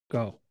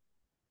Go.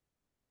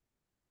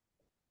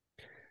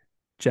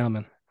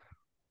 Gentlemen,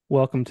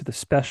 welcome to the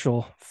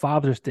special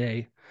Father's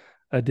Day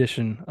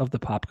edition of the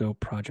Popko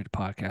Project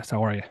podcast.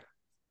 How are you?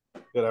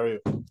 Good. How are you?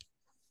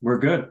 We're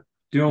good.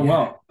 Doing Yeah.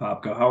 well,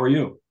 Popko. How are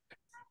you?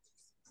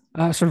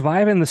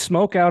 Surviving the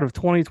smoke out of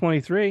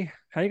 2023.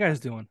 How you guys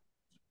doing?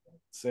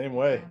 Same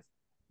way.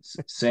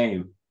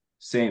 Same,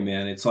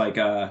 man. It's like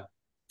I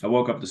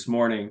woke up this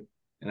morning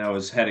and I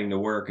was heading to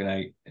work and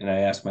I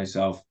asked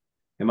myself,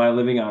 am I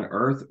living on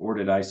Earth or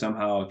did I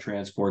somehow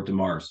transport to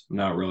Mars? I'm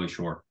not really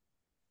sure.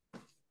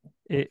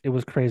 It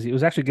was crazy. It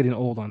was actually getting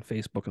old on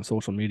Facebook and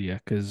social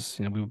media because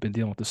we've been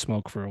dealing with the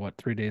smoke for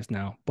 3 days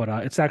now. But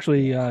it's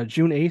actually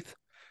June 8th.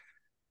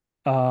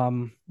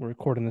 We're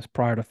recording this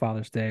prior to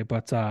Father's Day,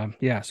 but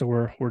yeah, so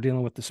we're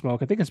dealing with the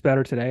smoke. I think it's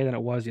better today than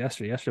it was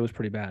yesterday. Yesterday was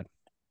pretty bad.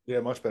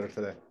 Yeah, much better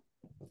today.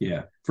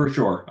 Yeah, for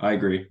sure. I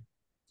agree.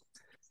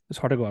 It's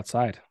hard to go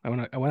outside. I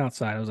went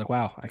outside. I was like,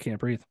 wow, I can't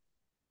breathe.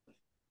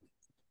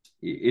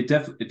 It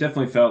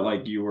definitely felt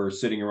like you were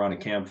sitting around a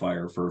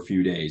campfire for a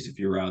few days if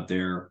you were out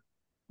there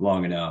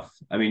long enough.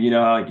 I mean, you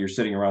know how like you're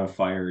sitting around a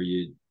fire,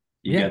 you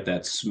Yeah. get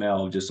that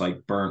smell of just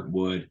like burnt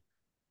wood,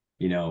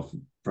 you know,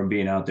 from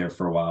being out there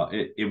for a while.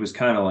 It was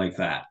kind of like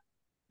that.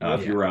 If Yep.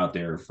 you Yeah. were out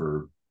there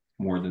for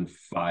more than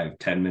 5,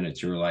 10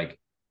 minutes, you were like,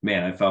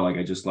 man, I felt like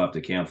I just left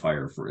a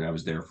campfire and I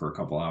was there for a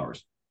couple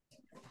hours.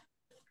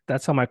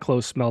 That's how my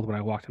clothes smelled when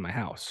I walked in my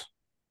house.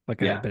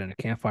 Like I had Yeah. been in a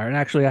campfire. And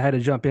actually I had to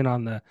jump in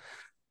on the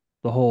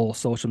whole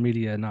social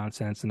media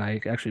nonsense. And I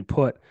actually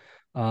put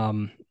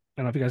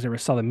I don't know if you guys ever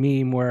saw the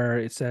meme where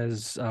it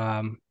says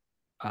um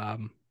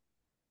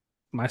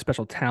my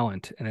special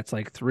talent, and it's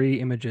like three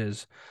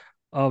images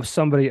of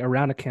somebody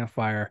around a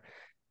campfire,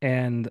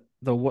 and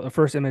the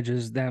first image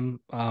is them,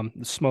 the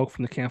smoke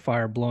from the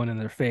campfire blowing in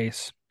their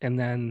face, and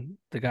then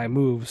the guy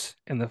moves,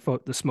 and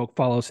the smoke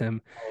follows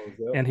him, Oh,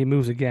 yep. and he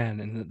moves again,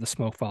 and the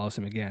smoke follows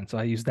him again. So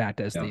I use that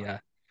as Yeah.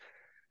 the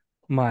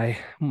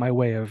my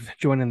way of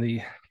joining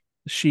the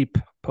sheep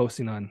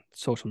posting on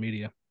social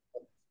media.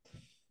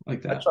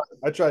 Like I that. tried.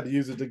 I tried to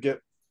use it to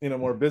get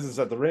more business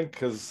at the rink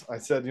because I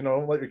said,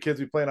 don't let your kids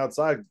be playing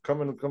outside.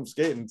 Come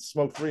skate and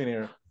smoke free in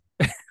here.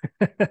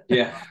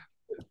 Yeah.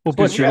 Well, It's good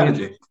Butch,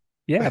 strategy.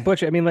 yeah,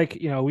 Butch. I mean, like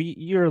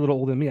you're a little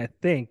older than me, I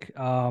think.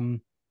 I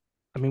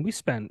mean, we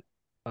spent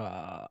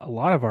a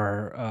lot of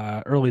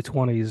our early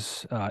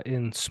 20s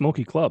in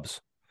smoky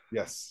clubs.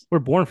 Yes, We're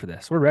born for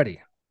this. We're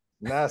ready.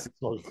 nasty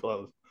smoking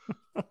clubs.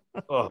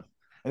 Oh,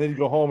 and then you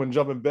go home and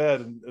jump in bed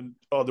and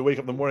they wake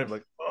up in the morning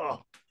like, oh,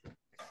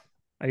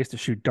 I used to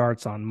shoot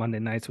darts on Monday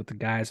nights with the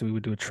guys. We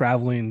would do a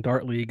traveling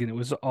dart league, and it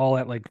was all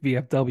at like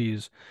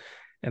VFWs.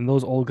 And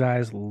those old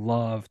guys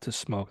loved to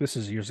smoke. This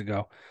is years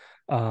ago.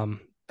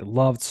 They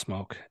loved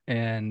smoke,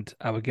 and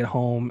I would get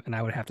home and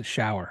I would have to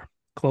shower,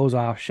 clothes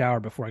off, shower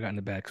before I got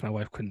into bed because my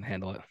wife couldn't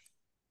handle it. oh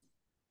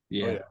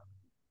Yeah. yeah,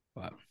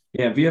 But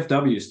Yeah.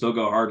 VFW still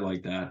go hard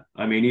like that.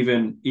 I mean,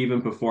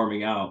 even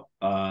performing out,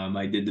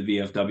 I did the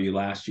VFW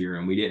last year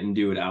and we didn't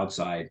do it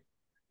outside,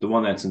 the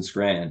one that's in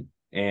Scranton.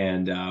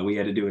 And we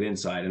had to do it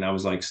inside. And I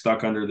was like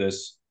stuck under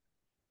this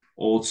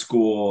old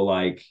school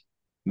like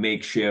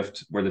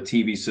makeshift where the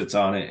TV sits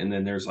on it and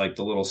then there's like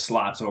the little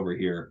slots over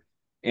here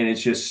and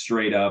it's just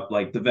straight up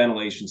like the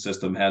ventilation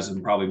system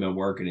hasn't probably been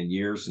working in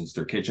years since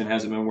their kitchen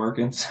hasn't been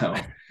working, so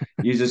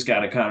you just got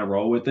to kind of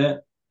roll with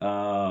it.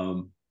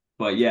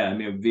 But yeah, I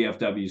mean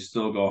VFW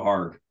still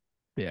go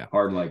yeah,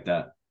 hard like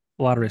that.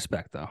 a lot of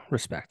respect though.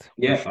 Respect for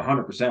Yeah, sure.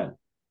 100%.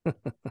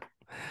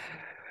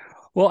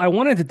 Well, I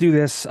wanted to do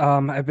this.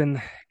 I've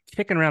been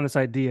kicking around this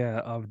idea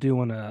of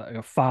doing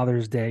a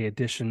Father's Day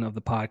edition of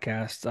the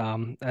podcast.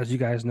 As you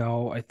guys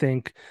know, I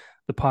think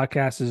the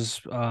podcast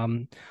is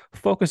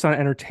focused on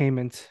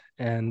entertainment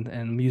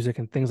and music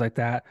and things like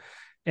that.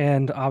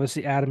 And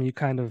obviously, Adam, you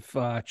kind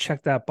of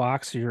check that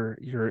box. You're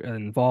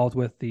involved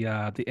with the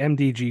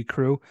MDG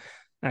Crew.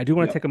 And I do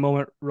want to Yep. take a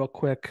moment, real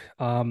quick.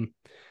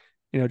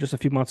 Just a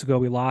few months ago,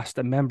 we lost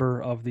a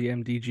member of the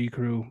MDG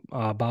Crew,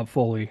 Bob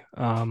Foley,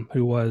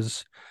 who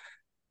was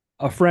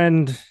a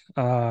friend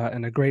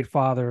and a great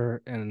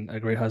father and a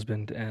great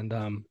husband. And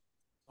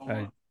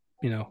I,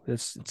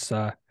 it's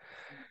a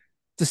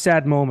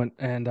sad moment,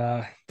 and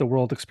the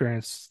world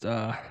experienced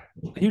a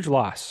huge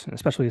loss,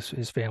 especially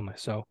his family.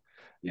 So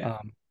Yeah.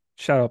 um,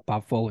 shout out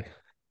Bob Foley.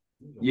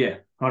 Yeah,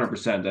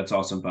 100%. That's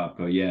awesome,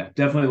 Popko. Yeah,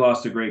 definitely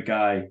lost a great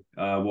guy.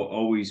 Will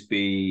always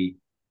be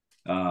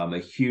a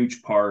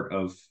huge part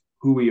of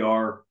who we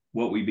are,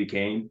 what we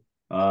became,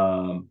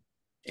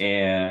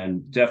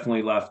 and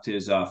definitely left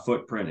his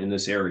footprint in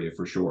this area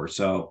for sure.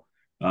 So,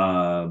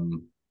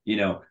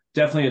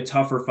 definitely a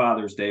tougher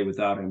Father's Day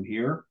without him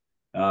here,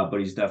 but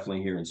he's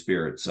definitely here in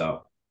spirit.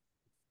 So,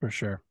 For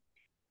sure,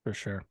 for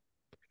sure.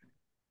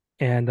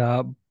 And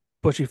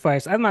Butchie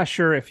Feist, I'm not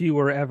sure if you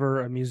were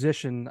ever a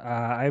musician.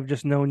 I've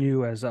just known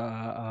you as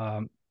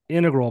a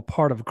integral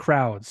part of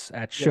crowds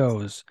at yes.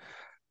 shows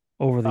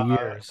over the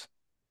years.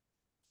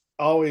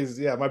 Always,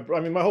 yeah.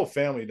 My whole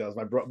family does.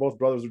 Both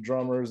brothers are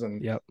drummers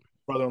and Yep.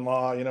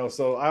 brother-in-law.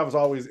 So I was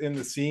always in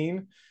the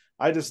scene.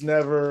 I just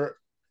never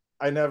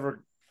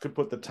could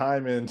put the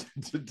time in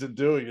to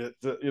doing it.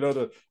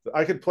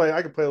 I could play a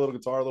little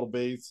guitar, a little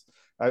bass.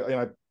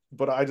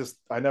 But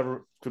I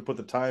never could put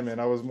the time in.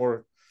 I was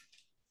more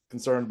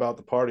concerned about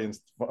the partying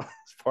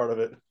part of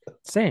it.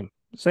 Same.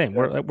 Yeah.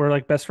 We're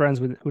like best friends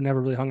who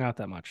never really hung out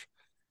that much.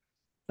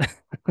 And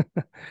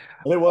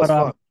it was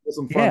But fun. It was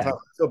some fun yeah, time.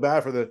 I feel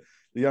bad for the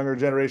younger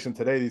generation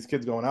today. These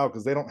kids going out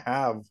because they don't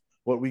have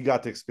what we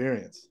got to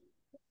experience.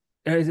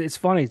 it's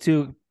funny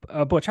too.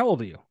 Butch, how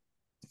old are you?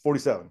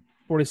 47.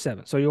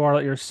 47. So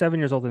you're 7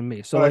 years older than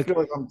me. So But I like, feel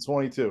like I'm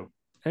 22.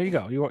 there you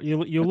go.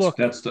 You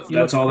That's look you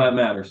that's look all great. that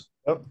matters.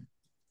 Yep.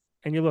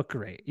 And you look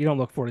great. You don't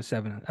look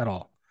 47 at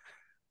all.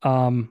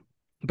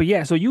 But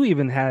yeah, so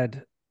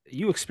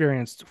you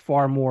experienced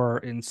far more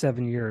in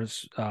 7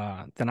 years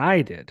than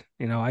I did.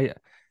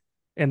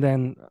 And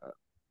then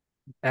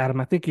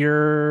Adam, I think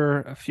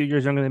you're a few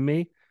years younger than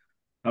me.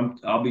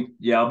 I'll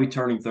be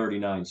turning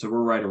 39, so we're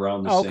right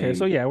around the Oh, same. okay,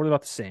 so yeah, we're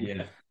about the same.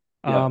 Yeah.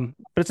 Yeah.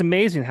 But it's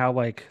amazing how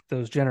like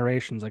those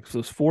generations, like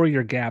those 4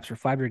 year gaps or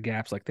 5 year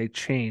gaps, like they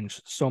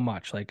change so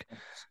much. Like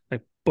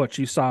Butch,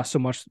 you saw so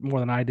much more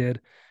than I did,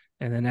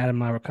 and then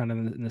Adam and I were kind of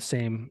in the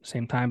same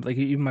time. Like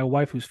even my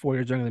wife, who's 4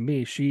 years younger than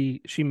me,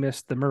 she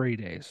missed the Murray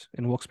days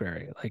in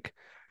Wilkes-Barre. Like,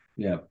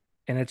 Yeah.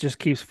 and it just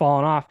keeps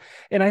falling off.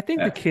 And I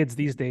think the kids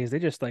these days, they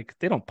just like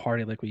they don't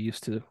party like we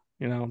used to.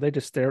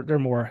 They're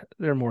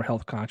more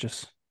health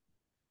conscious.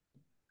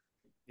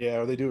 Yeah,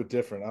 or they do it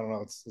different. I don't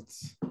know.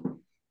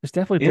 It's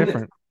definitely And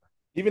different.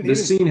 the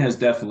scene has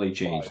definitely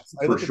changed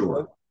for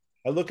sure.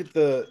 I look at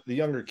the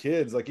younger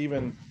kids, like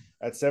even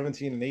at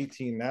 17 and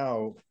 18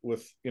 now,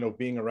 with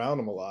being around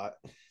them a lot,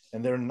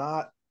 and they're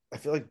not. I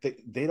feel like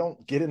they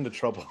don't get into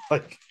trouble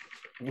like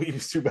we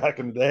used to back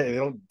in the day. They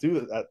don't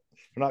do that.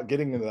 They're not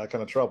getting into that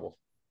kind of trouble.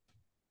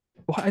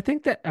 Well, I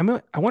think that I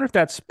wonder if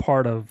that's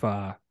part of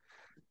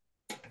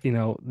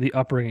the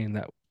upbringing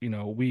that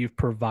we've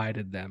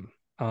provided them.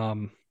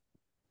 And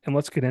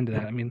let's get into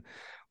that. I mean,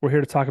 we're here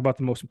to talk about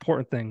the most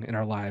important thing in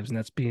our lives, and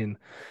that's being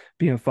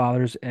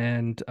fathers.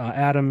 And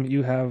Adam,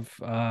 you have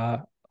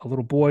a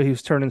little boy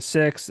who's turning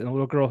 6 and a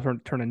little girl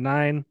turning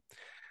 9.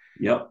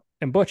 Yep.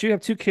 And Butch, you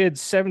have two kids,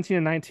 17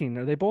 and 19.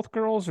 Are they both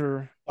girls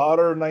or?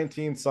 Daughter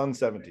 19, son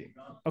 17.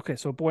 Okay,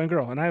 so boy and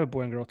girl, and I have a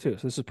boy and girl too.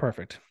 So this is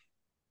perfect.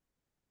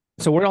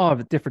 So we all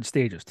have different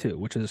stages too,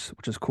 which is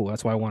cool.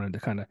 That's why I wanted to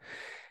kind of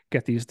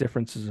get these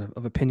differences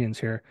of opinions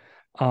here.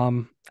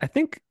 I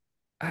think,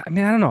 I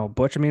mean, I don't know,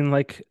 Butch. I mean,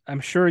 like, I'm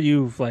sure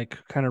you've like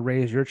kind of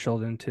raised your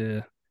children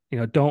to,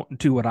 don't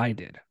do what I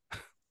did.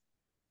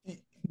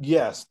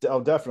 Yes,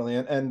 definitely.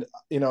 And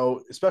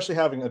especially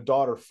having a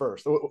daughter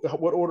first.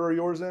 What order are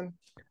yours in?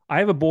 I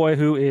have a boy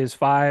who is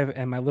 5,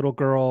 and my little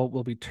girl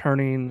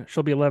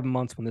she'll be 11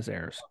 months when this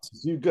airs.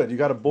 You good. You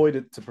got a boy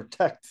to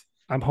protect.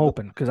 I'm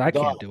hoping, because I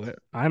can't do it.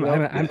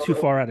 I'm too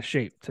far out of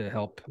shape to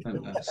help.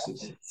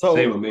 So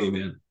same with me,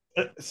 man.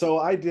 So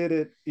I did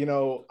it,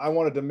 I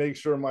wanted to make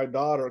sure my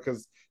daughter,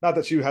 because not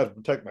that she had to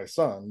protect my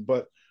son,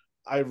 but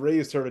I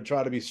raised her to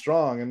try to be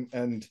strong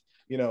and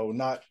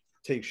not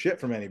take shit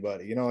from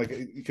anybody,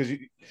 because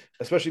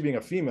especially being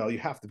a female, you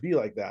have to be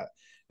like that.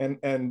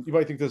 And you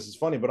might think this is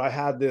funny, but I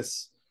had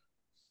this,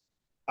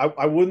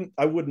 I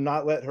would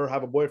not let her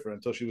have a boyfriend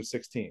until she was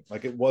 16.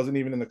 Like it wasn't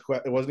even in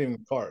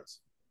the cards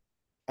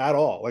at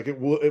all. Like it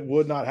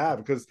would not have,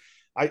 because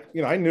I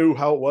knew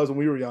how it was when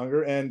we were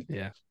younger. And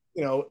yeah,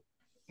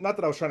 not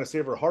that I was trying to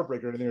save her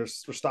heartbreak or anything or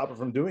stop her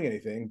from doing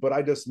anything, but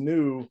I just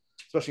knew,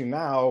 especially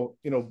now,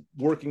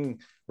 running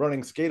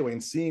Skateaway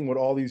and seeing what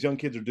all these young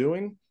kids are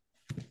doing,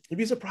 you'd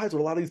be surprised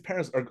what a lot of these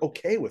parents are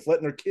okay with,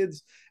 letting their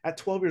kids at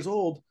 12 years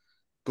old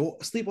go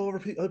sleep all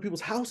over other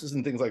people's houses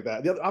and things like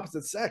that. The other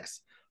opposite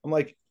sex. I'm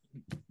like,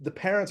 the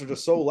parents are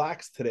just so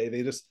lax today.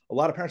 A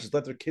lot of parents just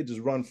let their kids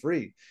just run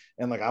free.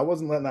 And like, I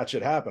wasn't letting that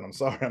shit happen. I'm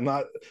sorry.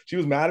 She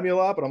was mad at me a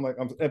lot, but I'm like,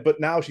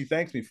 but now she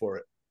thanks me for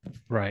it.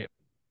 right.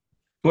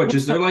 Butch,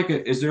 is there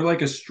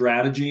like a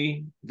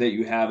strategy that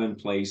you have in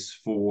place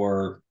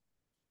for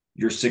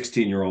your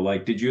 16-year-old?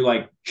 Like, did you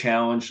like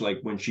challenge, like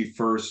when she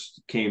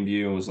first came to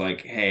you and was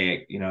like,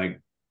 hey,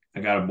 I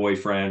got a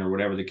boyfriend or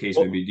whatever the case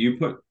may be.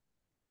 Do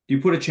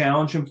you put a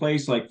challenge in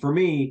place? Like for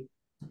me,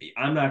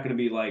 I'm not going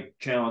to be like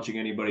challenging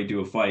anybody to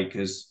a fight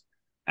because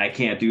I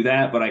can't do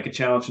that, but I could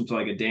challenge them to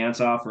like a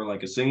dance off or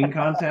like a singing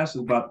contest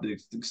about the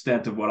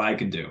extent of what I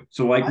can do.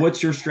 So like,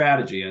 what's your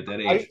strategy at that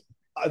age?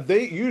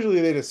 They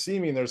just see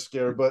me and they're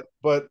scared,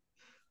 but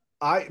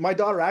my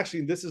daughter,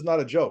 actually, this is not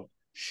a joke.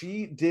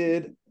 She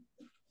did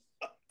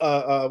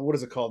what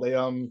is it called?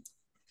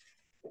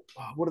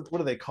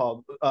 What are they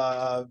called?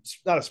 Not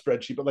a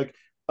spreadsheet, but like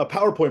a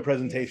PowerPoint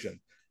presentation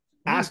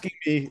asking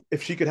me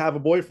if she could have a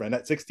boyfriend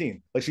at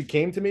 16. Like she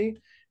came to me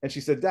and she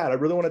said, Dad, I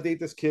really want to date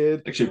this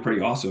kid. Actually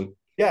pretty awesome.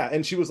 Yeah.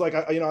 And she was like,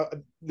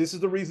 this is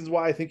the reasons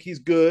why I think he's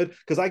good.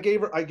 Cause I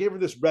gave her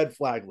this red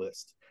flag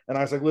list. And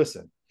I was like,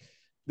 listen,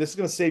 this is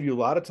going to save you a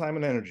lot of time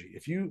and energy.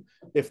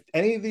 If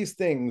any of these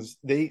things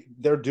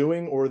they're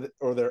doing or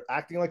they're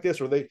acting like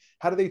this, or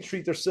how do they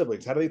treat their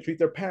siblings? How do they treat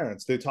their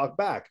parents? Do they talk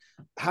back?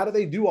 How do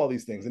they do all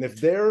these things? And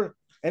if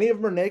any of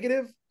them are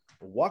negative,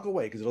 walk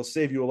away because it'll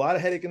save you a lot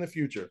of headache in the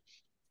future.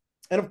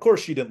 And of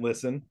course she didn't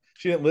listen.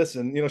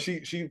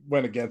 She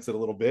went against it a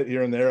little bit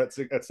here and there at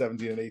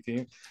 17 and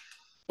 18.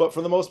 But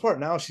for the most part,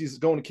 now she's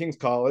going to King's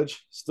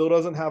College, still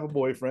doesn't have a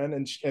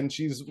boyfriend, and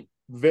she's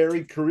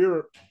very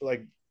career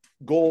like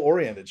goal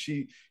oriented.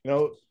 She's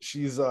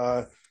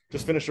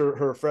just finished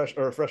her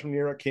freshman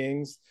year at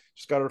King's,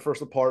 just got her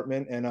first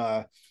apartment,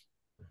 and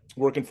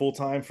working full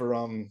time for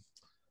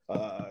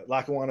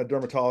Lackawanna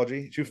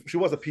Dermatology. She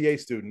was a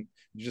PA student,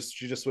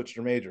 she just switched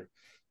her major.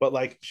 But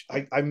like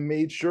I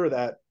made sure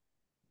that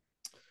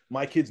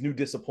my kids knew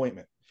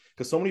disappointment,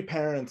 because so many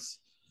parents,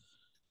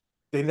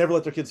 they never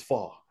let their kids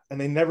fall, and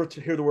they never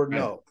hear the word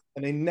no,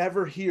 and they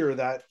never hear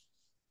that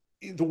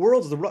the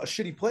world's a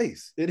shitty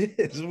place. It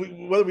is,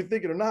 whether we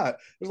think it or not.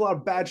 There's a lot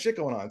of bad shit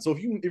going on. So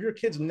if your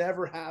kids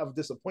never have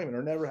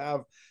disappointment,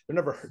 or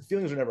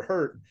feelings are never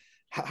hurt,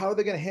 how are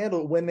they going to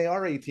handle it when they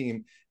are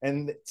 18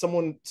 and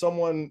someone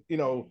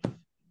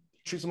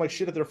treats them like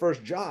shit at their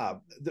first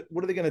job?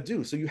 What are they going to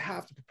do? So you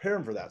have to prepare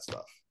them for that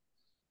stuff.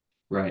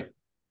 Right.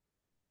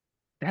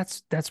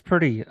 That's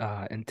pretty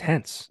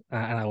intense,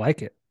 and I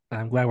like it.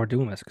 I'm glad we're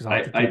doing this, because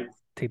I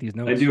take these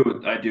notes.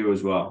 I do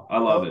as well. I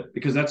love it,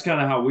 because that's kind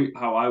of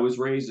how I was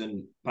raised.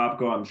 And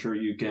Popko, I'm sure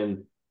you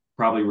can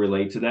probably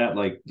relate to that.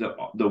 Like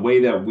the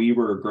way that we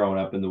were growing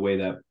up, and the way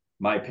that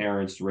my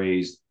parents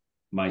raised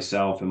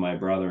myself and my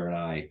brother and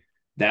I,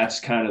 that's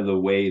kind of the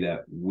way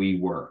that we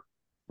were,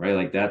 right?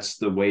 Like that's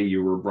the way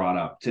you were brought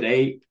up.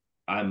 Today,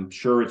 I'm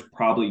sure it's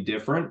probably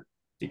different,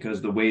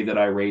 because the way that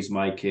I raised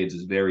my kids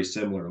is very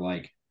similar.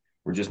 Like,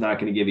 we're just not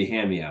going to give you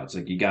hand-me-outs.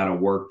 Like, you got to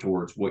work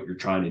towards what you're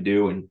trying to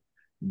do and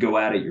go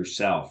at it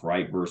yourself,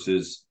 right?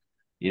 Versus,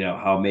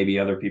 how maybe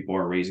other people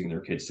are raising their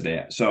kids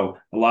today. So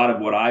a lot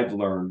of what I've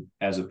learned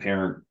as a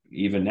parent,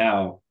 even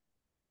now,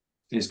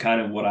 is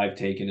kind of what I've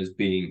taken as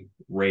being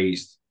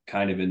raised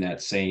kind of in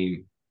that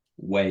same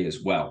way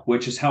as well,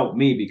 which has helped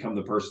me become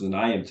the person that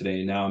I am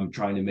today. And now I'm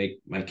trying to make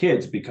my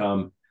kids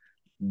become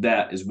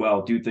that as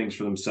well, do things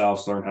for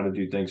themselves, learn how to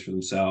do things for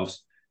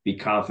themselves, be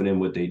confident in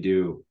what they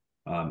do,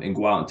 and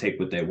go out and take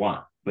what they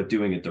want, but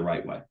doing it the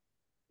right way.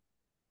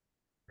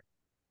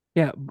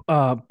 Yeah.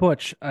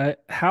 Butch, at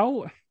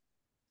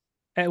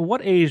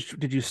what age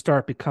did you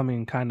start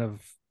becoming kind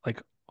of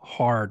like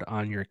hard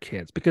on your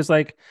kids? Because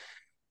like,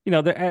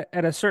 they're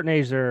at a certain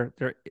age,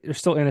 they're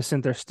still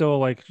innocent. They're still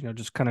like,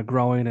 just kind of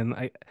growing.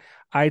 And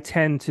I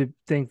tend to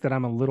think that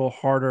I'm a little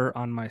harder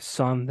on my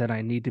son than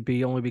I need to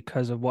be, only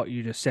because of what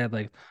you just said.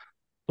 Like,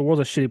 the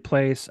world's a shitty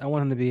place. I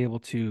want him to be able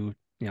to,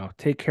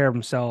 take care of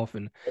himself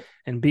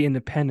and be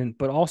independent.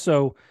 But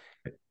also,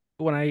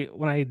 when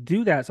I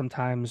do that,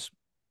 sometimes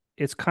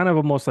it's kind of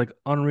almost like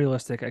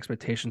unrealistic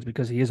expectations,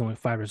 because he is only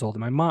 5 years old.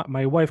 And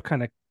my wife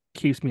kind of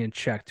keeps me in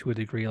check to a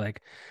degree.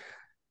 Like,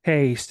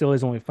 hey, he still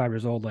is only 5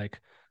 years old. Like,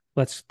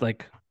 let's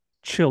like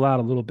chill out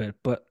a little bit.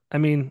 But I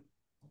mean,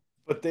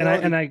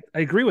 I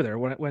agree with her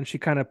when she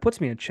kind of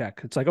puts me in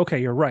check. It's like, okay,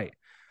 you're right.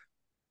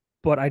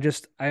 But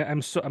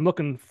I'm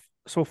looking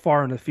so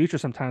far in the future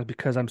sometimes,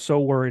 because I'm so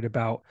worried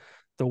about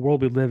the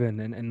world we live in,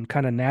 and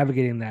kind of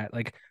navigating that.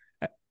 Like,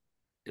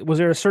 was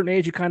there a certain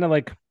age you kind of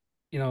like,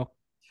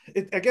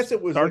 I guess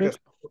it was started? like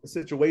a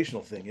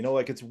situational thing,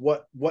 like it's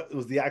what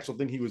was the actual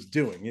thing he was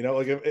doing,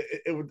 like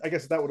it would, I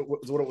guess that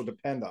was what it would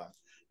depend on,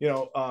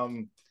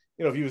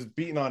 if he was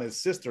beating on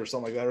his sister or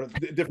something like that,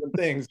 or different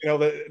things,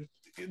 that,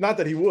 not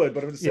that he would,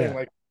 but I'm just saying,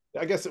 like,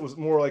 I guess it was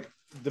more like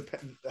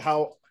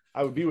how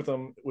I would be with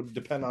him would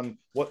depend on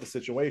what the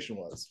situation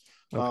was.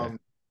 Okay.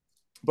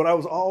 But I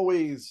was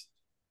always,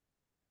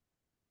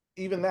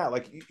 even that,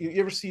 like, you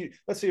ever see,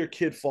 let's say your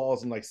kid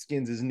falls and like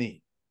skins his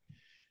knee.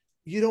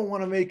 You don't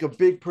want to make a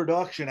big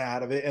production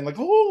out of it, and like,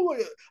 oh,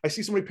 I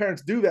see so many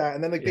parents do that,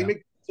 and then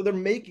like they're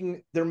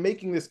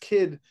making this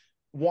kid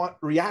want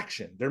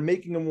reaction. They're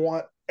making them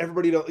want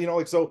everybody to,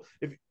 like, so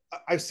if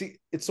I see,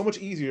 it's so much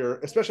easier,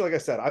 especially like I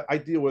said, I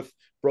deal with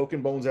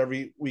broken bones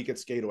every week at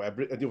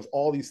Skateaway. I deal with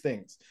all these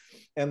things,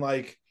 and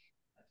like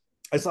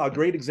I saw a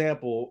great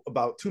example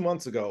about 2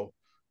 months ago.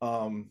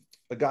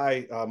 A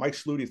guy, Mike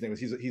Schlute's name is,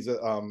 he's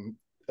a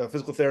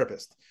physical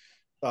therapist.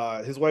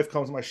 His wife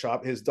comes to my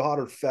shop. His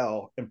daughter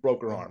fell and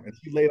broke her arm, and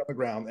he laid on the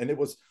ground, and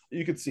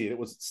you could see it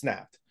was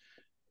snapped.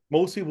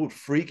 Most people would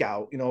freak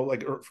out,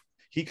 like,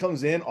 he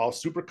comes in all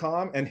super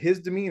calm, and his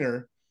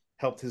demeanor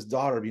helped his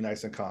daughter be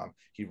nice and calm.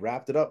 He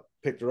wrapped it up,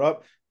 picked her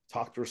up,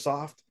 talked to her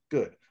soft,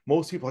 good.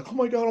 Most people are like, oh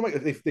my God,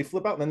 they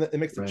flip out, and then it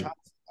makes the child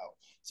out.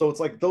 So it's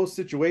like those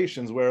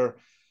situations where,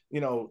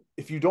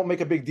 if you don't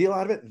make a big deal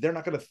out of it, they're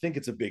not going to think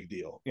it's a big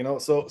deal,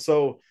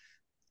 so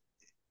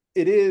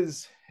it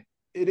is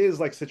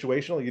like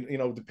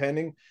situational,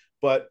 depending,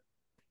 but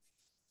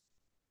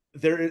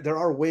there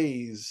are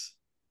ways,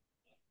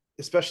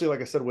 especially like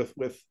I said,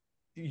 with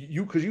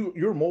you, because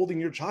you're molding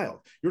your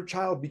child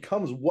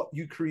becomes what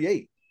you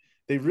create.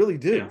 They really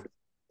do.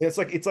 Yeah. It's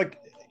like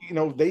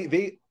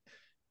they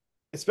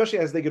especially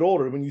as they get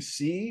older, when you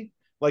see,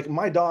 like,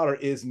 my daughter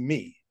is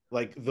me,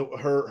 like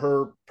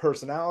her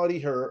personality,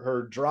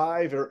 her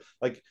drive,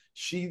 like,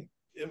 she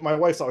my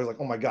wife's always like,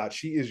 oh my God,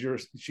 she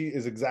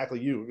is exactly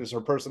you. It's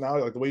her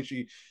personality, like the way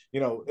she,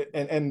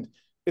 and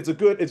it's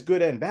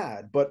good and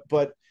bad,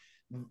 but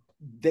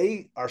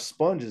they are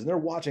sponges and they're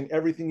watching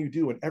everything you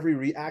do and every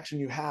reaction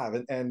you have.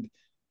 And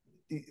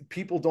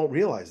people don't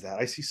realize that.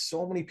 I see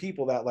so many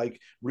people that like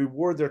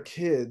reward their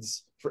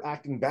kids for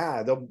acting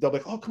bad. They'll be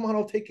like, oh, come on,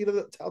 I'll take you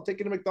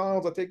to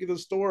McDonald's. I'll take you to the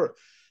store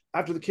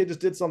after the kid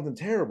just did something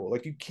terrible.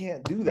 Like you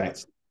can't do that.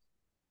 Right.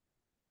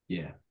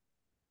 Yeah.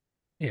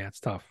 Yeah, it's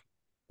tough.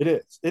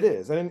 It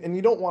is. And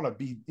you don't want to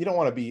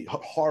be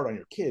hard on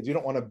your kids. You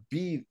don't want to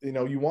be,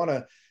 you want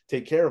to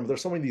take care of them.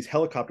 There's so many of these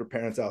helicopter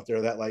parents out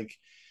there that like,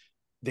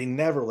 they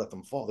never let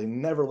them fall. They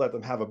never let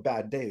them have a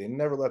bad day. They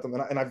never let them.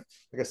 And I've,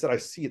 like I said, I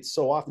see it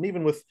so often,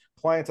 even with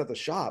clients at the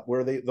shop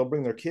where they'll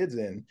bring their kids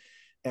in,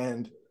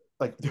 and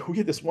like we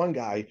had this one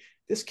guy,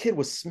 this kid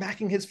was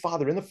smacking his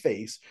father in the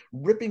face,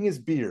 ripping his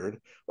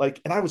beard,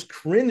 like, and I was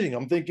cringing.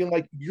 I'm thinking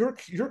like, you're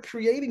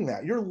creating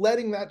that. You're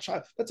letting that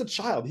child. That's a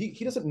child.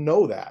 He doesn't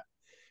know that.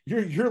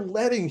 You're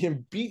letting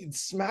him beat and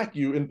smack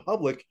you in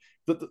public.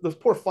 The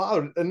poor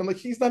father, and I'm like,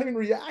 he's not even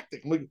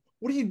reacting. I'm like,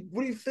 what are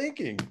you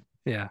thinking?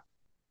 Yeah.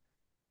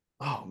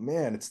 Oh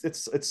man,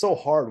 it's so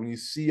hard when you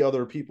see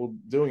other people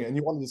doing it and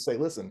you want to say,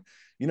 listen,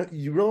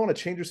 you really want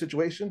to change your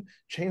situation,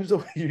 change the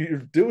way you're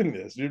doing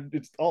this.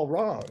 It's all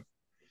wrong.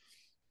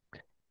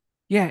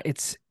 Yeah,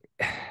 it's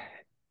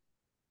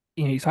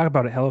you talk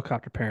about a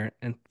helicopter parent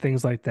and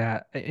things like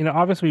that.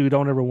 Obviously we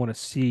don't ever want to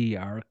see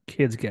our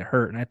kids get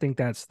hurt, and I think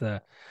that's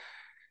the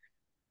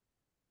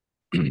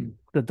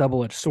the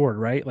double-edged sword,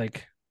 right?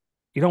 Like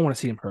you don't want to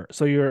see them hurt.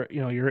 So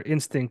your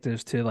instinct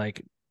is to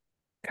like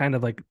kind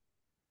of like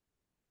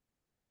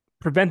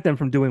prevent them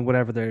from doing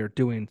whatever they're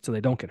doing so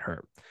they don't get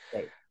hurt.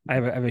 Right. I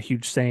have a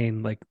huge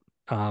saying like,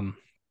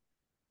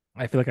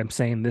 I feel like I'm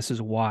saying this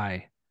is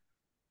why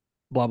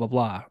blah blah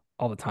blah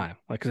all the time.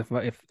 Like if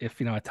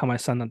I tell my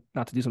son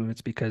not to do something,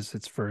 it's because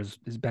it's for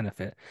his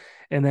benefit.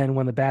 And then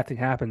when the bad thing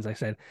happens, I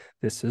said,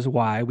 this is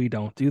why we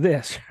don't do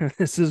this.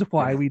 This is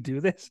why we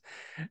do this.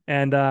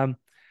 And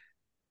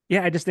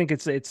yeah, I just think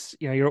it's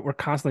we're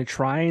constantly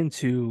trying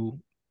to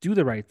do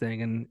the right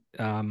thing,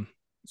 and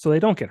so they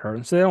don't get hurt,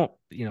 and so they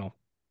don't.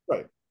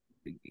 Right.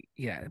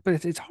 Yeah,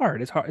 but it's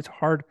hard. It's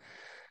hard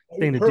I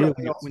thing mean, to do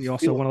when you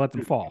also want to let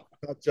them too. fall.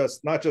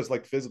 Not just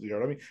like physically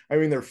hurt. I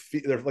mean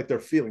they're like their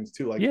feelings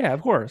too. Like, Yeah,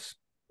 of course,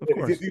 of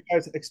course. Have you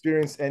guys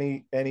experienced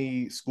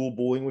any school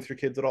bullying with your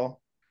kids at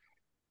all?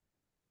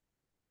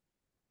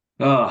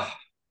 Uh,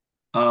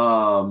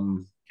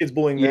 um, Kids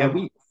bullying yeah,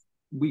 them?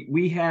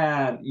 we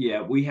had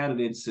an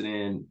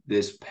incident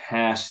this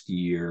past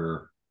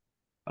year,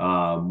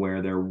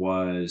 where there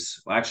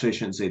was, well, actually I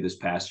shouldn't say this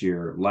past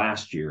year,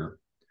 last year,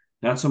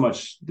 not so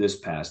much this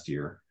past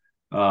year,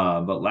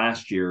 but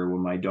last year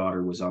when my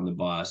daughter was on the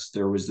bus,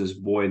 there was this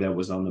boy that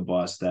was on the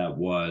bus that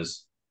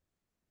was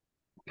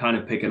kind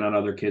of picking on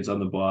other kids on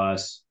the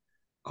bus,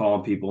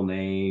 calling people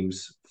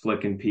names,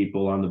 flicking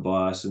people on the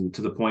bus, and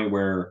to the point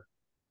where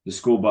the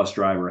school bus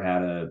driver had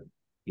to,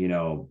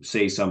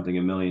 say something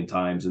a million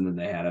times, and then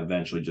they had to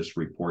eventually just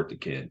report the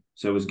kid.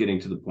 So it was getting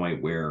to the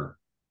point where,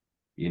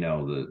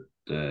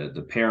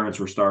 the parents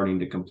were starting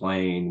to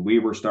complain. We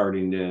were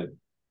starting to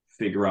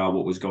figure out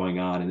what was going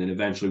on, and then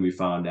eventually we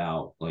found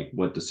out like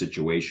what the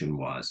situation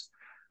was.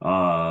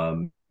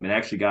 It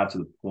actually got to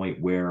the point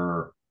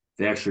where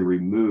they actually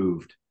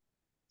removed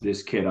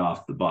this kid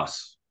off the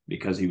bus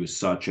because he was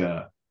such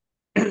a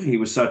he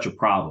was such a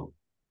problem.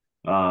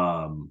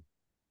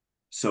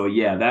 So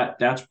yeah,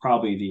 that's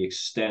probably the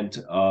extent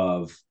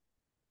of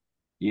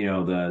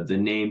the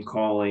name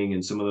calling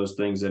and some of those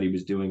things that he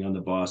was doing on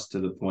the bus, to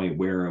the point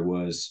where it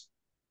was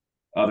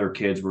other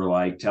kids were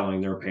like telling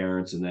their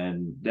parents, and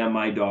then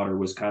my daughter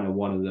was kind of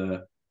one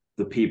of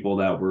the people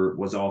that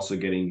was also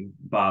getting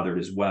bothered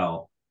as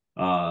well.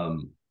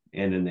 And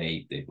then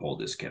they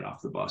pulled this kid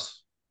off the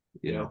bus.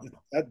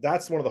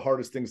 That's one of the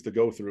hardest things to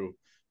go through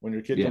when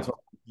your kid comes home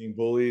being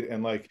bullied,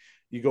 and like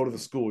you go to the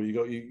school,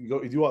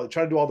 you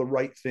try to do all the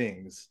right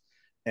things,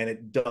 and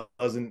it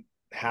doesn't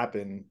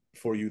happen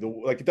for you.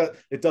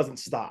 It doesn't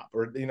stop,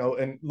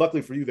 and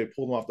luckily for you, they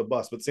pulled him off the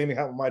bus. But same thing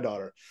happened with my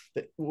daughter.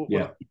 What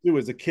they do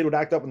is the kid would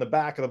act up in the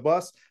back of the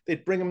bus.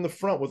 They'd bring him in the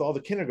front with all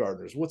the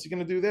kindergartners. What's he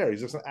going to do there?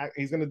 He's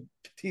going to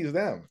tease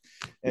them.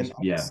 And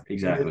yeah,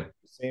 exactly.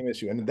 Same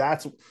issue. And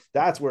that's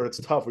where it's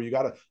tough, where you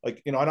gotta,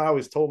 like, and I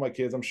always told my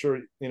kids, I'm sure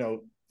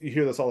you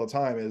hear this all the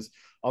time, is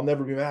I'll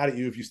never be mad at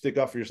you if you stick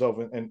up for yourself,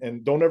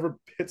 and don't ever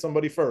hit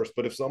somebody first.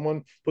 But if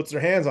someone puts their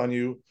hands on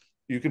you,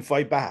 you can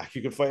fight back.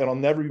 You can fight, and I'll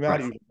never be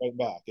mad at you for fighting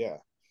back.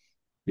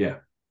 Yeah,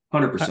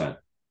 100%.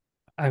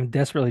 I'm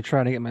desperately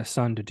trying to get my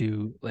son to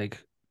do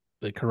like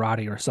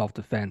karate or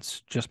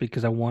self-defense, just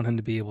because I want him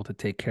to be able to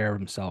take care of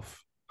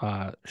himself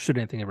should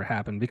anything ever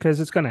happen, because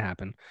it's going to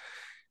happen.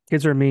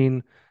 Kids are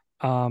mean.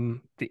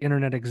 The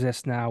internet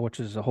exists now, which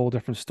is a whole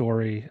different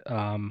story.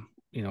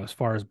 As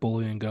far as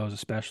bullying goes,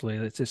 especially,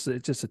 it's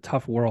just a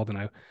tough world,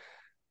 and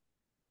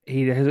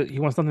he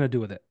wants nothing to do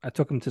with it. I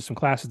took him to some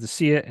classes to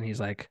see it, and he's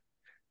like,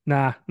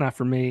 nah, not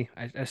for me.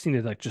 I just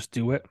need to like just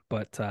do it.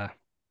 But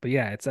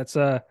yeah,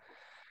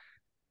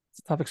 It's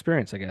a tough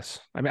experience, I guess.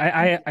 I mean,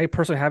 I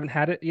personally haven't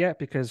had it yet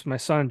because my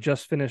son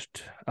just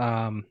finished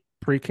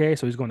pre-K,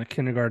 so he's going to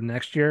kindergarten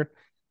next year.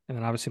 And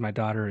then obviously my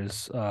daughter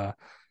is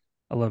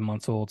 11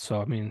 months old,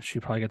 so I mean, she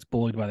probably gets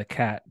bullied by the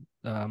cat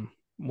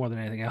more than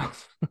anything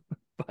else.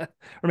 But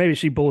or maybe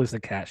she bullies the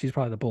cat. She's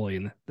probably the bully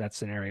in that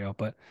scenario,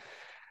 but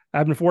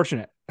I've been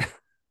fortunate. Yeah,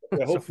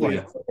 So hopefully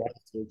Yeah.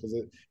 because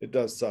it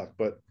does suck.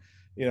 But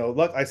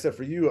like I said,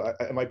 for you,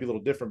 it might be a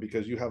little different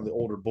because you have the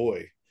older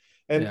boy,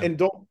 yeah. and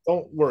don't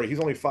worry, he's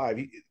only 5.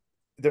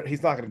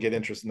 He's not going to get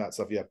interest in that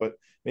stuff yet, but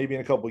maybe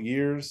in a couple of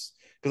years.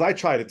 Because I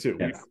tried it too.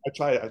 Yeah. I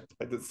tried.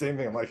 I did the same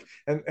thing. I'm like,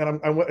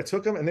 I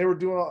took him, and they were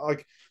doing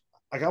like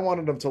I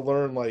wanted them to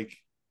learn like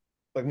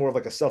more of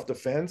like a self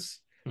defense,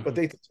 but Mhm.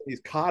 they did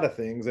these kata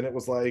things, and it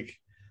was like,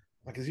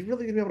 is he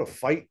really gonna be able to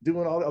fight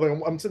doing all that? Like,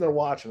 I'm sitting there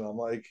watching. I'm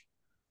like,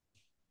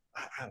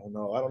 I don't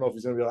know. I don't know if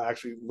he's gonna be able to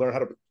actually learn how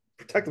to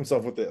protect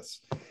himself with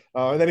this.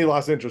 And then he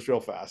lost interest real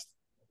fast.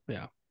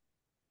 Yeah.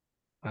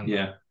 I don't know.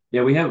 Yeah.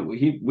 Yeah. We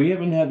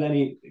haven't had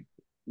any,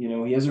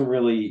 he hasn't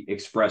really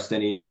expressed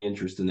any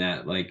interest in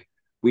that. Like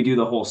we do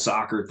the whole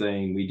soccer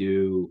thing. We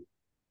do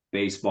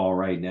baseball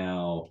right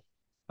now.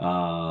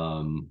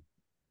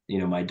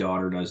 My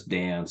daughter does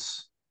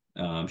dance.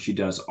 She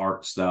does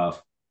art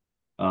stuff.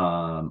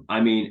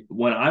 I mean,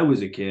 when I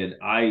was a kid,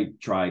 I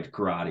tried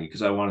karate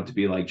because I wanted to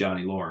be like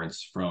Johnny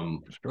Lawrence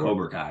from Sure.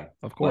 Cobra Kai.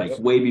 Of Like course.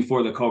 way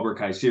before the Cobra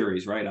Kai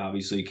series, right?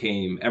 Obviously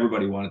came,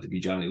 everybody wanted to be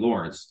Johnny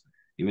Lawrence,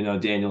 even though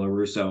Daniel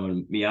LaRusso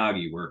and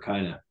Miyagi were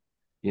kind of,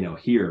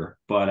 here.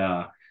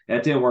 But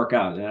that didn't work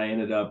out. And I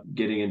ended up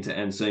getting into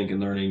NSYNC and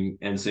learning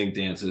NSYNC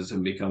dances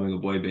and becoming a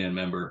boy band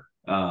member.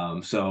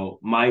 So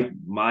my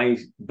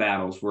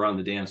battles were on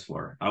the dance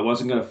floor. I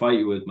wasn't gonna fight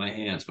you with my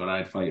hands, but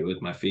I'd fight you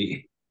with my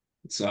feet.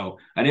 So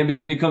I didn't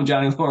become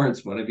Johnny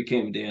Lawrence, but I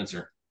became a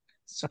dancer.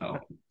 So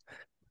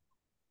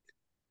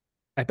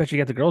I bet you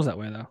get the girls that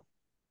way though.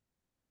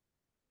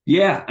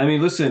 yeah, I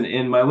mean, listen,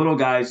 and my little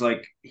guy's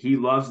like he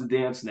loves to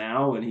dance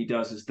now and he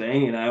does his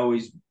thing. And I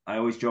always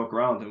joke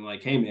around with him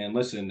like, hey man,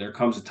 listen, there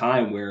comes a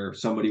time where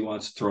somebody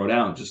wants to throw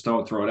down. Just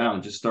don't throw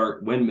down. Just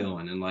start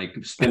windmilling and like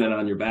spin it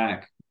on your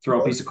back.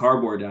 Throw a piece of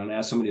cardboard down,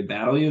 ask somebody to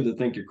battle you, they'll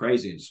think you're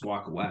crazy and just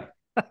walk away.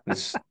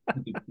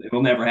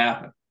 It'll never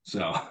happen.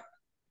 So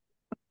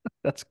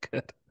That's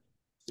good.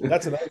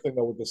 That's another thing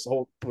though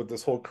with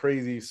this whole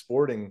crazy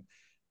sporting.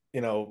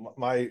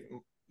 My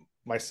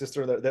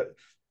sister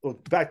well,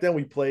 back then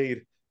we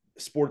played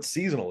sports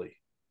seasonally,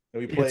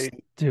 and we It's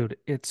played. dude,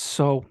 it's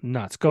so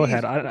nuts. Go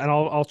ahead. And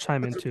I'll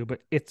chime in too,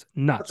 but it's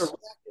nuts.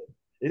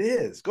 It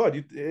is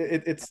good.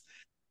 It's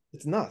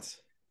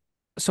nuts.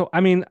 So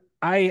I mean,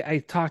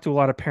 I talk to a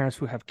lot of parents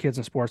who have kids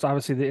in sports.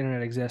 Obviously, the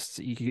internet exists.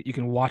 You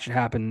can watch it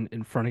happen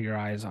in front of your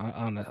eyes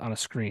on a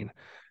screen,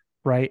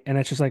 right? And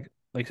it's just like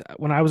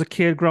when I was a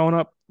kid growing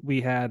up, we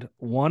had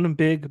one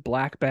big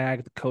black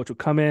bag. The coach would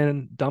come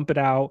in, dump it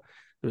out.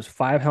 There was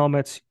 5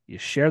 helmets. You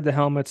shared the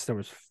helmets. There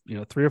was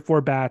 3 or 4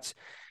 bats.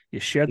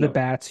 You shared the yeah,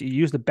 bats. You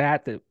used the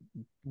bat that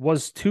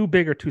was too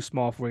big or too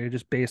small for you,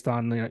 just based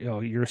on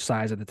your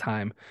size at the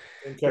time.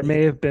 There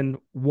may have been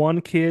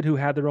one kid who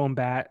had their own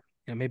bat.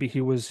 Maybe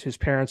his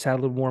parents had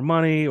a little more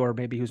money, or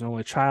maybe he was an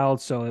only child,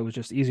 so it was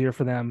just easier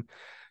for them.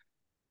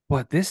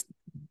 But this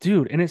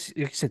dude, and it's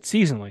like I said,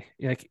 seasonally,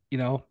 like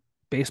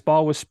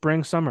baseball was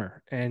spring,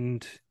 summer,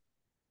 and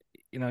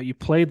you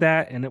played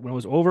that, and when it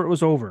was over, it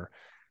was over.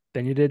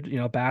 Then you did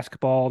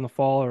basketball in the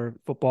fall or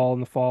football in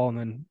the fall, and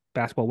then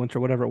basketball winter,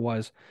 whatever it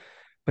was.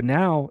 But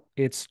now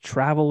it's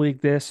travel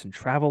league this and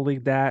travel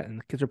league that, and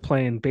the kids are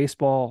playing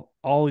baseball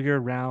all year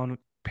round.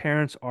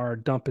 Parents are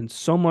dumping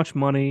so much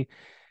money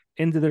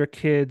into their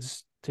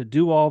kids to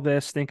do all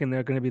this, thinking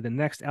they're going to be the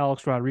next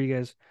Alex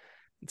Rodriguez.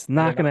 It's And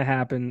they're not going not. to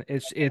happen.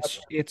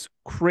 It's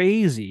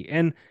crazy,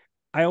 and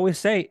I always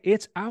say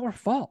it's our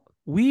fault.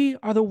 We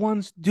are the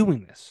ones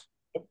doing this.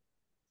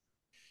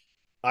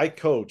 I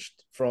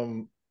coached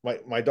from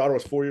my daughter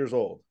was 4 years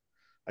old.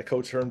 I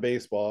coached her in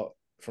baseball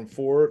from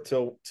 4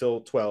 till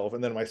 12,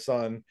 and then my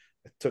son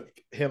took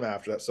him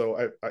after that.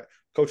 So I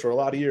coached for a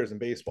lot of years in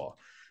baseball.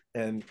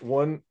 And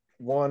one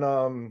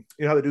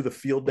how they do the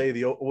field day.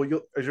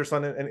 Is your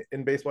son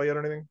in baseball yet or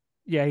anything?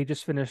 Yeah, he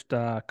just finished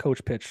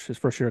coach pitch, his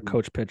first year of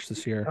coach pitch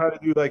this year. How to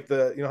do like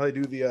how they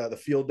do the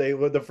field day,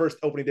 the first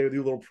opening day, they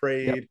do a little Yep.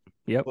 parade.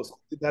 Yep. So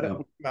did that at yeah,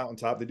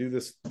 mountaintop. They do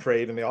this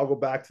parade and they all go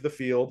back to the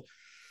field.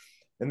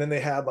 And then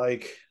they had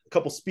like a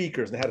couple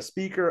speakers, and they had a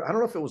speaker. I don't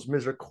know if it was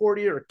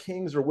Misericordia or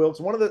Kings or Wilkes,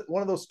 one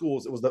of those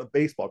schools. It was the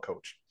baseball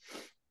coach.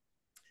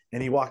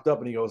 And he walked up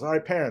and he goes, "All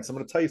right, parents, I'm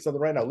going to tell you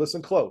something right now.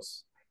 Listen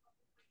close.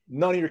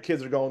 None of your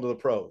kids are going to the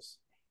pros."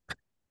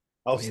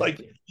 I was like,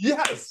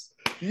 yes,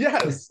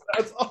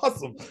 that's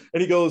awesome.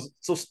 And he goes,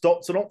 so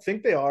don't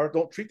think they are.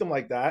 Don't treat them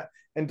like that,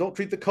 and don't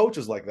treat the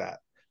coaches like that.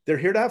 They're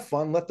here to have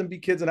fun. Let them be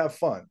kids and have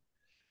fun.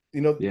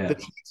 The yeah,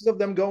 chances of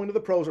them going to the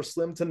pros are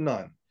slim to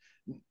none.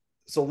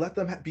 So let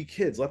them be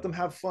kids. Let them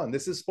have fun.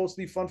 This is supposed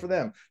to be fun for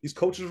them. These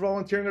coaches are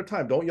volunteering their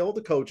time. Don't yell at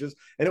the coaches.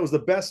 And it was the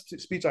best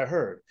speech I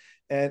heard.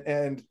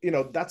 And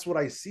that's what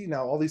I see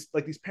now. All these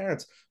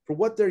parents, for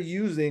what they're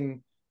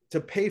using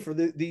to pay for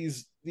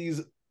these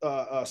these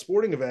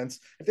sporting events,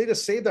 if they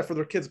just saved that for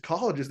their kids'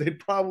 colleges, they'd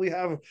probably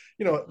have,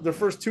 you know, their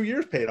first 2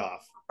 years paid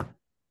off.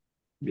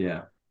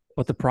 Yeah.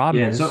 But the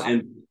problem Yeah. is, So,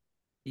 and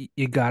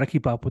you got to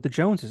keep up with the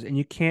Joneses, and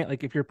you can't,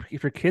 like, if your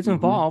kid's mhm.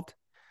 involved,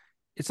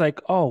 it's like,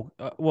 oh,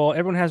 well,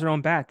 everyone has their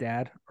own bat,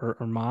 dad or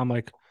mom.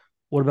 Like,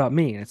 what about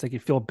me? And it's like you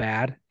feel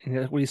bad, and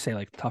what do you say?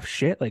 Like, tough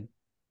shit. Like,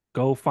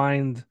 go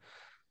find.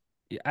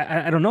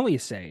 I don't know what you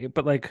say,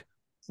 but like,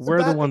 The we're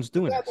the bat thing, ones the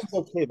doing bat this.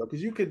 thing's okay though,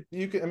 because you could.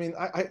 I mean,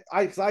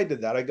 cause I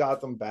did that. I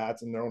got them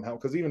bats in their own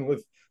helmet. Because even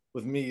with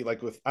me,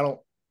 like with I don't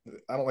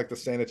like the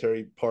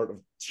sanitary part of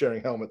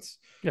sharing helmets,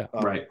 Yeah.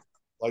 um, Right.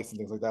 lights and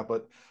things like that.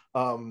 But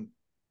um,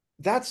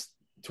 that's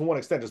to one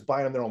extent just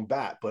buying them their own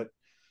bat. But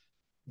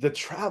the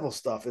travel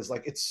stuff is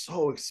like it's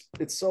so,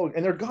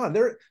 and they're gone.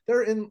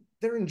 They're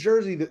in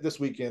Jersey this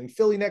weekend,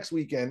 Philly next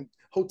weekend,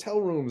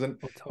 hotel rooms, and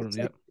Hotel room. it's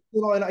like, Yep.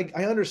 you know, and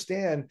I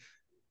understand,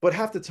 but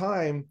half the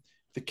time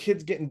the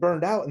kids getting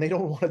burned out and they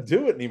don't want to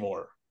do it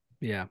anymore.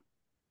 Yeah.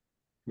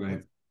 Right.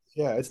 It's,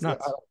 yeah, It's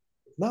nuts.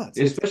 it's nuts.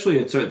 It's Especially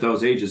at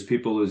those ages,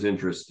 people lose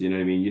interest. You know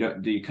what I mean? You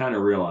don't, do you kind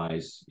of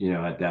realize, you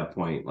know, at that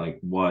point, like,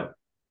 what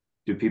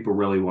do people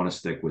really want to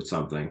stick with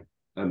something?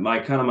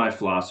 My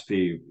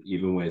philosophy,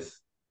 even with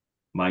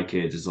my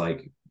kids, is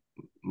like,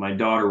 my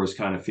daughter was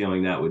kind of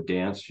feeling that with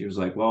dance. She was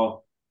like,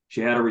 well, she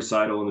had a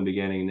recital in the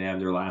beginning and they have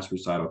their last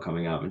recital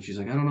coming up. And she's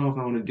like, I don't know if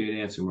I want to do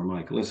dance anymore. I'm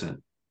like,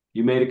 listen,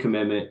 you made a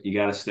commitment. You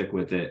got to stick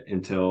with it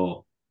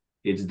until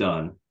it's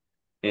done.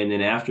 And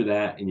then after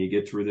that, and you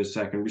get through the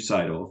second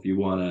recital, if you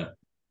want to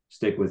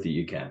stick with it,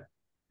 you can.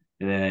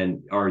 And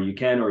then, or you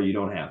can, or you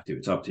don't have to.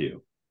 It's up to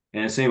you.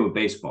 And the same with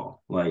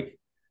baseball. Like,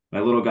 my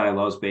little guy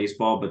loves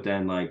baseball, but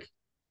then, like,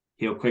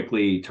 he'll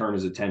quickly turn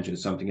his attention to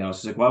something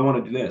else. He's like, well, I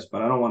want to do this,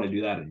 but I don't want to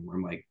do that anymore.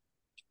 I'm like,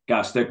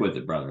 gotta stick with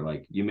it, brother.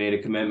 Like, you made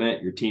a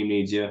commitment, your team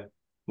needs you.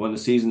 When the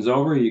season's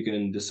over, you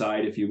can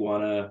decide if you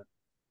want to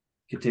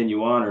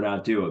continue on or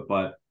not do it.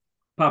 But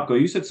Popko,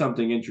 you said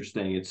something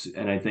interesting.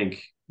 And I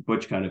think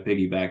Butch kind of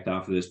piggybacked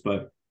off of this,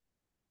 but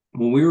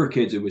when we were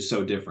kids, it was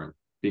so different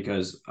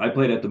because I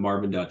played at the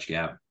Marvin Dutch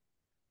Gap,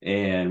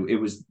 and it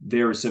was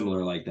very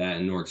similar like that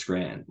in North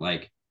Scranton.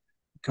 Like,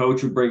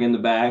 coach would bring in the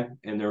bag,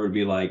 and there would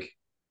be like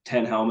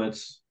 10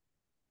 helmets,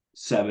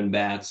 7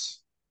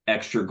 bats,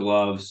 extra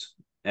gloves,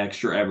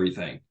 extra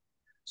everything.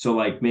 So,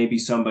 like, maybe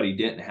somebody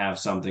didn't have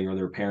something, or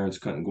their parents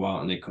couldn't go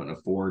out and they couldn't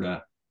afford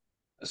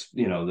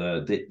you know,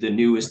 the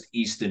newest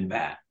Easton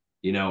bat,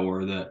 you know,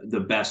 or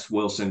the best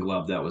Wilson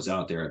glove that was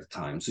out there at the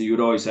time. So you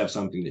would always have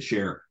something to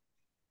share.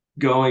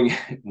 Going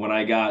when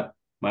I got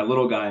my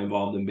little guy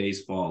involved in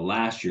baseball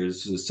last year,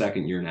 this is the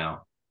second year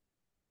now.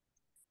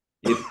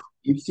 If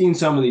you've seen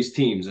some of these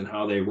teams and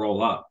how they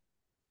roll up,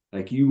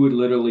 like, you would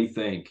literally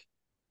think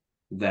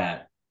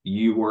that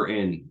you were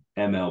in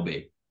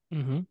MLB.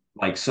 Mm-hmm.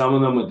 Like, some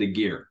of them with the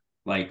gear,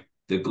 like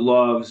the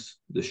gloves,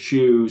 the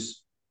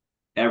shoes,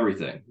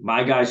 everything.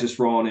 My guy's just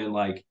rolling in,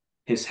 like,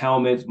 his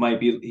helmet might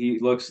be,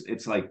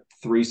 it's like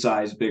 3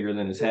 sizes bigger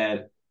than his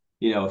head,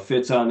 you know,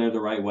 fits on there the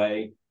right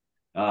way.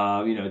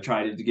 You know,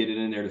 try to get it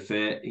in there to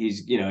fit.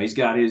 He's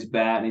got his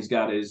bat and he's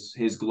got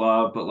his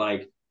glove, but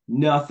like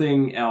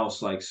nothing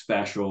else like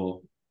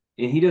special.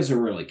 And he doesn't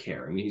really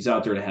care. I mean, he's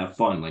out there to have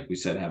fun, like we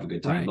said, have a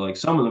good time. Right. But like,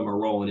 some of them are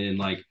rolling in,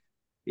 like,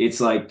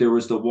 it's like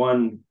there's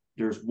one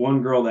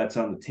girl that's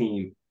on the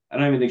team. I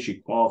don't even think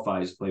she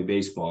qualifies to play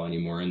baseball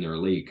anymore in their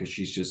league, because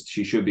she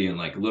should be in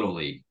like little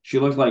league. She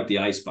looked like the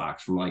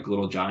Icebox from like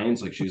Little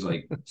Giants. Like, she's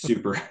like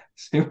super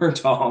super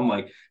tall. I'm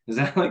like, is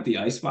that like the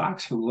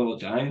Icebox from Little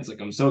Giants? Like,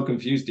 I'm so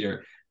confused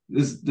here.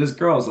 This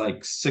girl is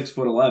like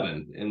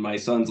 6'11", and my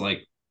son's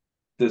like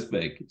this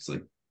big. It's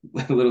like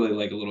literally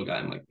like a little guy.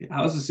 I'm like,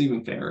 how is this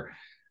even fair?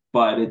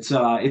 But it's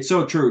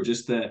so true.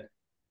 Just the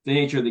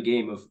nature of the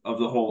game of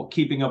the whole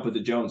keeping up with the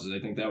Joneses. I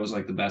think that was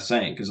like the best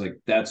saying, because like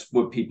that's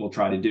what people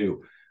try to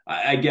do.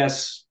 I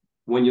guess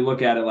when you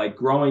look at it, like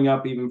growing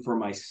up, even for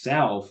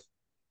myself,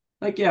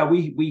 like, yeah,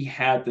 we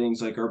had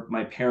things like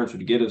my parents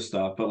would get us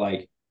stuff, but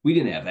like, we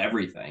didn't have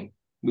everything.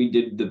 We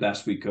did the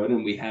best we could,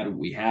 and we had what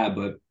we had.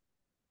 But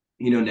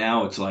you know,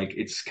 now it's like,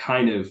 it's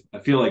kind of, I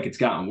feel like it's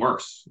gotten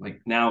worse.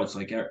 Like, now it's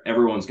like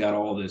everyone's got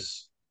all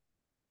this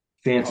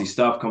fancy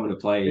stuff coming to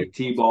play,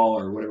 T-ball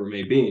or whatever it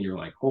may be, and you're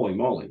like, holy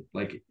moly,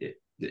 like,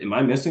 am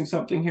I missing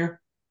something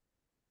here?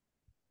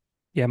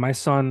 Yeah, my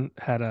son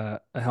had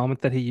a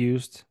helmet that he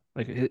used.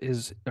 Like,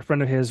 a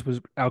friend of his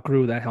was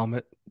outgrew that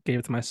helmet, gave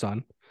it to my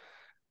son.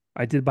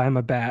 I did buy him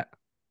a bat,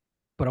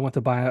 but I went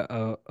to buy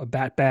a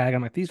bat bag.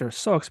 I'm like, these are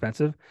so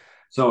expensive.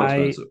 So I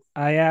expensive.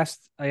 I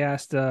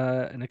asked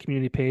in a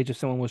community page if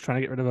someone was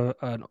trying to get rid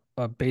of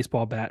a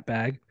baseball bat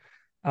bag.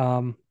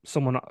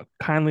 Someone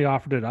kindly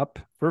offered it up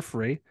for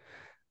free.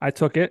 I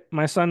took it.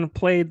 My son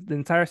played the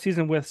entire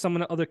season with some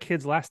of the other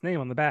kid's last name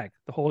on the bag,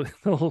 the whole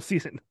the whole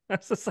season.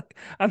 That's just like,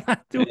 I'm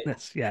not doing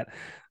this yet.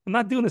 I'm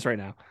not doing this right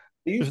now.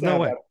 They used There's to no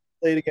have way. that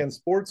Played Again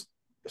Sports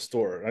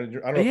store. I don't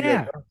know if you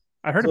guys. Yeah,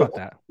 I heard So about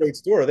that's that. a great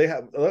store. They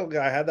have a little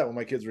guy had that when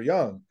my kids were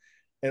young,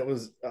 and it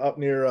was up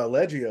near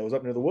Leggio. It was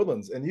up near the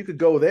Woodlands, and you could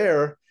go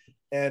there,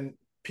 and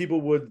people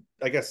would,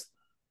 I guess,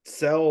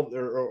 sell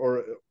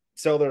or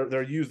sell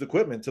their used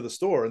equipment to the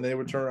store, and they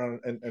would turn around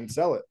and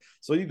sell it.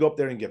 So you go up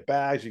there and get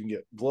bags, you can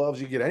get gloves,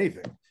 you can get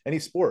anything, any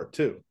sport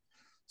too.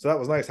 So that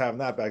was nice having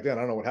that back then.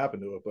 I don't know what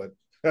happened to it, but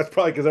that's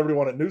probably because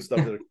everyone wanted new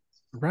stuff.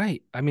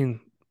 Right. I mean,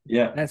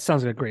 Yeah. that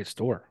sounds like a great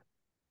store.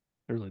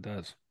 It really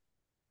does.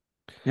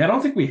 Yeah, I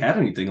don't think we had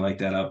anything like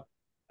that up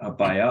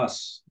by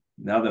us.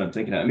 Now that I'm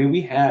thinking, I mean,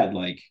 we had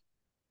like,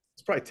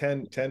 It's probably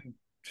 10,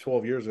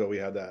 12 years ago we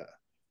had that.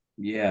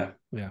 yeah.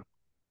 Yeah.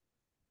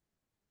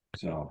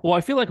 So Well,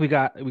 I feel like we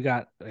got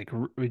like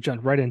we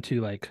jumped right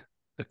into like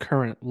the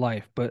current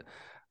life, but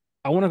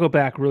I want to go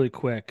back really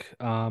quick,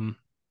 and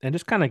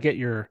just kind of get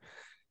your,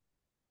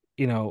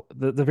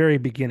 the very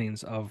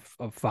beginnings of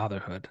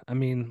fatherhood. I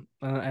mean,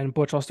 and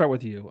Butch, I'll start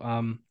with you.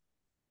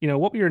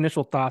 What were your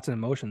initial thoughts and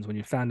emotions when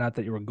you found out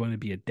that you were going to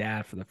be a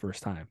dad for the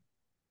first time?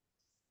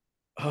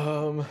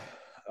 Well,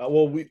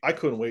 I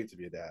couldn't wait to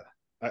be a dad.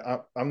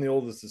 I'm the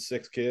oldest of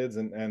 6 kids,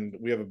 and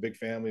we have a big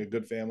family, a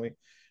good family,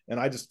 and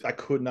I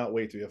could not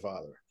wait to be a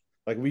father.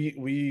 Like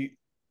we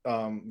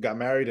got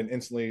married and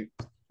instantly,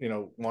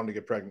 wanted to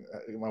get pregnant.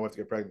 My wife to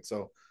get pregnant,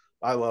 so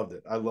I loved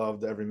it. I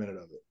loved every minute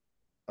of it.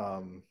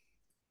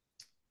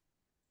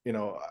 You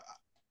know,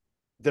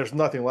 there's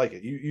nothing like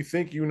it. You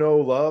think you know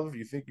love,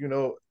 you think you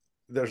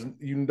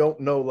don't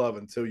know love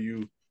until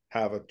you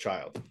have a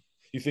child.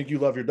 You think you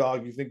love your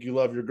dog, you think you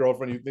love your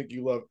girlfriend,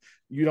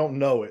 you don't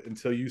know it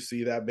until you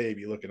see that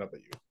baby looking up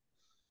at you.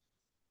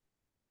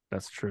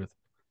 That's the truth.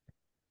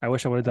 I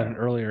wish I would have done it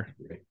earlier.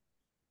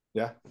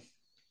 Yeah.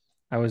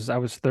 I was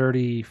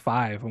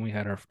 35 when we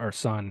had our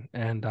son,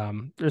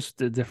 and there's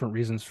the different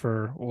reasons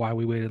for why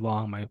we waited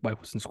long. My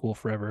wife was in school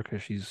forever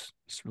because she's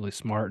really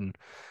smart and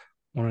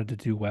wanted to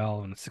do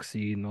well and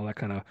succeed and all that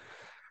kind of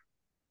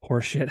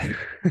horse shit.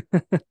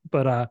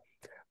 But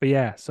but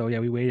yeah, so yeah,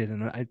 we waited,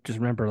 and I just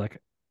remember like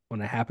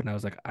when it happened, I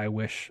was like, I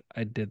wish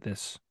I did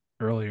this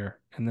earlier.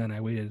 And then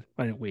I waited.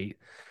 I didn't wait.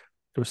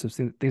 There were some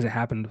things that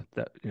happened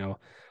that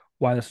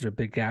why there's such a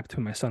big gap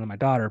between my son and my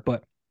daughter,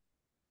 but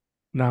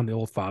now I'm the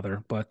old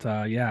father. But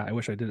yeah, I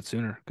wish I did it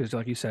sooner because,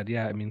 like you said,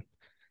 yeah, I mean,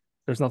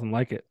 there's nothing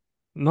like it.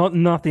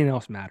 Nothing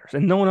else matters,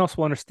 and no one else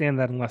will understand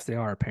that unless they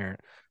are a parent.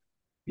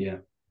 yeah,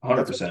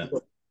 That's 100%.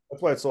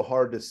 that's why it's so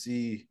hard to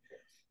see,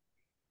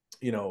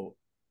 you know,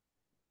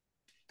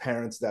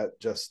 parents that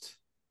just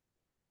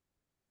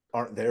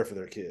aren't there for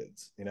their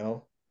kids.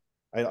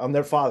 I'm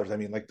their fathers. I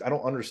mean, like, I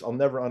don't understand. I'll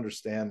never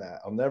understand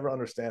that. I'll never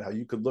understand how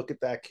you could look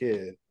at that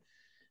kid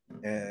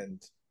and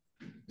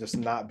just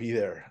not be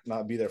there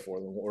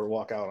for them, or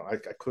walk out. I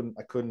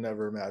couldn't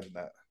ever imagine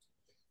that.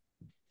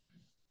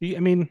 I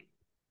mean,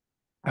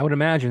 I would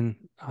imagine,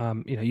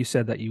 you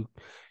said that you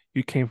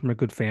came from a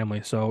good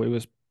family, so it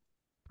was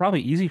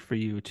probably easy for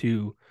you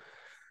to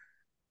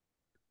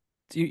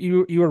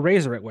you were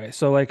raised the right way.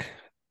 So like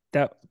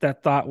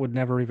that thought would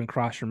never even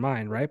cross your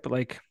mind, right? But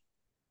like,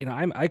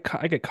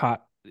 I get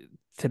caught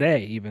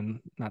today,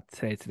 even not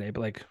today,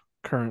 but like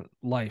current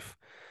life.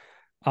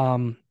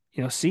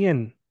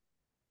 Seeing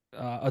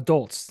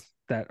adults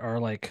that are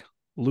like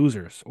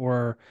losers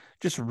or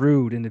just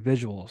rude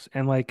individuals,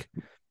 and like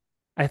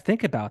I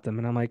think about them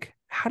and I'm like,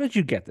 how did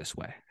you get this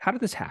way? How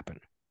did this happen?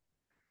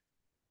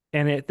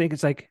 And I think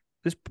it's like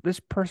this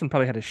person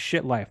probably had a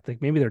shit life.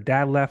 Like maybe their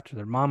dad left or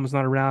their mom was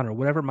not around or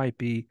whatever it might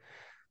be.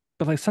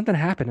 But like something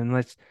happened, and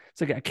it's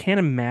like I can't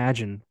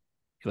imagine,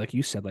 like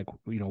you said, like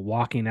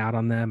walking out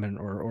on them and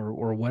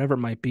or whatever it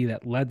might be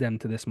that led them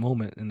to this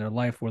moment in their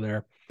life where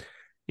they're,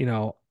 you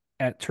know,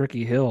 at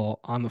Turkey Hill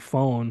on the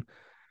phone,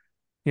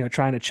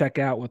 trying to check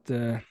out with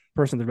the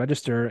person at the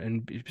register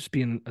and just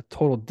being a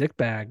total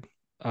dickbag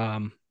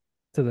to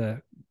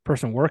the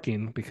person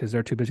working because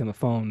they're too busy on the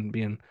phone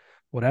being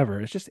whatever.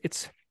 It's just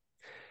it's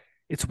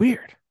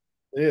weird.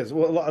 It is.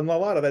 Well, and a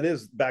lot of that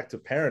is back to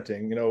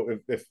parenting.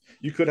 If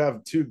you could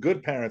have two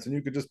good parents and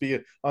you could just be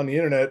on the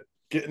internet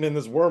getting in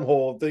this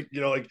wormhole, think,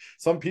 like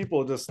some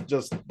people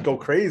just go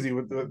crazy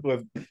with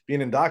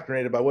being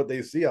indoctrinated by what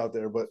they see out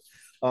there. But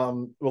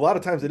a lot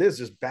of times it is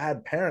just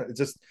bad parent. It's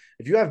just,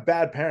 if you have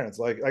bad parents,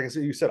 like I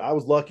said, you said, I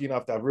was lucky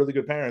enough to have really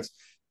good parents,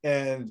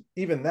 and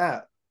even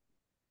that,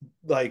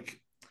 like,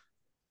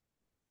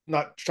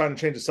 not trying to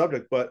change the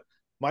subject, but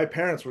my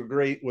parents were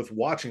great with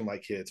watching my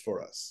kids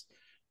for us,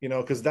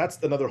 because that's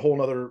another whole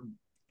nother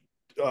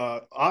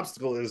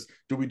obstacle is,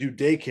 do we do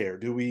daycare?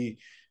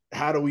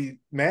 How do we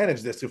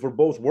manage this if we're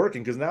both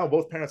working? Because now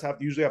both parents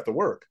usually have to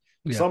work.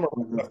 Yeah. Some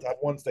have to have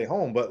one stay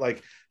home, but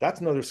like,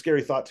 that's another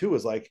scary thought too,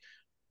 is like,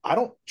 I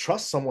don't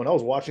trust someone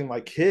else watching my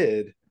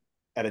kid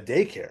at a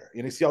daycare.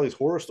 You see all these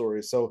horror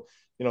stories. So,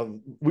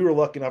 we were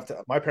lucky enough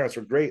my parents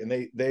were great,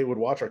 and they would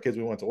watch our kids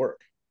when we went to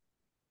work.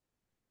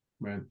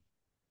 Right.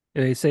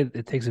 They say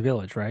it takes a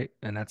village, right?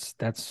 And that's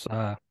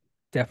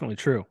definitely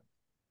true.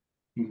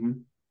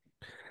 Mm-hmm.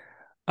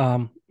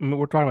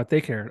 We're talking about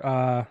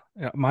daycare.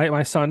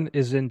 My son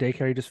is in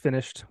daycare. He just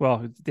finished,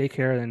 well,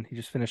 daycare, and he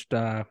just finished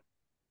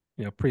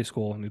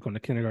preschool, and he's going to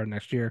kindergarten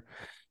next year.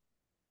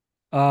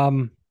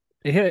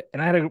 It hit,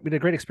 and we had a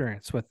great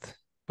experience with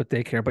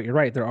daycare. But you're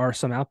right, there are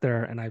some out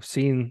there, and I've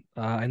seen,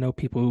 I know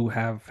people who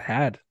have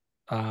had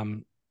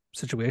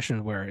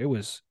situations where it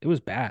was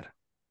bad.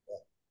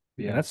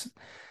 Yeah. And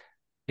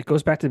it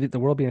goes back to the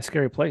world being a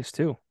scary place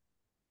too.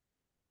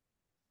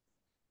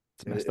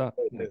 It's messed up.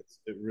 It is.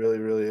 It really,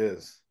 really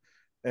is.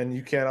 And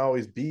you can't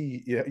always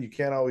be, you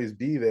can't always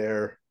be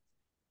there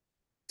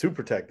to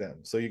protect them.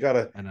 So you got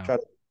to I know. try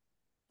to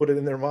put it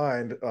in their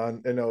mind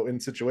on, in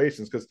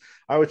situations. Because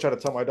I always try to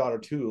tell my daughter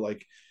too,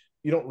 like,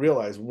 you don't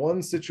realize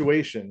one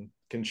situation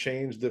can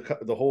change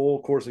the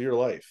whole course of your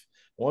life.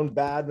 One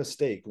bad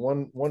mistake,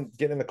 one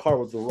getting in the car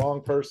with the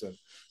wrong person.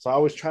 So I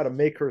always try to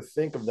make her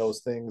think of those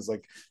things,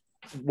 like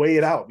weigh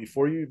it out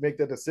before you make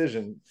that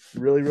decision.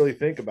 Really, really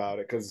think about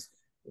it, because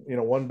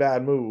one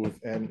bad move,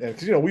 and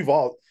because we've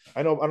all,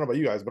 I don't know about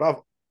you guys,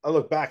 but I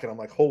look back and I'm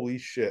like, holy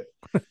shit,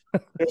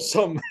 there's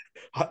some,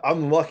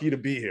 I'm lucky to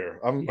be here.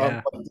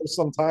 Yeah. There's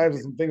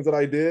sometimes some things that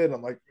I did, and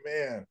I'm like,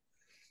 man,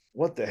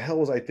 what the hell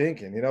was I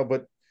thinking?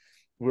 But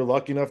we're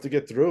lucky enough to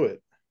get through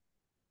it.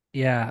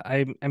 Yeah.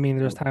 I mean,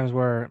 there's times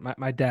where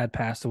my dad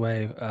passed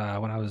away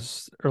when I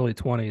was early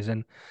 20s,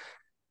 and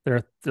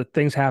the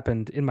things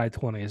happened in my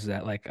 20s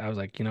that, like, I was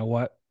like, you know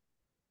what?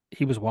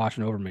 He was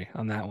watching over me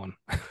on that one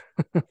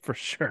for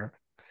sure.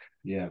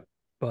 Yeah.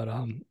 But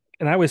and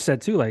I always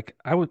said too, like,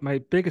 my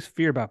biggest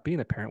fear about being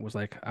a parent was,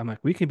 like, I'm like,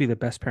 we can be the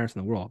best parents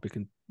in the world. We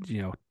can,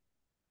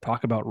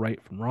 talk about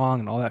right from wrong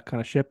and all that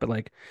kind of shit, but,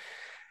 like,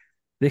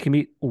 they can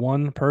meet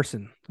one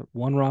person,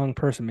 one wrong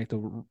person, make the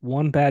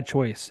one bad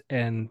choice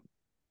and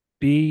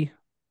be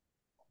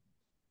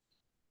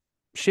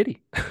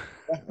shitty.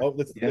 Oh,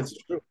 Yeah. it's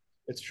true.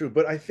 It's true.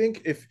 But I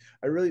think if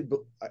I really,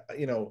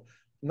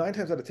 9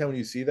 times out of 10, when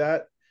you see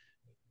that,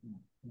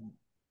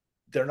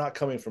 they're not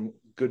coming from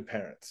good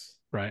parents.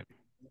 Right.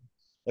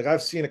 Like,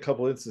 I've seen a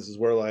couple instances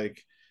where,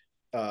 like,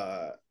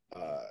 uh,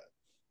 uh,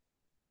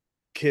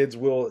 kids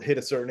will hit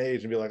a certain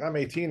age and be like, I'm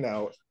 18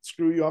 now.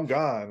 Screw you. I'm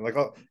gone. Like,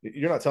 oh,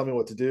 you're not telling me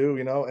what to do,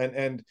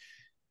 and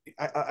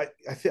I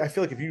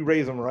feel like if you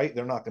raise them right,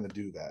 they're not going to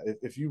do that.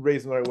 If you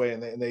raise them the right way,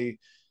 and they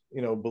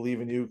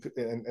believe in you,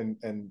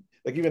 and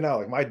like, even now,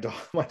 like,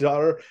 my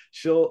daughter,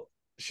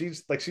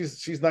 she's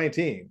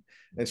 19,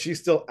 and she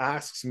still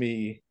asks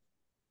me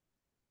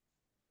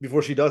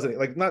before she does anything,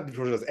 like, not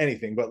before she does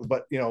anything,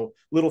 but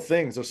little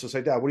things. She'll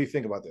say, Dad, what do you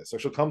think about this? So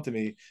she'll come to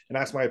me and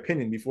ask my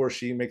opinion before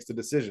she makes the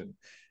decision.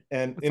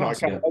 And That's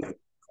I awesome.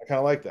 kind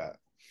of like that.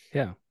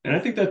 Yeah. And I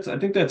think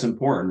that's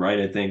important,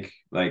 right? I think,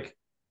 like,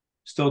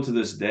 still to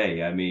this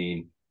day, I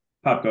mean,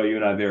 Popko, you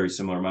and I are very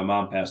similar. My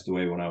mom passed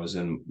away when I was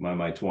in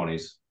my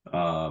 20s.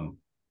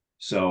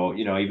 So,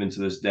 even to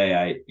this day,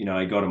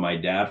 I go to my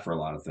dad for a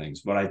lot of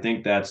things. But I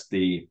think that's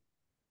even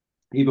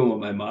when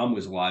my mom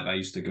was alive, I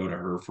used to go to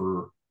her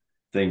for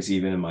things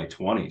even in my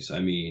 20s. I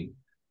mean,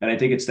 and I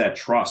think it's that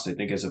trust. I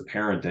think as a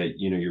parent that,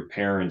 your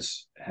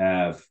parents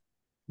have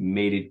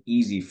made it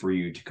easy for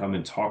you to come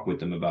and talk with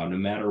them about no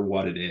matter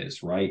what it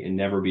is, right? And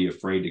never be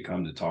afraid to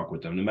come to talk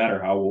with them, no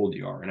matter how old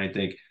you are. And I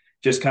think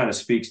just kind of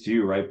speaks to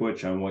you, right,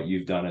 Butch, on what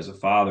you've done as a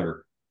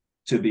father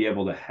to be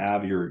able to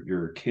have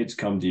your kids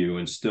come to you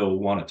and still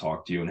want to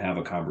talk to you and have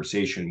a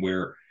conversation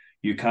where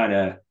you kind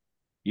of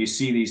you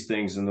see these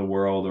things in the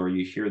world, or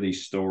you hear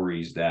these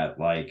stories that,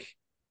 like,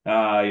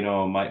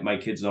 my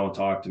kids don't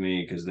talk to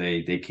me because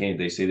they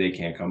say they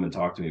can't come and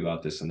talk to me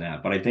about this and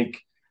that. But I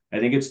think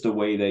it's the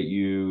way that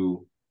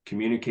you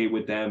communicate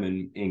with them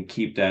and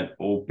keep that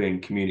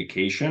open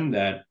communication,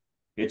 that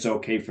it's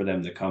okay for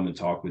them to come and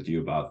talk with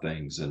you about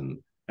things. And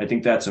I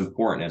think that's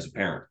important as a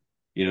parent.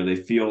 They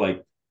feel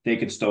like they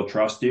can still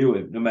trust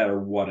you no matter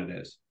what it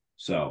is.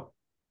 So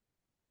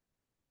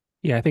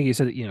Yeah, I think you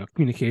said,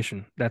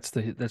 communication. That's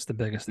the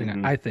biggest thing,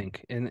 mhm. I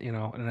think. And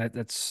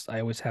I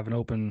always have an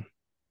open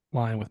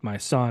line with my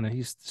son, and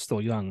he's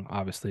still young,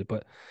 obviously,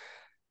 but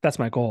that's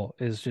my goal,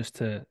 is just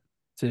to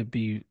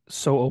be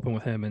so open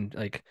with him, and,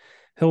 like,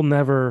 he'll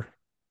never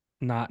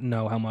not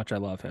know how much I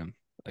love him.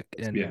 Like,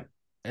 Yeah.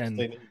 and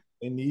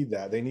They need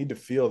that. They need to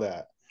feel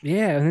that.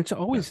 yeah, and it's Yeah.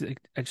 always,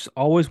 like, I just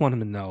always want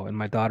him to know, and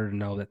my daughter to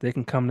know, that they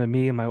can come to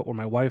me and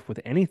my wife with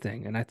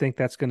anything. And I think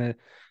that's gonna,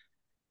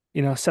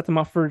 set them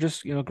up for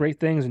just, great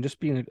things, and just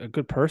being a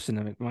good person.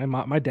 I mean,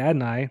 my dad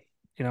and I,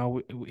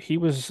 he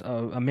was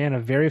a man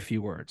of very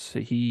few words.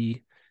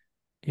 He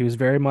was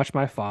very much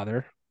my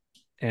father,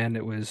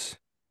 and we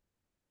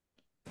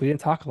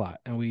didn't talk a lot,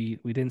 and we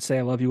didn't say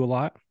I love you a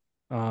lot.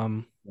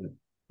 Um,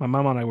 my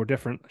mom and I were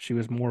different. She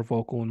was more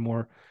vocal and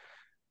more,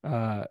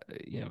 uh,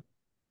 you know,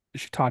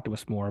 she talked to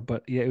us more.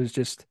 But yeah, it was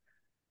just,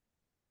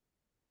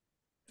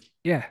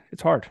 yeah,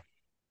 it's hard.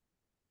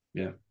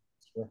 Yeah.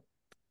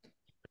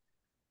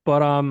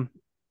 But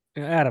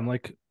Adam,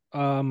 like,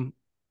 how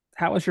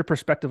has your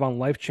perspective on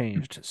life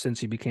changed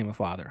since you became a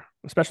father,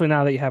 especially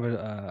now that you have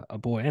a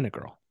boy and a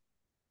girl?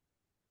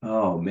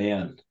 Oh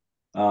man.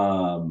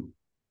 Um,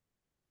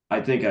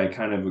 I think I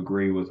kind of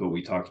agree with what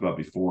we talked about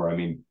before. I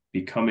mean,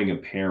 becoming a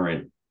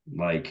parent,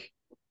 like,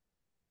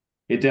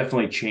 it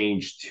definitely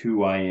changed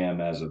who I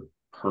am as a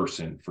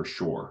person for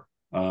sure.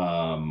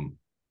 I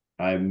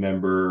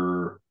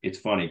remember, it's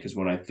funny because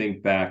when I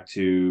think back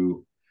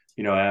to,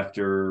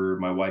 after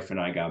my wife and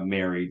I got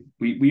married,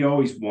 we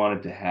always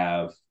wanted to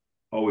have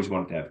always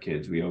wanted to have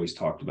kids. We always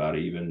talked about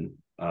it, even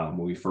when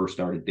we first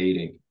started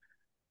dating.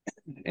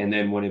 And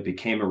then when it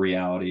became a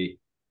reality,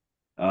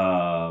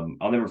 I'll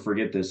never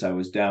forget this. I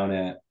was down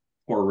at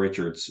Port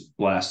Richards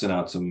blasting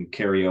out some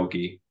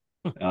karaoke.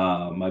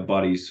 My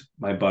buddy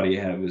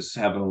was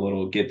having a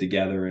little get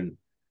together, and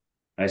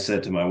I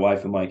said to my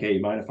wife, I'm like, hey,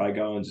 you mind if I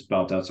go and just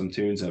belt out some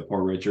tunes at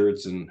Port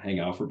Richards and hang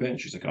out for a bit?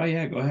 And she's like, oh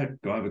yeah, go ahead,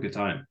 go have a good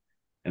time.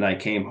 And I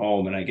came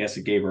home, and I guess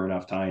it gave her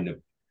enough time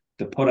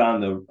to put on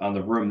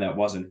the room that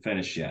wasn't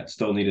finished yet.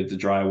 Still needed the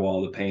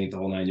drywall, the paint, the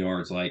whole 9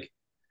 yards. Like,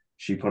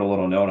 she put a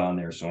little note on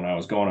there. So when I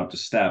was going up the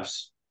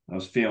steps, I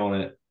was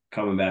feeling it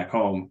coming back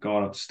home,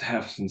 going up the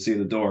steps and see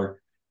the door.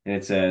 And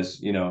it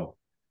says,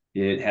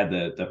 it had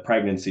the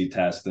pregnancy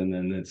test. And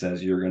then it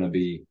says, you're going to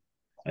be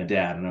a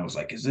dad. And I was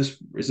like, is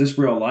this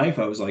real life?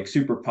 I was like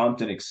super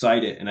pumped and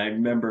excited. And I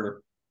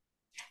remember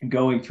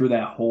going through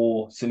that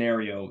whole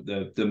scenario,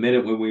 the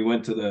minute when we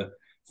went to the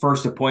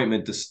first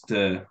appointment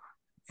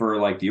for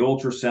like the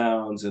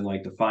ultrasounds and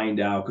like to find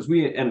out, because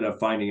we ended up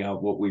finding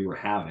out what we were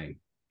having.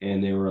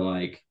 And they're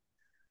like,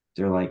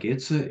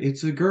 it's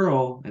a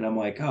girl. And I'm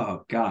like,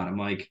 oh God. I'm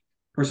like,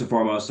 first and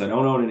foremost, I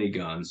don't own any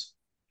guns.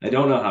 I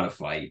don't know how to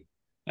fight.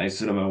 I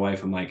said to my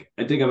wife, I'm like,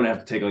 I think I'm gonna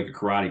have to take like a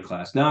karate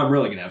class. Now I'm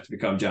really gonna have to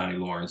become Johnny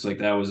Lawrence. Like,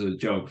 that was a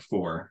joke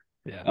before.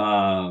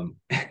 Yeah.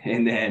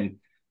 And then,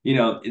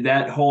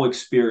 that whole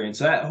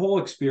experience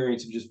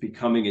of just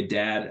becoming a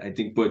dad, I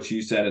think, Butch,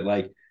 you said it,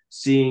 like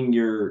seeing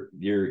your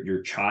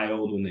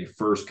child when they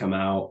first come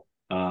out,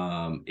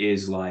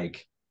 is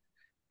like,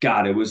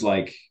 God, it was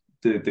like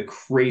the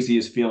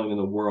craziest feeling in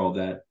the world,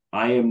 that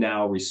I am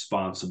now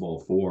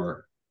responsible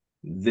for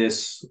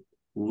this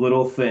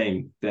little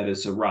thing that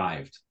has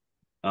arrived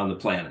on the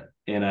planet.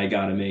 And I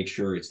got to make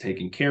sure it's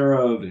taken care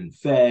of and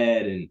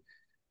fed and,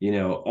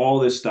 all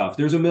this stuff.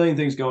 There's a million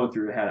things going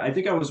through your head. I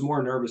think I was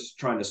more nervous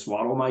trying to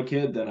swaddle my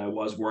kid than I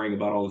was worrying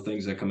about all the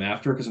things that come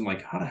after. Cause I'm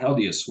like, how the hell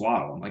do you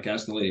swaddle? I'm like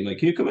asking the lady, I'm like,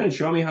 can you come in and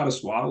show me how to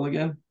swaddle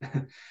again?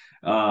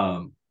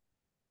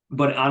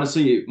 But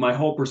honestly, my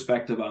whole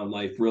perspective on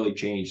life really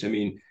changed. I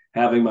mean,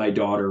 having my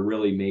daughter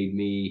really made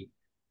me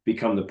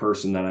become the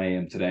person that I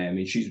am today. I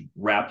mean, she's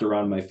wrapped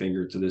around my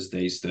finger to this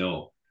day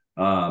still.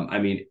 I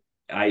mean,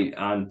 I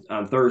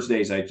on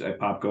Thursdays, I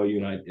Popko,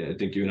 I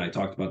think you and I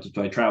talked about this,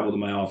 but I travel to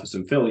my office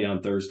in Philly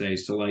on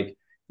Thursdays. So like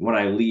when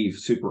I leave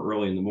super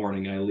early in the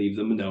morning, I leave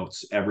them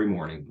notes every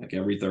morning, like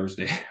every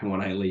Thursday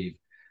when I leave.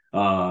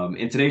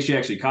 And today she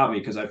actually caught me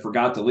because I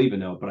forgot to leave a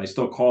note, but I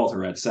still called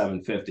her at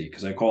 7:50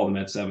 because I called them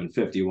at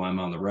 7:50 while I'm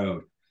on the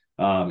road.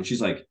 And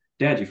she's like,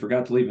 Dad, you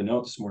forgot to leave a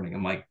note this morning.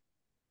 I'm like,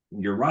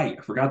 you're right.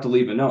 I forgot to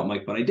leave a note. I'm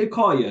like, but I did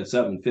call you at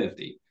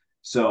 7:50.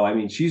 So, I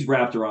mean, she's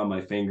wrapped around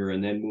my finger.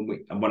 And then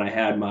when I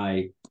had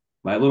my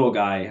little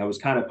guy, I was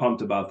kind of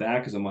pumped about that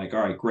because I'm like, all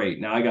right, great.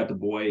 Now I got the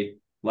boy.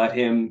 Let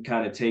him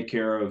kind of take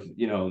care of,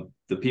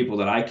 the people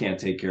that I can't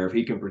take care of.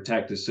 He can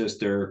protect his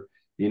sister,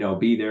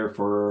 be there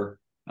for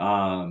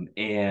her.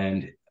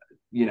 And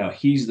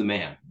he's the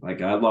man.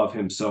 Like, I love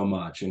him so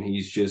much, and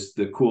he's just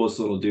the coolest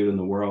little dude in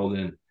the world.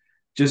 And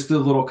just the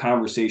little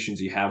conversations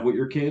you have with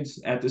your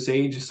kids at this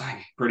age is like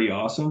pretty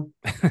awesome.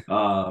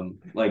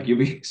 Like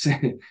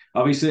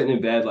I'll be sitting in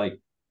bed, like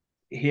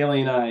Haley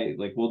and I,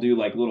 like we'll do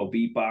like little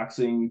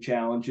beatboxing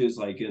challenges,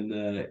 like in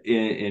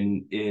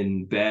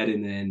bed,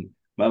 and then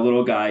my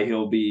little guy,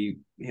 he'll be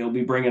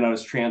bringing out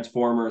his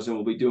Transformers, and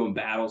we'll be doing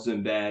battles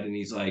in bed, and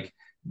he's like,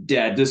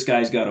 Dad, this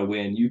guy's got to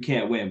win. You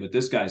can't win, but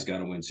this guy's got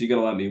to win. So you got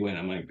to let me win.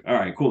 I'm like, all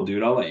right, cool,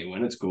 dude. I'll let you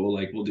win. It's cool.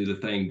 Like, we'll do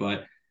the thing.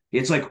 But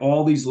it's like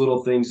all these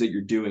little things that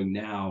you're doing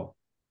now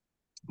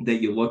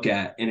that you look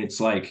at, and it's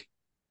like,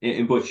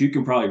 and Butch, you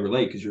can probably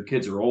relate because your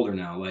kids are older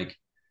now. Like,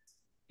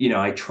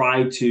 I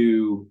try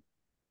to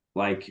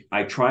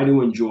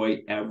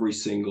enjoy every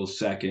single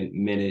second,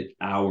 minute,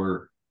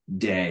 hour,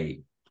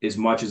 day as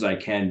much as I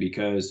can,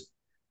 because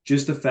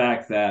just the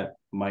fact that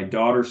my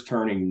daughter's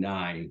turning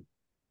 9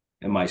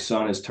 and my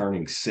son is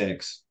turning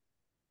 6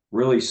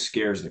 really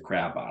scares the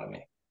crap out of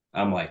me.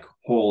 I'm like,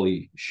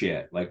 holy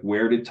shit, like,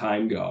 where did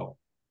time go?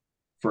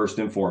 First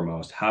and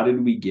foremost, how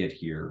did we get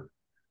here?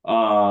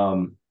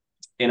 And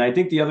I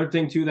think the other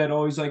thing too that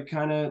always like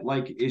kind of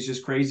like is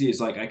just crazy is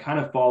like I kind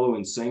of follow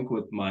in sync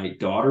with my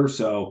daughter.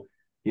 So,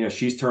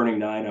 she's turning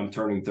 9, I'm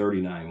turning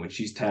 39. When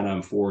she's 10,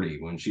 I'm 40.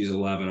 When she's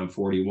 11, I'm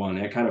 41.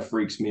 That kind of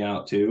freaks me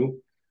out too.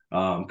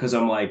 Because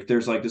I'm like,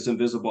 there's like this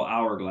invisible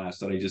hourglass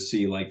that I just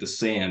see like the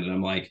sand, and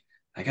I'm like,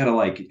 I gotta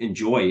like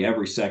enjoy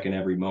every second,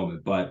 every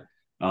moment. But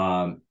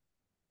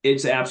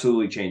it's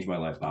absolutely changed my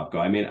life, Popko.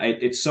 I mean,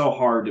 it's so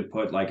hard to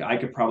put, like, I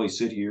could probably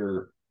sit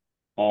here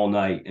all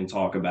night and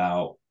talk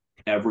about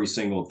every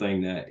single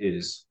thing that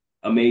is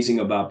amazing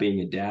about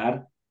being a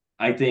dad.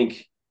 I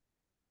think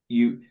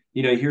you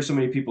hear so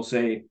many people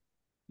say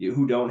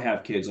who don't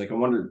have kids, like, I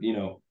wonder,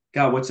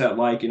 God, what's that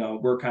like?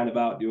 We're kind of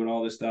out doing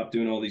all this stuff,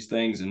 doing all these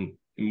things and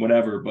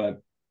whatever.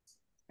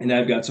 And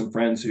I've got some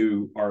friends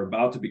who are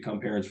about to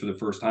become parents for the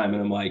first time.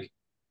 And I'm like,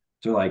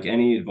 they're like,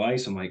 any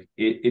advice? I'm like,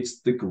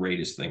 it's the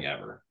greatest thing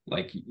ever.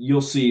 Like,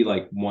 you'll see,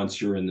 like, once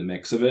you're in the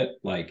mix of it,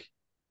 like,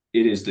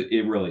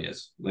 it really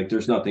is. Like,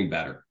 there's nothing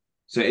better.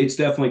 So it's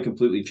definitely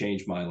completely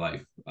changed my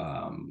life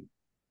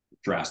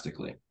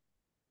drastically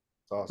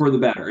Awesome. for the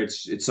better.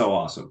 It's so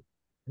awesome.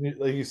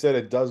 Like you said,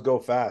 it does go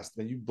fast.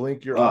 And you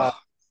blink your eye,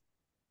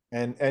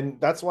 Oh, and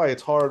that's why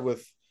it's hard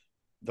with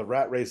the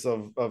rat race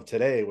of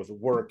today with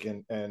work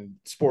and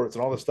sports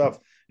and all this stuff.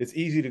 It's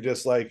easy to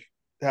just like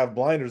have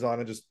blinders on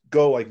and just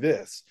go like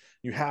this.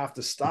 You have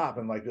to stop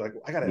and like be like,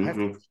 I have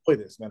to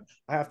enjoy this, man.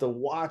 I have to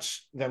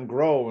watch them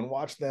grow and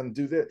watch them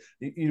do this.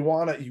 You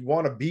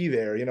wanna be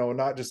there, you know, and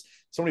not just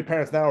so many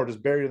parents now are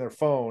just buried in their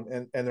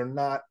phone and they're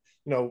not,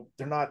 you know,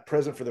 they're not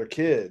present for their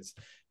kids.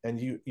 And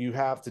you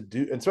have to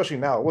do, and especially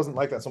now, it wasn't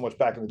like that so much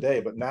back in the day,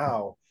 but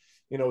now,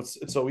 you know, it's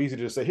so easy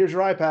to just say, here's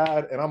your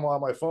iPad, and I'm on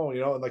my phone,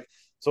 you know, and like,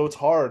 so it's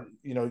hard,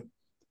 you know.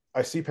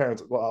 I see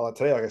parents, well,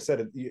 today, like I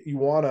said, you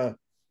want to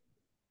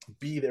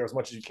be there as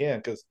much as you can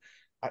because,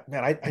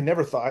 I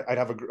never thought I'd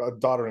have a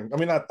daughter. I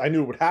mean, I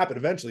knew it would happen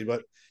eventually,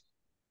 but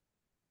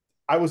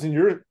I was in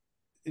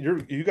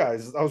you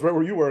guys. I was right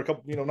where you were a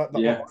couple, you know, not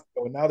yeah. long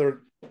ago, and now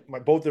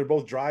they're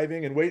both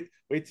driving. And wait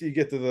till you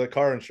get to the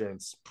car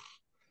insurance.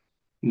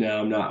 No,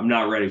 I'm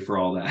not ready for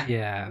all that.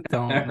 Yeah,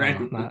 don't no,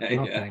 not no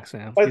Yeah. thanks,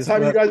 Sam. By the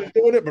time you guys are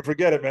doing it, but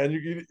forget it,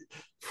 man.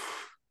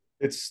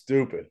 It's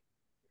stupid.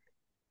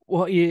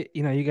 Well, you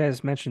know, you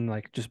guys mentioned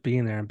like just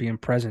being there and being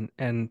present,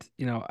 and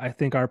you know, I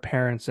think our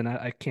parents, and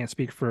I can't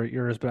speak for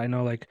yours, but I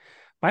know like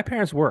my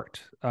parents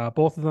worked,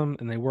 both of them,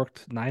 and they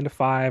worked 9 to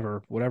 5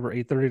 or whatever,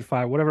 8:30 to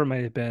 5, whatever it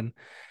might have been.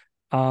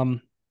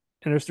 And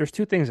there's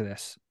two things of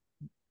this.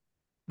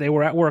 They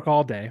were at work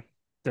all day.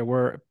 There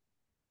were,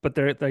 but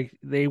they're like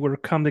they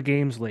would come to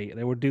games late.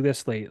 They would do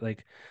this late,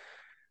 like,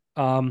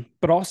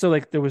 but also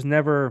like there was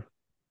never,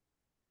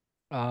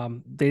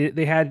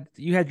 they had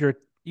you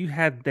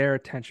had their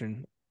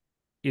attention,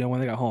 you know,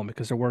 when they got home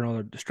because there were no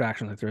other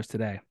distractions like there is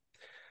today.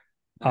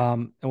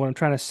 And what I'm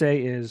trying to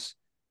say is,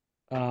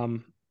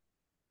 um,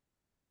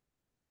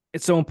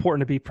 it's so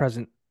important to be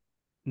present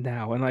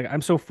now. And like,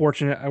 I'm so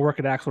fortunate. I work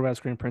at Axelrad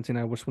Screen Printing.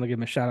 I just want to give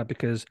them a shout out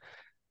because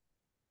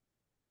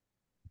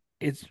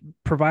it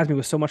provides me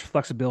with so much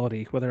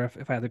flexibility, whether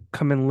if I had to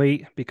come in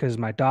late because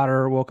my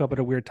daughter woke up at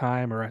a weird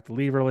time, or I have to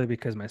leave early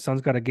because my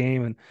son's got a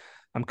game and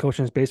I'm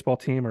coaching his baseball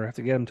team, or I have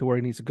to get him to where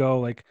he needs to go.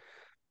 Like,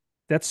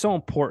 that's so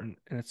important.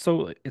 And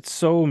it's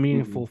so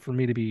meaningful for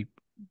me to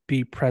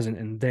be present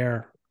and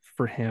there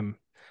for him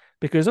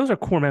because those are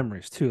core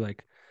memories too.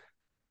 Like,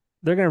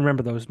 they're going to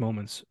remember those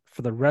moments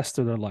for the rest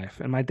of their life.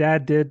 And my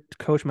dad did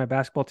coach my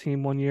basketball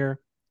team one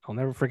year. I'll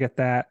never forget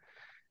that.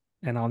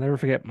 And I'll never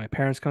forget my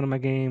parents coming to my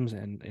games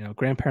and, you know,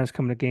 grandparents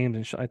coming to games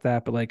and shit like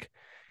that. But like,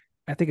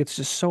 I think it's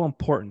just so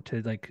important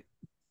to like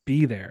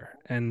be there.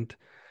 And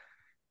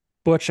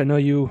Butch, I know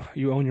you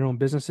own your own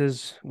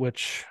businesses,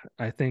 which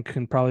I think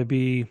can probably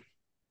be a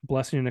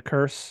blessing and a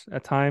curse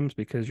at times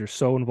because you're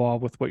so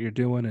involved with what you're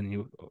doing and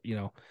you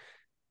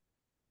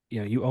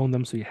own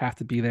them, so you have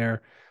to be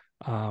there.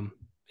 And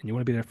you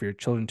want to be there for your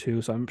children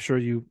too. So I'm sure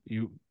you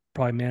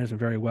probably manage them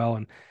very well.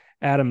 And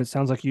Adam, it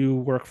sounds like you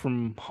work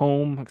from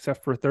home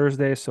except for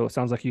Thursday, so it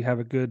sounds like you have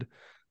a good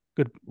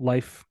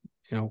life,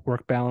 you know,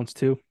 work balance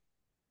too.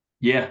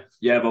 Yeah,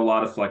 you have a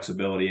lot of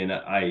flexibility, and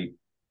I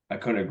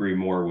couldn't agree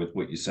more with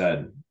what you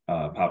said,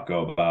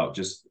 Popko, about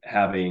just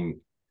having,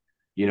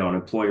 you know, an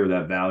employer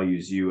that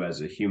values you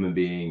as a human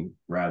being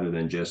rather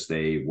than just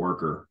a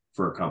worker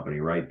for a company,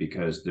 right?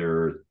 Because there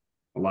are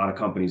a lot of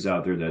companies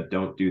out there that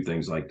don't do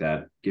things like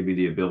that, give you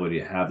the ability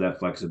to have that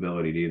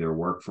flexibility to either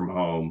work from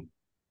home,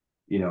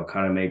 you know,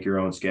 kind of make your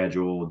own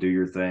schedule, do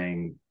your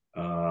thing.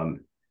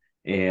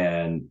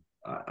 And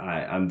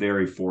I'm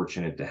very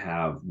fortunate to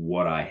have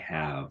what I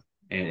have.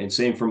 And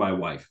same for my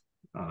wife.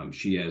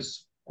 She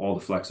has all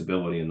the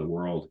flexibility in the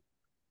world.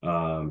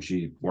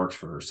 She works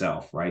for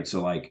herself, right?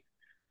 So like,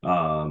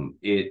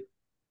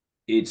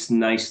 it's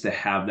nice to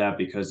have that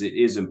because it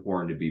is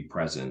important to be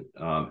present.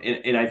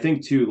 And I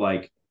think too,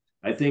 like,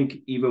 I think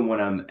even when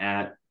I'm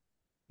at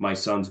my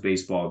son's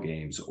baseball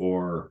games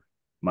or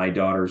my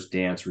daughter's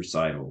dance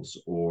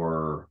recitals,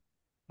 or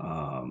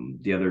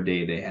the other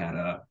day they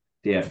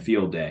had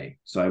field day,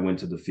 so I went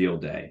to the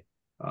field day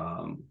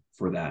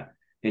for that,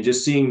 and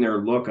just seeing their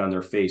look on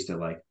their face, they're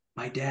like,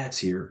 my dad's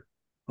here.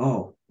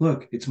 Oh,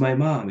 look, it's my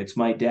mom, it's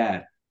my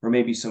dad. Or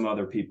maybe some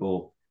other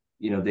people,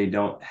 you know, they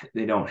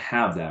don't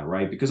have that,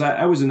 right? Because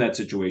I was in that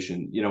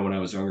situation, you know, when I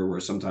was younger, where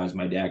sometimes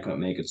my dad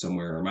couldn't make it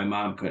somewhere or my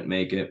mom couldn't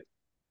make it,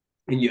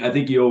 and I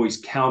think you always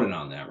counted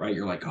on that, right?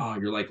 You're like, oh,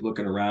 you're like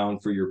looking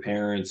around for your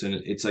parents, and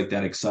it's like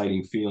that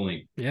exciting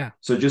feeling. Yeah.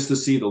 So just to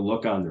see the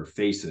look on their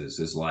faces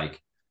is like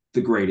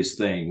the greatest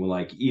thing. Well,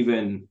 like,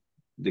 even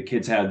the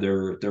kids had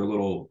their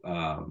little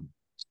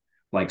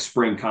like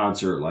spring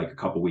concert like a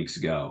couple weeks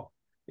ago,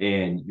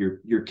 and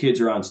your kids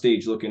are on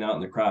stage looking out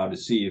in the crowd to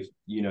see if,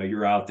 you know,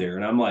 you're out there,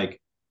 and I'm like,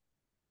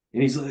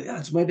 and he's like, yeah,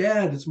 it's my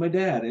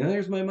dad, and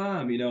there's my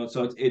mom, you know.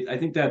 So I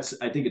think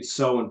it's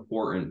so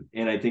important,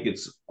 and I think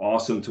it's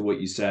awesome to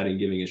what you said and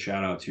giving a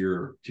shout out to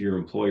your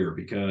employer,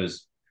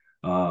 because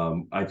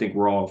I think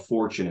we're all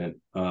fortunate,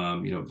 you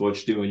know,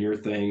 Butch doing your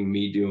thing,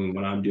 me doing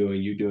what I'm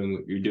doing, you doing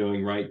what you're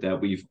doing, right?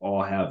 That we've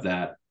all have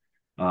that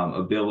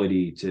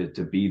ability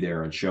to be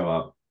there and show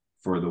up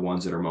for the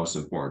ones that are most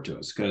important to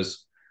us,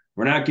 because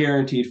we're not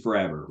guaranteed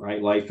forever,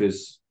 right? Life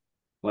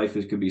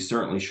could be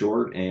certainly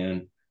short,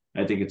 and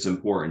I think it's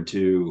important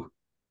to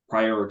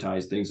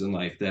prioritize things in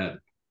life that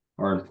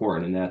are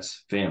important, and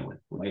that's family,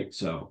 right?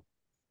 So,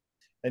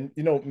 And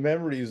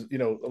memories,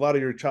 a lot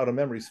of your childhood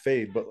memories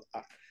fade, but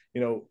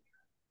you know,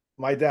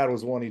 my dad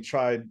was one. He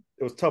tried.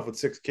 It was tough with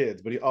 6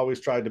 kids, but he always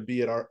tried to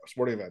be at our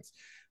sporting events,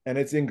 and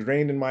it's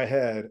ingrained in my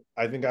head.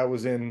 I think I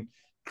was in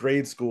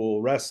grade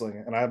school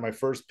wrestling, and I had my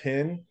first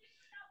pin,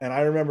 and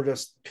I remember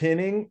just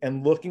pinning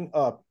and looking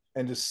up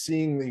and just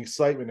seeing the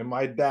excitement in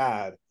my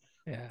dad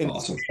Yeah. in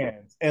awesome. his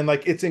hands, and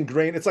like it's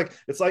ingrained. It's like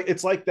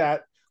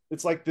that.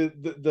 It's like the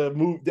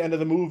end of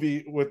the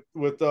movie with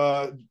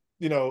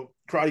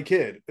Karate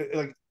Kid,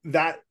 like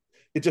that.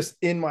 It's just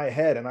in my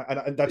head, and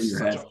In that's your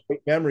such head. a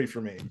great memory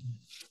for me.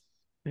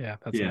 Yeah,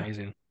 that's Yeah.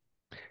 amazing.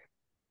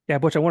 Yeah,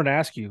 Butch, I wanted to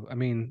ask you. I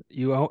mean,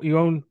 you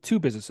own 2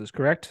 businesses,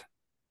 correct?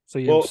 So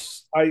you have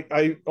Well,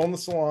 I own the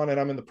salon, and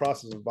I'm in the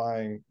process of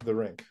buying the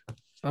rink.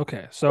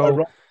 okay. I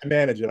So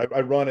manage it.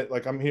 I run it.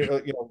 Like I'm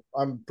here,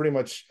 I'm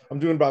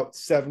doing about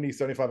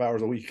 70-75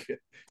 hours a week.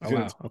 oh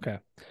wow, okay.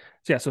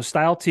 So yeah, so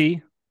Style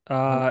Tee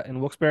in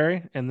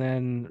Wilkes-Barre, and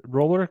then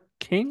Roller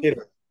King,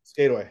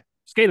 Skateaway.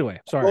 Skateaway.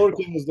 Sorry, Roller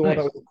King was the one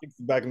that nice. was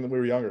back when we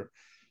were younger.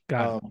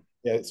 Got it.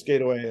 Yeah,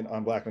 Skateaway and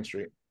on Blackman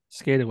Street.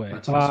 Skateaway.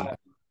 That's awesome.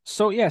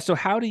 So yeah, so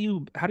how do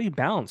you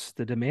balance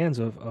the demands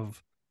Well,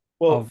 of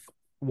work?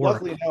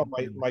 luckily now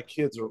my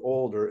kids are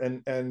older,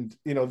 and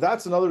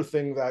that's another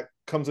thing that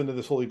comes into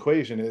this whole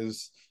equation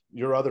is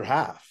your other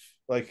half.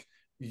 Like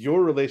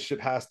your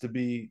relationship has to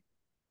be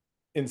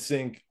in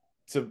sync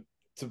to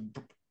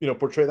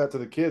portray that to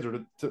the kids,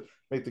 or to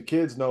make the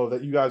kids know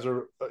that you guys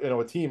are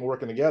a team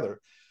working together.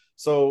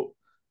 So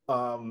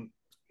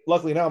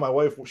luckily now my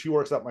wife, she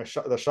works at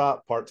the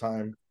shop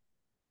part-time.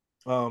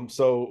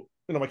 So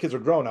my kids are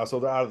grown now, so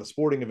they're out of the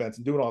sporting events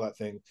and doing all that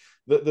thing.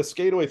 The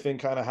skateaway thing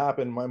kind of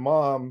happened. My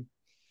mom,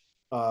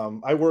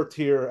 I worked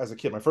here as a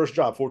kid. My first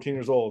job, 14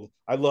 years old.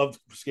 I loved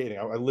skating.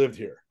 I lived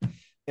here,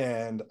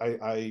 and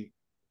I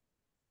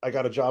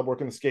got a job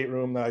working in the skate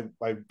room.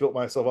 I built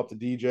myself up to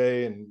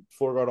DJ and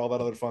floor guard, all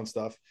that other fun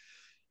stuff.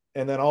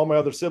 And then all my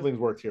other siblings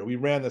worked here. We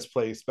ran this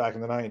place back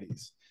in the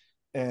 90s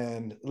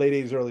and late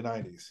 80s, early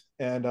 90s.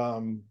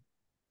 And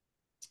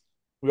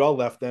we all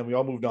left then. We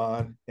all moved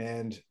on.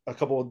 And a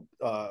couple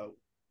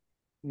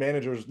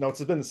managers, no,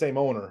 it's been the same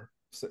owner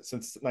since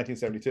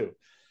 1972.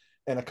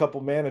 And a couple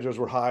managers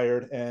were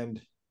hired.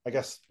 And I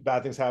guess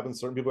bad things happened.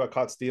 Certain people got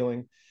caught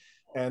stealing.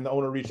 And the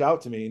owner reached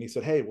out to me and he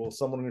said, "Hey, will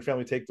someone in your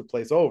family take the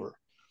place over?"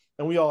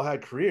 And we all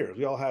had careers.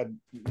 We all had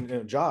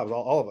jobs,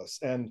 all of us.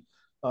 And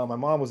my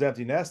mom was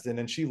empty nesting,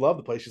 and she loved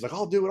the place. She's like,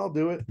 "I'll do it. I'll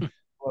do it."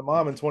 My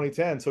mom in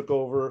 2010 took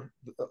over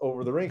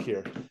the rink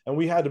here, and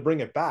we had to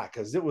bring it back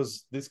because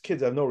these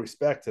kids have no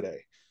respect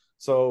today.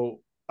 So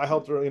I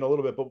helped her, a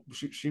little bit, but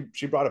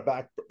she brought it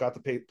back, got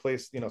the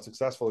place,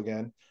 successful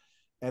again.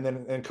 And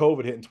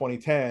COVID hit in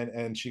 2010,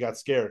 and she got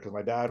scared because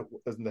my dad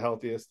wasn't the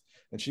healthiest,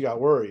 and she got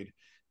worried.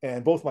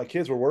 And both my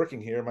kids were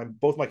working here.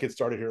 Both my kids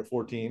started here at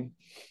 14.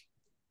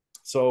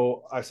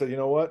 So I said, you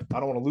know what? I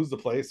don't want to lose the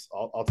place.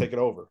 I'll take it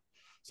over.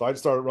 So I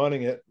just started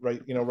running it right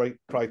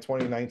probably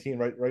 2019,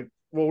 right.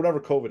 Well, whatever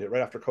COVID hit,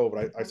 right after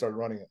COVID, I started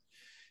running it.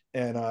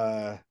 And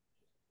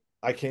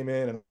I came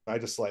in and I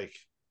just like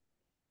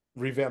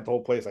revamped the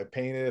whole place. I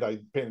painted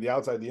the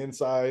outside, the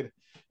inside.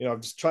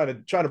 I'm just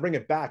trying to bring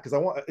it back because I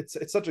want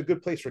it's such a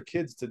good place for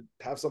kids to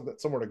have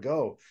somewhere to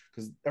go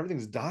because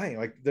everything's dying.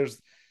 Like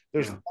there's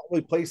not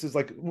really places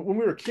like when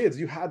we were kids,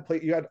 you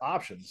had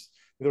options.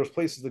 There was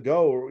places to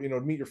go, or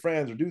meet your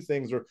friends or do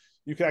things, or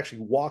you could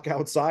actually walk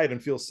outside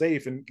and feel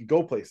safe and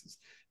go places.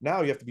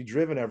 Now you have to be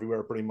driven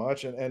everywhere pretty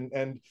much,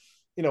 and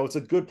it's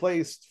a good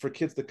place for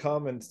kids to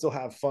come and still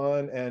have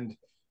fun. And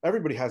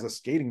everybody has a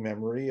skating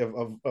memory of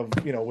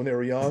when they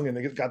were young and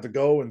they got to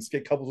go and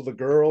skate couples with a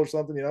girl or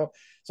something.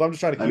 So I'm just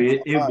trying to keep. I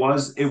mean,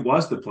 it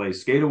was the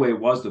place. Skateaway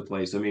was the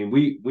place. I mean,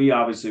 we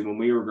obviously when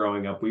we were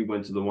growing up, we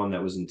went to the one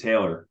that was in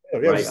Taylor,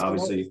 right?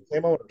 Obviously,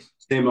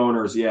 same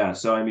owners, yeah.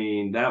 So I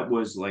mean, that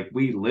was like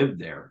we lived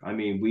there. I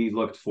mean, we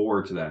looked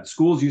forward to that.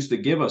 Schools used to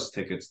give us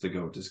tickets to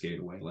go to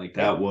Skateaway. Like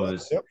that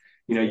was,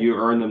 you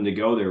earn them to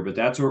go there. But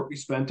that's where we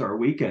spent our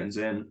weekends,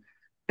 and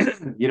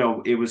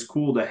it was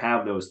cool to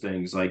have those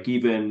things. Like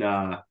even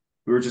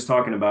we were just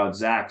talking about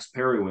Zach's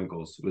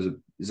Periwinkles. Was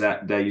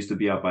Zach that used to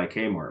be up by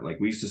Kmart? Like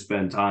we used to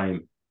spend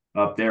time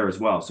up there as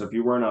well. So if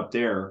you weren't up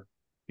there,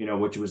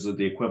 which was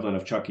the equivalent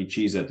of Chuck E.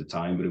 Cheese at the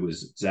time, but it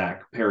was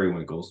Zach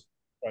Periwinkles.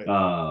 Right.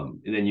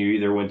 And then you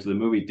either went to the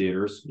movie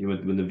theaters. You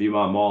went when the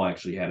Viewmont Mall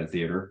actually had a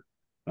theater.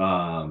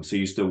 So you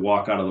used to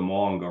walk out of the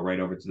mall and go right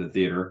over to the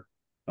theater,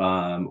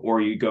 or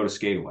you go to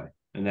Skateaway,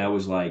 and that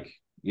was like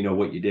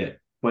what you did.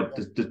 But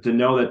to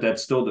know that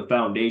that's still the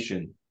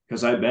foundation,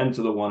 because I've been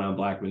to the one on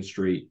Blackman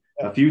Street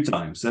a few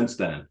times since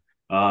then.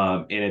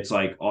 And it's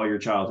like all your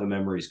childhood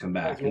memories come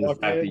back. And the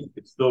fact that you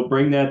could still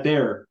bring that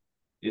there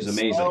is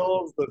amazing.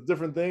 Smells, the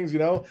different things,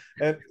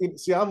 And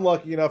see, I'm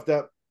lucky enough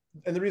that,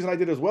 and the reason I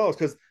did as well is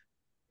because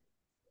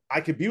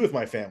I could be with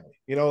my family.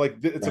 Like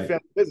it's a Right.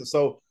 family business.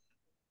 So,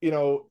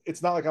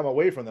 it's not like I'm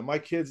away from them. My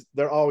kids,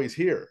 they're always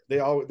here.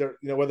 They're,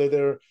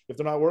 whether if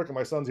they're not working,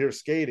 my son's here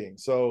skating.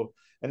 So,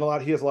 and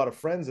he has a lot of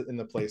friends in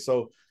the place.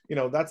 So,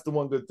 that's the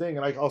one good thing.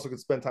 And I also could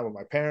spend time with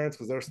my parents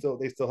because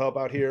they still help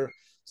out here.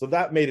 So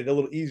that made it a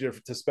little easier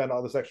to spend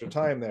all this extra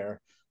time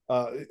there,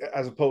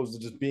 as opposed to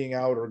just being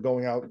out or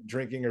going out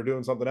drinking or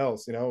doing something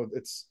else. And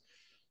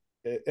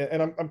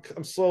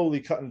I'm slowly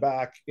cutting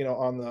back,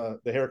 on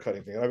the hair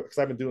cutting thing, because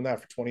I've been doing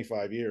that for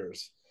 25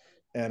 years,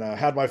 and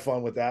had my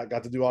fun with that.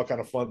 Got to do all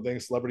kind of fun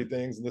things, celebrity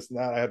things, and this and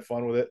that. I had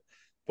fun with it,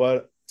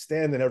 but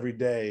standing every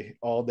day,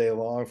 all day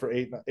long for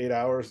 8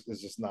 hours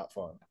is just not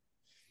fun.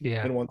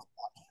 Yeah. In one,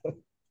 it's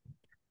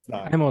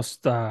I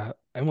not.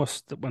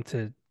 almost went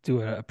to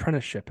do an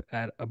apprenticeship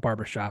at a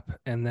barber shop,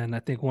 and then I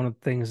think one of the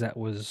things that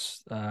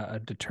was a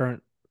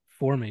deterrent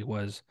for me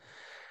was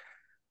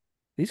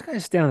these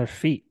guys stand on their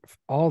feet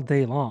all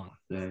day long.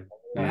 Yeah.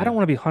 I don't Yeah.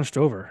 want to be hunched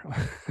over.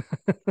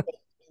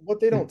 What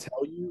they don't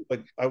tell you,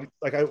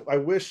 I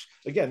wish,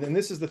 again, and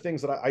this is the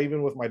things that I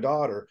even with my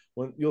daughter,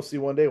 when you'll see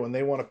one day when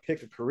they want to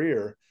pick a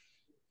career,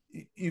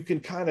 you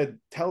can kind of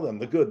tell them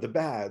the good, the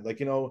bad.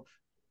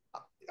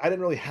 I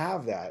didn't really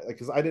have that,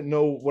 because I didn't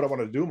know what I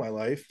wanted to do in my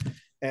life,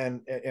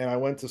 and I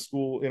went to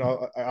school.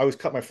 I always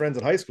cut my friends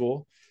in high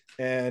school,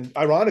 and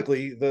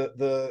ironically,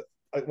 the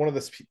one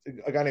of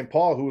a guy named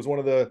Paul, who was one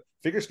of the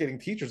figure skating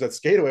teachers at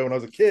Skateaway when I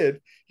was a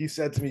kid, he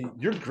said to me,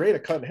 "You're great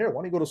at cutting hair.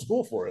 Why don't you go to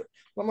school for it?"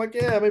 And I'm like,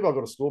 "Yeah, maybe I'll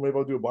go to school. Maybe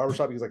I'll do a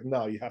barbershop." He's like,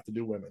 "No, you have to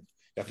do women.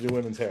 You have to do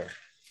women's hair."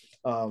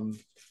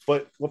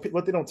 But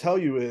what they don't tell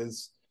you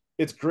is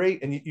it's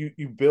great, and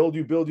you build,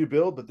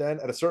 but then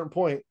at a certain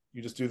point,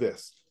 you just do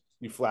this.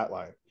 You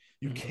flatline.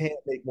 You can't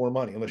make more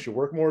money unless you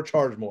work more or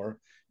charge more.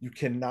 You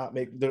cannot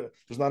make there's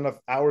not enough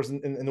hours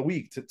in the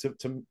week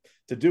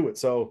to do it.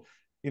 So,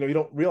 you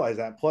don't realize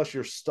that. Plus,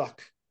 you're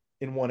stuck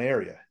in one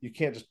area. You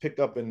can't just pick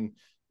up and,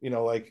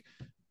 like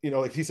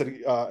he said,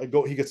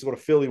 he gets to go to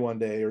Philly one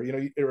day,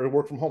 or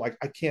work from home.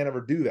 I can't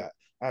ever do that.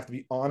 I have to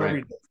be on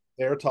every Right. day.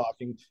 They're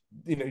talking.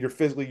 You're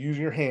physically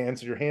using your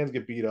hands, so your hands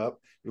get beat up.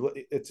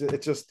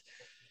 It's just,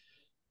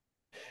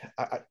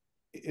 I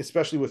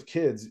especially with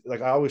kids,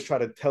 like I always try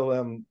to tell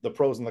them the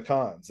pros and the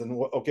cons, and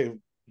okay,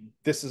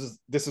 this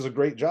is a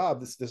great job.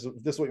 This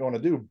is what you want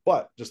to do,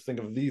 but just think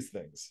of these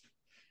things.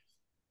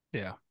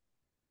 Yeah.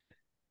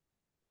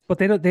 But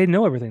they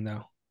know everything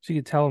though. So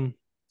you can tell them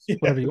Yeah,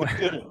 whatever you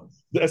want.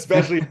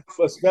 especially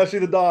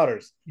the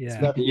daughters. Yeah.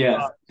 Especially the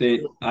Yeah,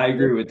 I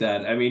agree with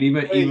that. I mean,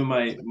 even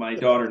daughters. my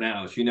daughter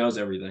now, she knows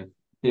everything.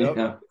 Yep.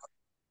 Yeah.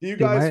 Do you Dude,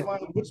 guys my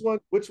find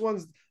which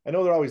ones? I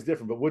know they're always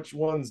different, but which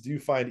ones do you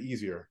find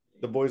easier,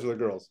 the boys or the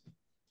girls?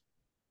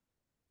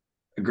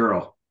 A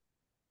girl,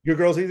 Your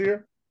girls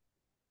easier?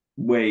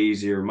 way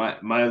easier. My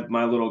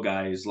little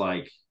guy is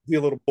like, Be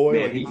a little boy,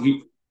 man, like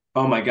he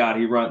oh my God,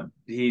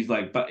 he's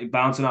like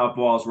bouncing off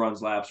balls,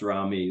 runs laps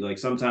around me. Like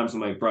sometimes I'm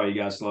like, bro, you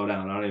gotta slow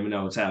down. I don't even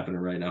know what's happening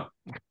right now.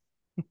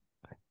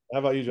 how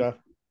about you, John?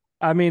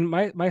 I mean,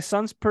 my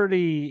son's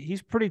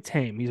he's pretty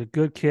tame. He's a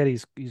good kid.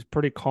 He's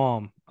pretty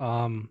calm.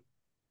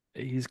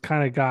 He's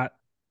kind of got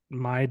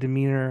my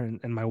demeanor,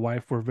 and my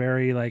wife, we're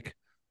very like,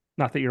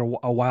 not that you're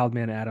a wild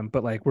man, Adam,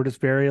 but like we're just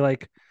very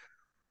like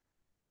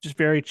just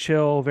very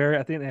chill, very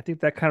I think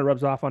that kind of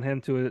rubs off on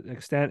him to an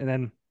extent. And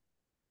then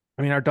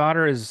I mean our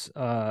daughter is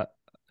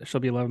she'll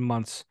be 11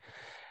 months,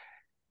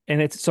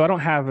 and it's so I don't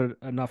have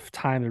enough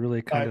time to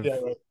really kind of,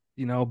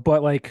 Yeah, right.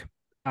 but like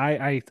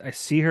I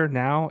see her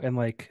now, and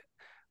like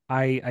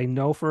I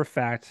know for a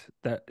fact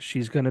that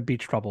she's gonna be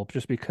trouble,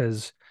 just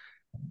because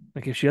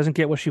like if she doesn't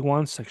get what she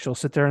wants, like she'll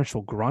sit there and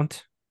she'll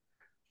grunt.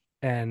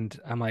 And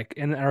I'm like,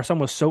 and our son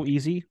was so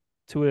easy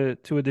to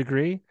a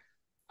degree,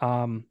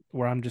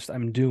 where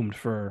I'm doomed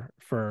for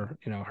her.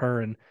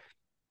 And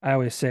I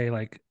always say,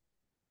 like,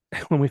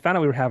 when we found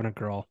out we were having a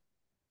girl,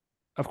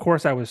 of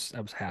course I was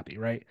happy,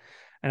 right?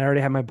 And I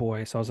already had my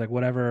boy, so I was like,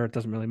 whatever, it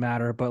doesn't really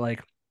matter. But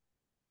like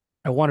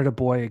I wanted a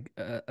boy,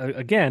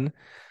 again,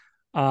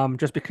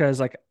 just because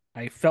like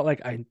I felt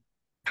like I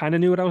kind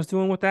of knew what I was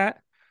doing with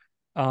that.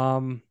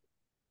 Um,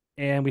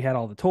 and we had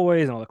all the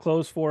toys and all the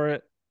clothes for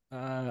it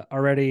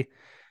already.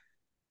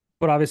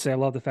 But obviously, I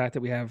love the fact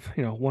that we have,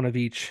 one of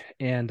each.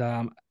 And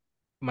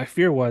my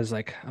fear was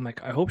like, I'm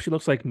like, I hope she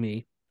looks like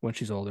me when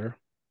she's older,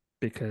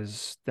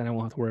 because then I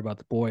won't have to worry about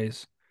the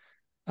boys.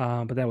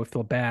 But that would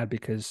feel bad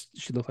because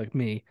she looked like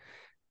me.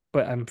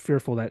 But I'm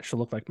fearful that she'll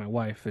look like my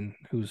wife, and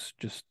who's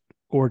just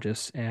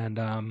gorgeous. And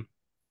I'm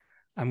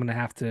gonna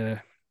have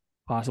to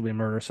possibly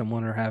murder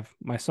someone or have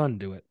my son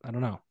do it. I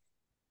don't know.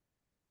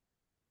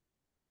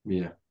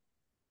 Yeah.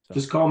 So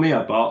Just call me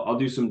up. I'll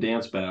do some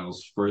dance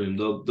battles for him.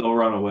 They'll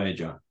run away,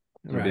 John.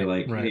 They'll be right,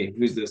 like, right. hey,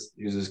 who's this?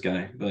 Who's this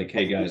guy? Be like,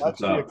 hey guys, That what's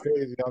should be a up?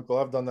 crazy uncle.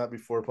 I've done that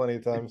before plenty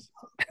of times.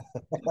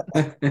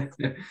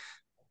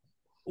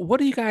 What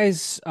do you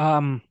guys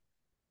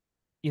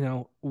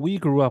we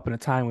grew up in a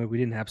time where we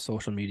didn't have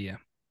social media.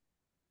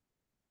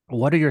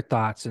 What are your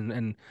thoughts?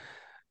 And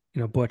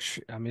Butch,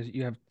 I mean,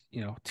 you have,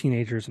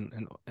 teenagers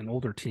and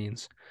older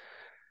teens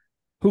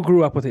who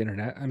grew up with the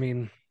internet. I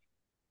mean,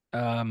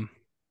 um,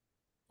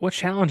 what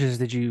challenges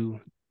did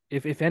you,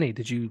 if any,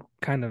 did you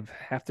kind of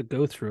have to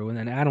go through? And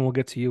then Adam will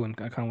get to you, and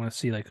I kind of want to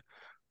see like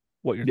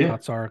what your Yeah.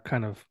 thoughts are,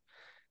 kind of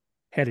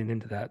heading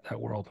into that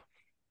world.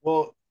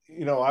 Well,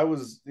 I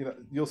was,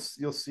 you'll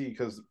see,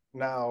 because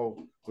now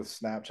with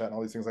Snapchat and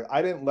all these things, like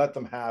I didn't let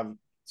them have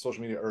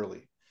social media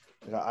early.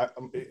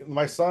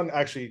 My son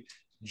actually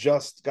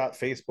just got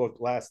Facebook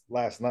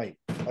last night.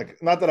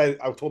 Like, not that I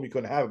told him he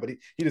couldn't have it, but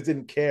he just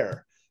didn't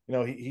care.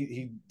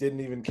 He didn't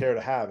even care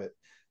to have it.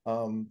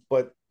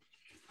 But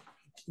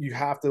you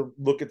have to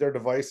look at their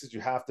devices.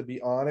 You have to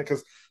be on it,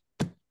 because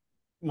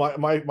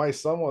my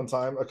son one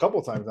time, a couple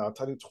of times now,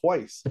 I think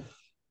twice,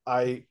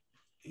 I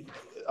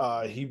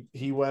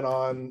he went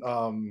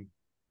on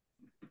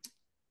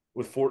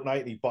with Fortnite,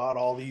 and he bought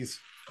all these,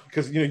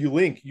 because you're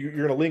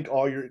gonna link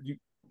all your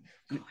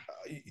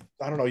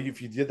I don't know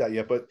if you did that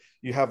yet, but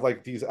you have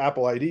like these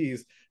Apple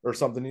IDs or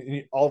something,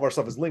 and all of our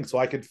stuff is linked, so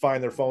I could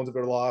find their phones if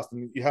they're lost,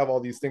 and you have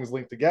all these things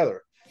linked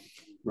together.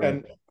 Right.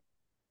 And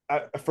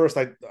at first,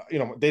 they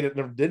never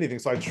did anything,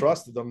 so I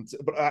trusted them.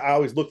 But I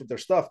always looked at their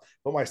stuff.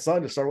 But my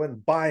son just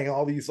started buying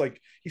all these. Like,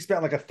 he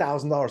spent like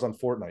 $1,000 on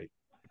Fortnite,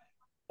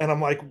 and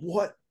I'm like,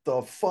 what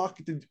the fuck?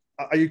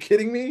 Are you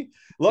kidding me?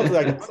 Luckily,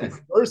 I got to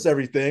reverse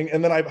everything,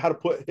 and then I had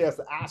to he has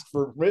to ask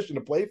for permission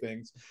to play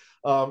things,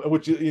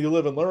 which you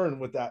live and learn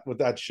with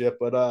that shit.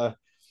 But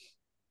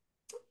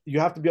you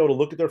have to be able to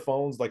look at their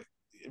phones, like,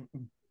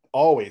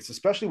 always,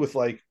 especially with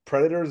like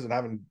predators and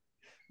having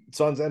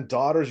sons and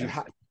daughters. You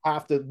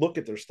have to look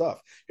at their stuff.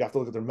 You have to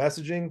look at their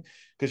messaging,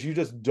 because you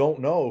just don't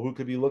know who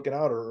could be looking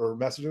out or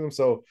messaging them.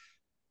 So,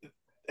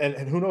 and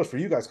who knows for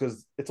you guys,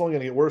 because it's only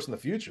going to get worse in the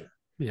future.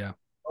 Yeah.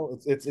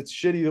 It's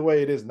shitty the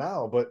way it is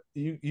now, but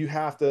you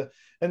have to.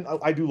 And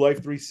I do Life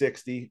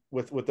 360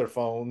 with their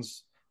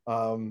phones.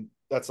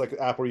 That's like an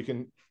app where you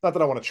can, not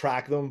that I want to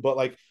track them, but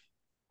like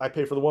I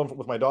pay for the one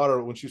with my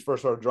daughter when she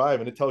first started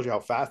driving. It tells you how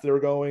fast they were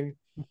going.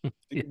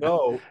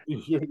 Yeah.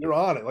 You're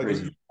on it. Like,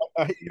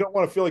 you don't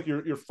want to feel like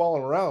you're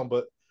falling around,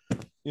 but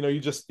you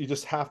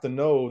just have to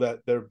know that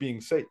they're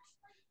being safe.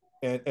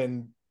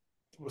 And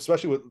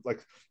especially with,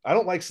 like, I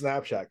don't like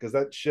Snapchat, because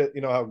that shit,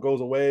 how it goes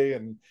away,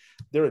 and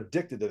they're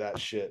addicted to that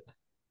shit.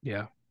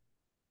 Yeah.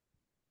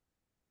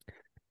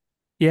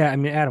 Yeah, I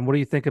mean, Adam, what do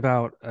you think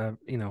about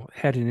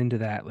heading into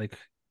that? Like,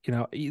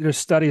 there's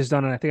studies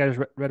done, and I think I just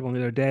read one the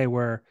other day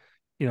where,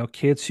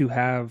 kids who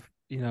have,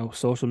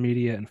 social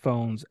media and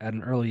phones at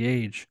an early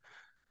age,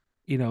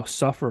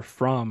 suffer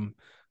from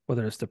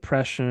whether it's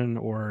depression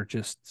or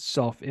just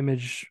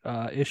self-image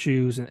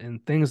issues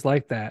and things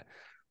like that.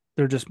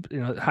 They're just,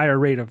 higher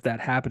rate of that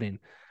happening.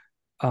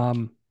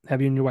 Have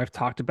you and your wife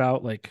talked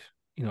about, like,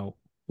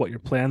 what your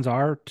plans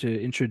are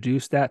to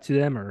introduce that to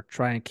them, or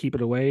try and keep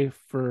it away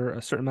for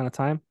a certain amount of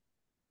time?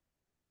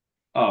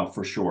 Oh,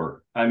 for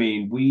sure.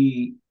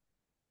 My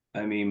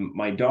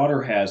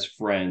daughter has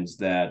friends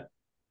that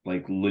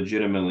like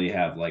legitimately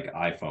have like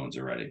iPhones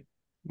already,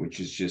 which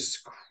is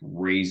just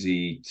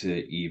crazy to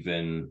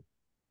even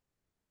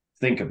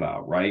think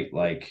about, right?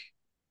 Like,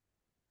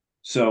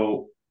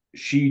 so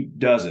she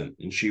doesn't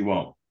and she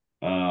won't.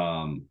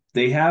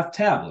 They have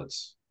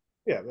tablets,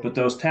 Yeah, but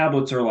those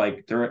tablets are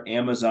like, they're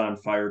Amazon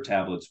Fire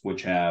tablets,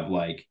 which have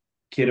like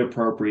kid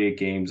appropriate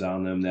games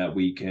on them that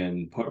we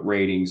can put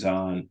ratings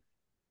on.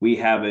 We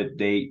have it,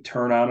 they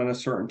turn on at a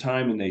certain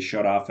time and they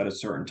shut off at a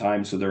certain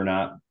time, so they're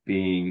not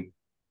being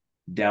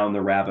down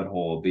the rabbit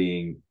hole of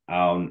being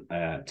on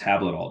a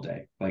tablet all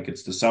day. Like,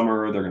 it's the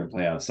summer, they're going to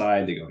play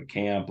outside, they go to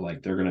camp,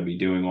 like they're going to be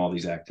doing all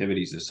these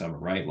activities this summer,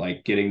 right?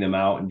 Like getting them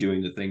out and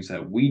doing the things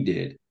that we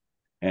did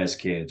as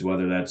kids,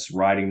 whether that's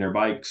riding their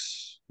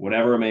bikes,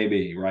 whatever it may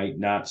be, right?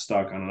 Not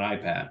stuck on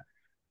an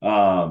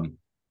iPad.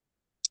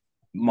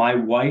 My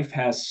wife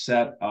has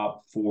set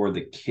up for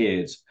the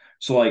kids.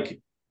 So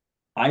like,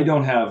 I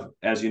don't have,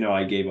 as you know,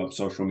 I gave up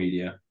social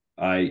media.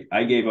 I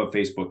gave up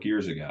Facebook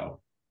years ago,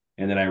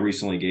 and then I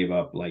recently gave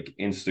up like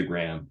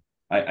Instagram.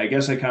 I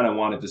guess I kind of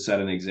wanted to set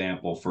an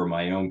example for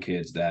my own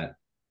kids that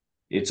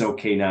it's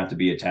okay not to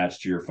be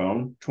attached to your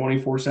phone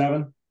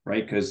 24/7,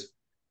 right? Because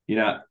you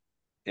know,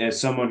 as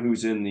someone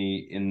who's in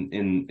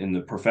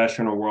the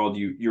professional world,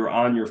 you're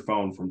on your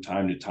phone from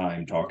time to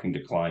time talking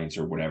to clients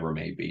or whatever it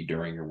may be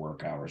during your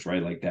work hours,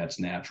 right? Like,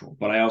 that's natural.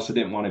 But I also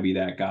didn't want to be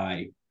that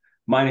guy,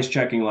 minus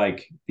checking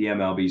like the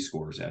MLB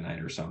scores at night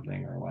or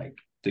something, or like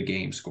the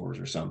game scores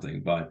or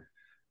something. But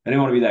I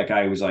didn't want to be that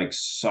guy who was like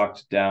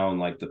sucked down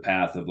like the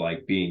path of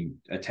like being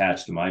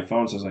attached to my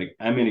phone. So I was like,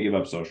 I'm going to give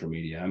up social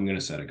media. I'm going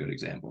to set a good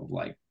example of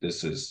like,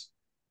 this is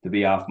to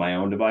be off my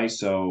own device.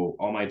 So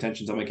all my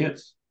attention's on my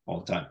kids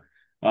all the time.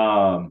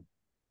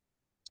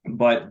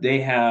 But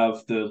they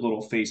have the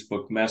little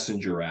Facebook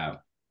Messenger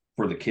app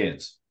for the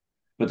kids,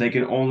 but they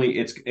can only,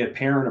 it's a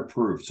parent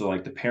approved. So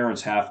like the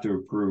parents have to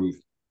approve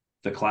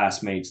the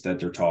classmates that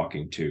they're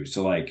talking to.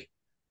 So like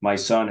my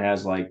son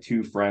has like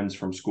 2 friends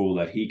from school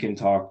that he can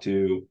talk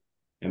to,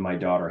 and my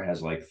daughter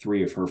has like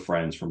 3 of her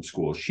friends from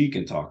school she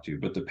can talk to,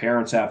 but the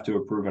parents have to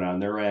approve it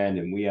on their end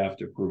and we have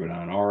to approve it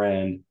on our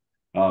end.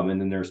 And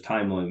then there's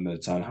time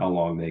limits on how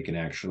long they can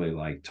actually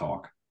like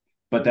talk.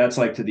 but that's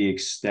like to the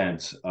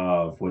extent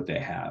of what they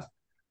have.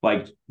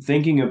 Like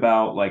thinking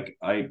about like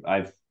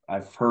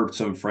I've heard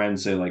some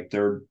friends say like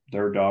their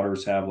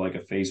daughters have like a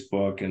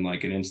Facebook and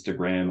like an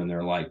Instagram and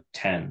they're like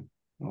 10,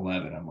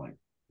 11. I'm like,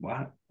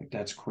 what? Like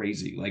that's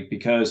crazy. Like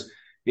because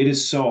it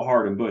is so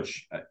hard. And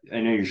Butch,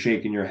 I know you're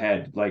shaking your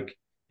head. Like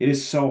it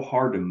is so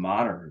hard to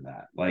monitor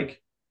that. Like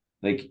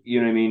you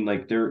know what I mean?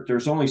 Like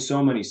there's only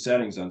so many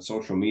settings on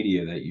social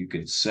media that you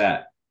could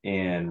set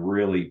and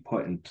really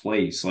put in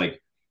place.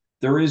 Like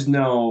there is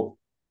no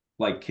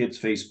like kids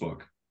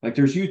Facebook. Like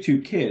there's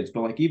YouTube Kids,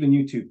 but like even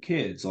YouTube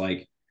Kids,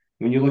 like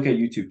when you look at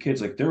YouTube Kids,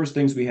 like there was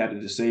things we had to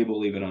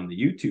disable even on the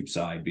YouTube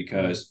side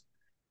because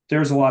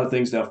there's a lot of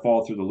things that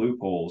fall through the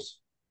loopholes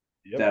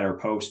that are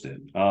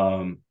posted.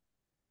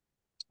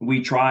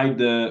 We tried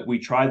the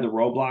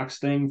Roblox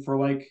thing for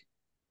like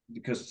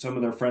because some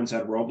of their friends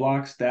had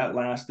Roblox. That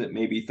lasted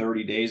maybe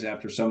 30 days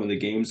after some of the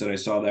games that I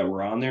saw that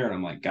were on there. And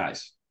I'm like,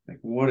 guys, like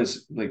what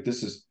is like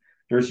this is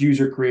there's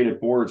user created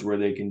boards where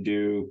they can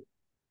do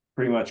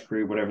pretty much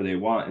create whatever they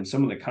want. And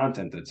some of the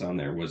content that's on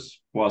there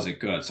wasn't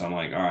good. So I'm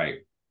like, all right,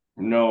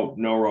 no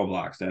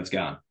Roblox, that's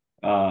gone.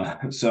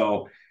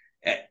 So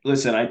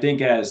listen, I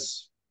think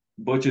as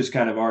Butch is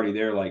kind of already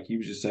there, like he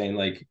was just saying,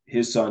 like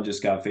his son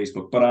just got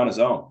Facebook, but on his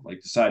own,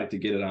 like decided to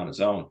get it on his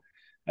own.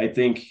 I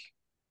think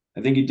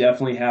you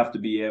definitely have to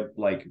be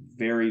like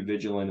very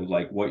vigilant of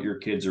like what your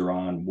kids are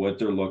on, what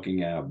they're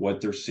looking at,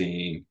 what they're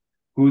seeing,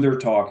 who they're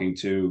talking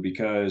to,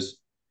 because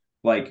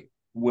like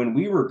when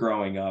we were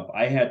growing up,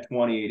 I had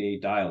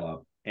 28.8 dial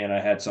up and I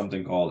had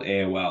something called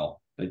AOL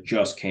that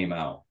just came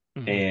out.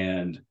 Mm-hmm.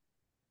 And,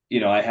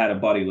 you know, I had a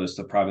buddy list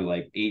of probably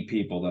like 8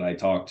 people that I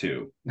talked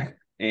to.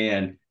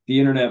 And the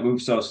internet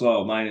moved so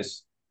slow,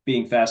 minus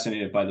being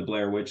fascinated by the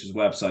Blair Witch's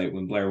website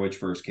when Blair Witch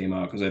first came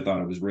out because I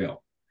thought it was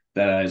real.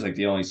 That is like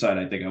the only site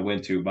I think I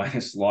went to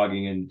minus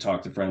logging in and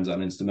talk to friends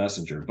on Instant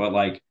Messenger. But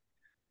like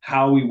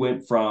how we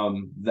went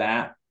from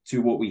that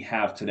to what we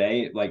have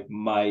today, like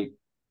my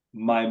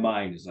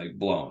mind is like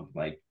blown,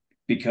 like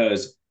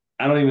because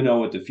I don't even know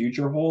what the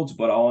future holds,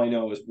 but all I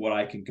know is what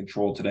I can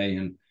control today.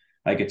 And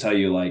I could tell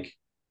you, like,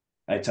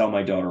 I tell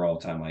my daughter all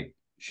the time, like,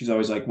 she's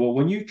always like, well,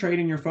 when you trade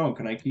in your phone,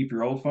 can I keep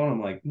your old phone?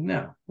 I'm like,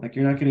 no, like,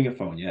 you're not getting a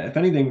phone yet. If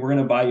anything, we're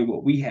going to buy you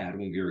what we had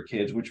when we were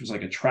kids, which was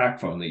like a track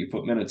phone that you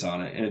put minutes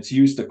on it and it's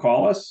used to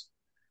call us.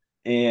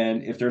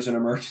 And if there's an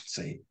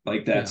emergency,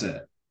 like, that's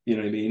it. You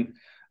know what I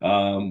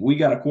mean? We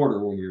got a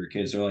quarter when we were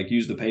kids. They're like,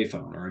 use the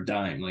payphone or a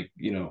dime. Like,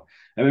 you know,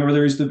 I remember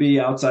there used to be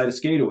outside of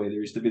Skateaway, there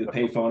used to be the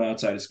payphone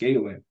outside of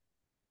Skateaway.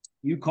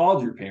 You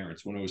called your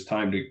parents when it was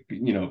time to,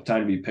 you know,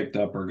 time to be picked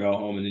up or go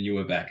home, and then you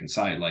went back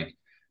inside. Like,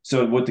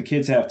 so what the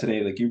kids have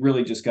today, like, you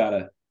really just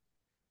gotta,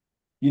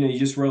 you know, you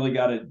just really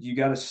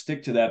gotta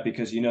stick to that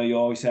because you know you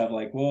always have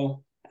like,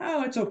 well,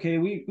 oh, it's okay.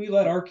 We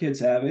let our kids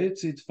have it.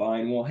 It's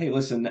fine. Well, hey,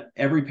 listen,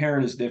 every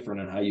parent is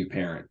different on how you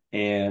parent,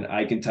 and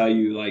I can tell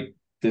you like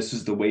this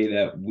is the way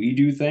that we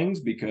do things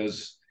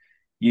because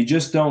you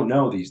just don't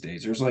know these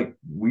days. There's like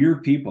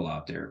weird people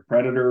out there,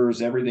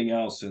 predators, everything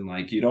else, and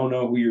like you don't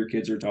know who your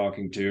kids are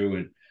talking to,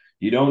 and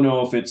you don't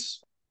know if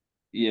it's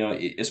you know,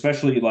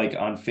 especially like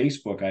on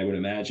Facebook, I would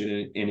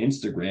imagine in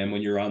Instagram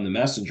when you're on the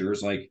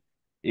messengers, like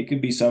it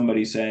could be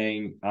somebody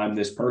saying, I'm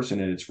this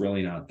person and it's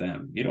really not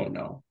them. You don't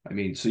know. I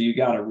mean, so you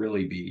got to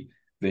really be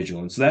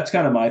vigilant. So that's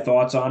kind of my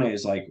thoughts on it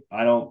is like,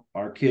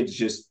 our kids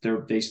just,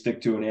 they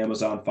stick to an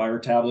Amazon Fire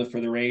tablet for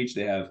their age.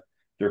 They have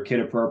their kid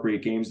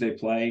appropriate games they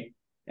play.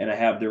 And I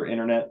have their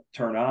internet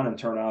turn on and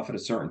turn off at a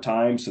certain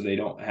time so they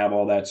don't have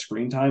all that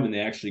screen time and they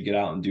actually get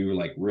out and do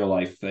like real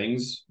life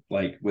things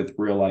like with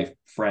real life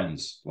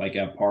friends, like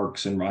at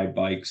parks and ride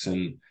bikes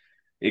and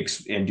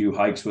do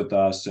hikes with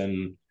us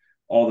and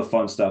all the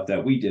fun stuff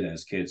that we did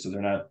as kids. So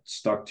they're not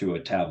stuck to a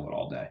tablet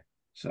all day.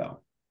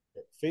 So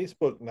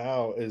Facebook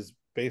now is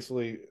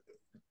basically,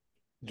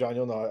 John,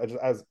 you'll know,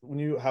 as when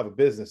you have a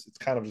business, it's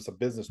kind of just a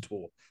business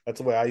tool. That's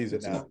the way I use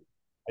it now.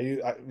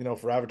 You know,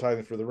 for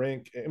advertising for the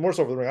rink, and more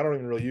so for the rink. I don't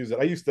even really use it.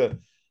 I used to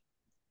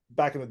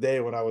back in the day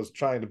when I was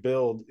trying to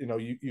build. You know,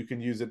 you can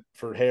use it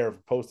for hair,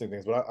 for posting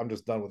things, but I'm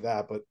just done with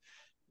that. But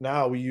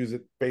now we use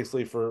it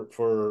basically for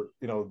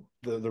you know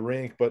the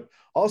rink. But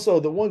also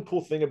the one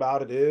cool thing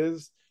about it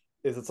is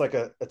it's like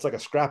a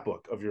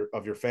scrapbook of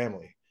your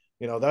family.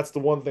 You know, that's the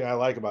one thing I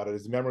like about it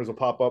is memories will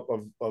pop up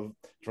of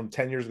from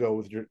 10 years ago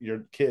with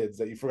your kids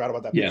that you forgot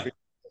about that picture.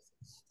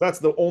 That's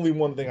the only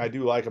one thing I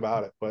do like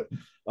about it. But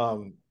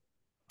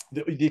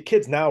the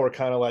kids now are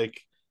kind of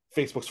like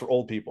Facebook's for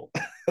old people.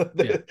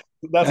 That's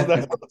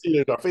what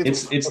teenagers are.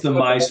 It's the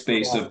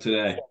MySpace of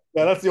today.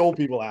 Yeah, that's the old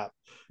people app.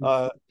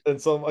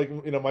 And so like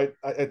you know,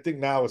 I think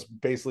now it's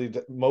basically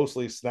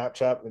mostly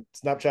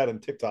Snapchat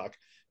and TikTok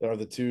are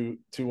the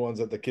two ones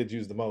that the kids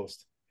use the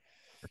most.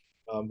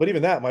 But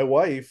even that, my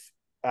wife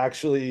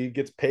actually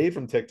gets paid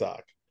from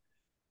TikTok.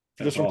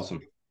 That's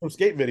awesome. From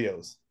skate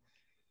videos.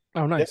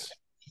 Oh, nice. Yeah,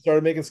 she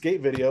started making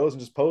skate videos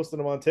and just posting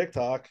them on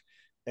TikTok.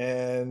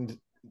 And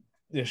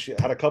you know, she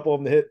had a couple of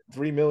them that hit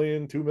 3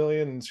 million, 2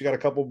 million, and she got a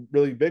couple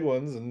really big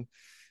ones. And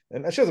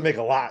she doesn't make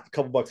a lot, a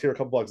couple bucks here, a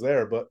couple bucks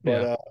there, but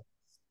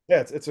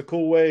Yeah, it's a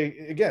cool way.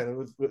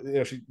 Again,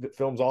 she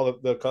films all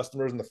the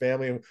customers and the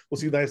family, and we'll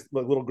see nice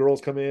little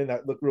girls come in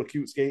that look real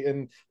cute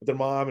skating with their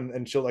mom,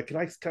 and she'll like, can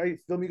I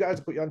film you guys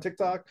and put you on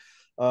TikTok?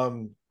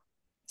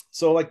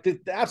 So like the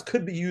apps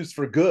could be used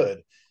for good.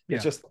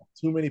 It's Yeah. just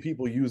too many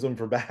people use them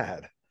for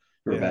bad.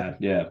 For bad.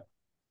 Yeah.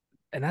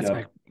 And that's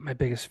Yep. my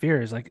biggest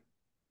fear is like,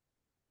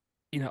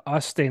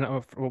 us staying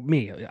up for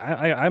me.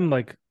 I'm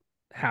like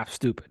half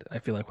stupid. I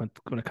feel like when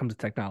it comes to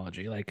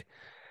technology, like,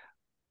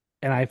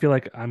 and I feel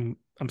like I'm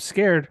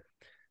scared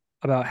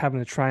about having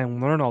to try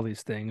and learn all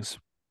these things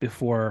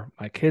before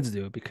my kids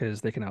do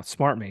because they can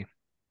outsmart me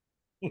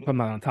if I'm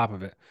not on top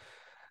of it.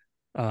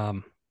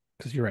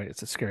 Because you're right,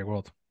 it's a scary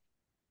world.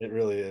 It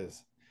really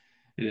is.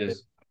 It It,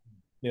 is.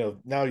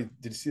 now did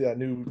you see that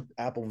new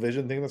Apple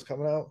Vision thing that's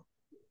coming out?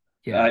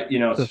 Yeah.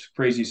 So It's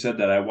crazy you said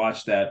that. I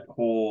watched that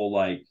whole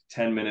like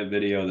 10-minute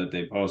video that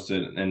they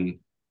posted, and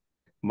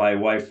my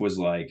wife was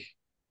like,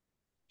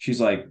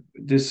 she's like,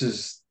 this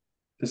is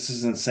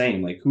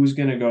insane. Like, who's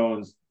gonna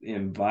go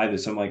and buy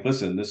this? I'm like,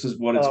 listen, this is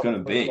what it's Oh, gonna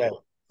the first day. be.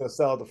 Gonna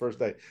sell it the first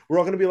day. We're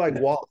all gonna be like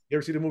Wall. You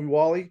ever see the movie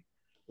Wally?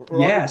 We're all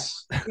gonna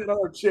Yes, be in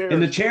our in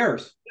the chairs.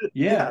 chairs.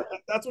 Yeah, Yeah,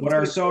 that's what what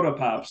it's are gonna soda be.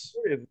 pops?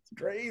 It's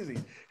crazy.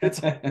 It's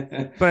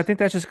but I think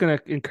that's just going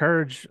to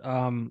encourage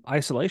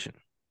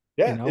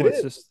Yeah, it It's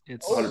is.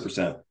 just Oh,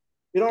 100%.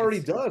 it already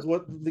it's does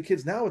what the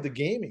kids now with the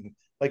gaming.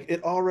 Like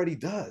it already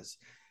does.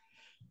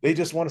 They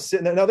just want to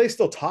sit now. They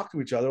still talk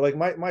to each other. Like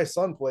my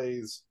son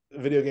plays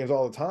video games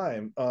all the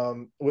time,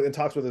 and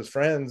talks with his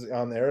friends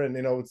on there. And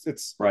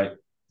it's Right.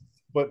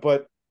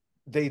 but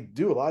they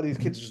do. A lot of these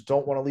kids just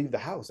don't want to leave the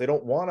house. They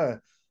don't want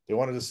to. They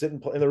want to just sit in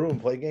the room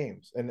and play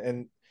games.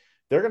 And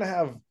they're gonna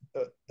have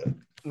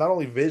not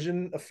only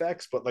vision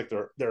effects, but like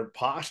their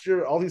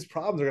posture. All these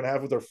problems they're gonna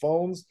have with their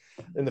phones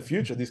in the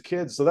future. These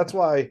kids. So that's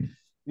why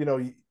you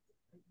know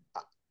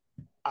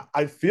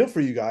I feel for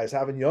you guys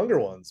having younger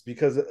ones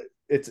because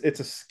it's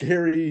a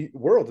scary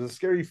world. It's a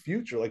scary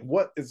future. Like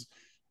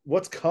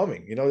what's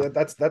coming?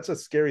 That's a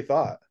scary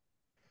thought.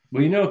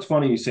 Well, it's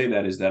funny you say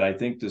that, is that I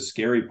think the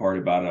scary part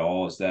about it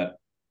all is that,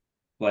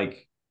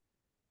 like,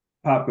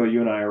 Popko, you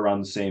and I are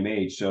around the same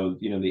age. So,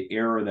 the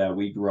era that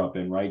we grew up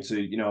in, right? So,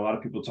 a lot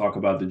of people talk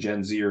about the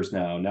Gen Zers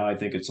now. Now I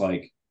think it's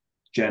like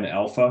Gen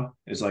Alpha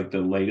is like the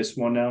latest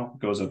one now.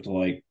 It goes up to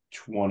like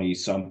 20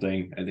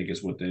 something, I think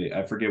is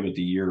I forget what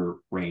the year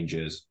range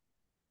is.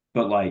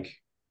 But like,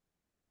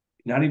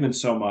 not even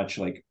so much.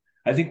 Like,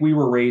 I think we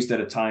were raised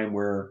at a time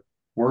where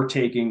we're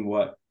taking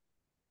what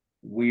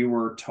we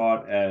were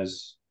taught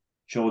as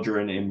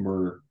children, and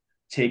we're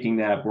taking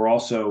that. We're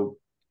also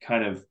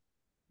kind of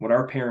what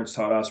our parents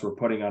taught us, we're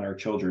putting on our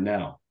children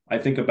now. I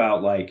think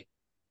about, like,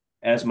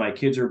 as my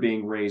kids are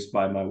being raised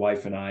by my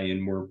wife and I,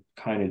 and we're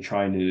kind of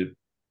trying to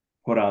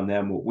put on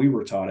them what we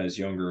were taught as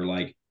younger.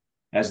 Like,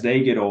 as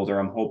they get older,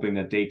 I'm hoping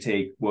that they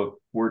take what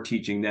we're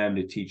teaching them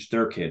to teach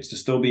their kids, to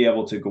still be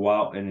able to go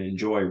out and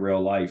enjoy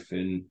real life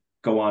and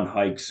go on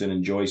hikes and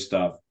enjoy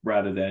stuff,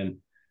 rather than,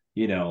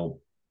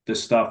 the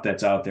stuff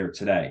that's out there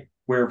today.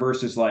 Where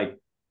versus like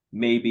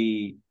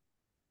maybe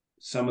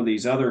some of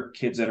these other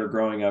kids that are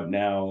growing up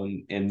now,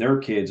 and their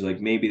kids,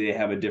 like, maybe they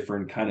have a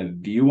different kind of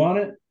view on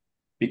it,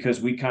 because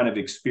we kind of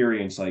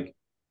experience like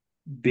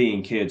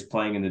being kids,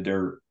 playing in the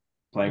dirt,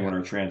 playing yeah. with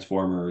our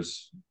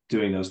transformers,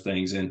 doing those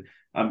things. And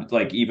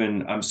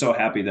I'm so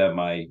happy that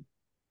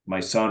my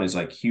son is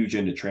like huge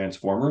into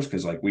transformers,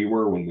 because like we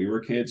were when we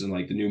were kids, and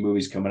like the new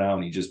movies coming out,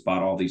 and he just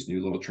bought all these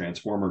new little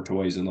transformer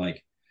toys, and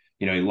like,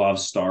 he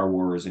loves Star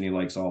Wars and he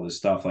likes all this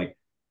stuff. Like,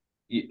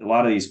 a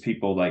lot of these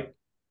people, like,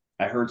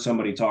 I heard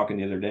somebody talking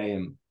the other day,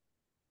 and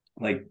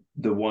like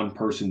the one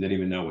person didn't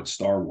even know what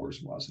Star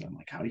Wars was. And I'm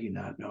like, how do you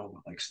not know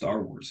what like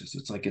Star Wars is?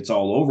 It's like it's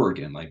all over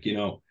again. Like,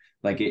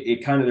 like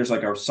it kind of, there's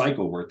like a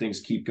cycle where things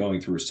keep going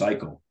through a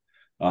cycle.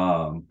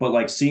 But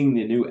like seeing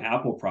the new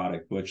Apple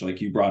product, which, like,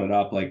 you brought it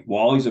up, like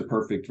Wally's a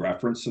perfect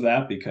reference to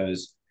that,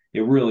 because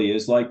it really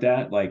is like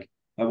that. Like,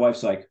 my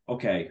wife's like,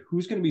 okay,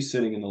 who's going to be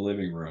sitting in the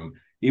living room,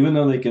 even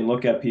though they can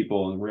look at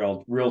people in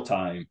real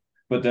time,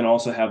 but then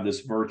also have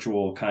this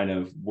virtual kind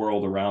of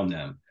world around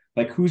them.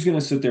 Like, who's going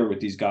to sit there with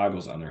these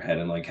goggles on their head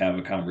and like have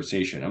a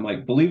conversation? I'm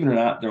like, believe it or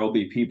not, there will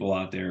be people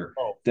out there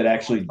Oh, that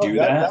actually do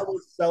that that. will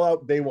sell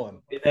out day one.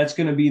 That's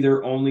going to be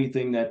their only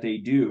thing that they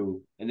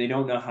do, and they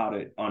don't know how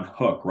to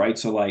unhook, right?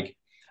 So like,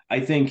 I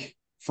think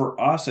for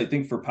us, I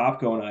think for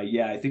Popko and I,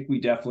 yeah, I think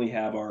we definitely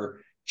have our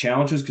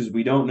challenges, because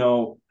we don't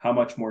know how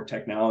much more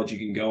technology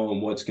can go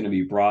and what's going to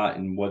be brought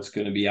and what's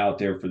going to be out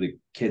there for the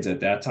kids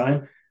at that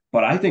time.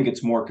 But I think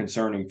it's more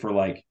concerning for,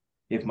 like,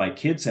 if my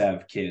kids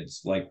have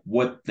kids, like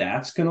what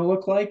that's going to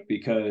look like,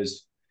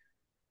 because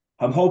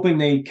I'm hoping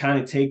they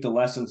kind of take the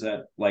lessons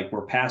that like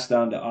were passed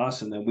down to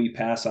us, and then we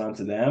pass on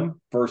to them,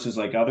 versus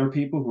like other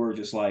people who are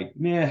just like,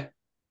 meh,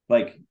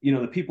 like,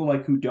 the people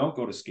like who don't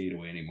go to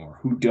Skateaway anymore,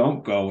 who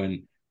don't go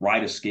and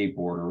ride a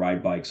skateboard or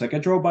ride bikes. Like, I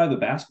drove by the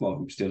basketball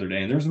hoops the other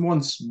day, and there's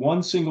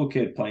one single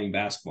kid playing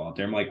basketball out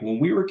there. I'm like, when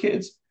we were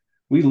kids,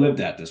 we lived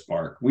at this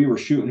park. We were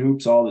shooting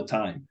hoops all the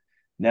time.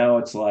 Now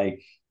it's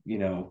like,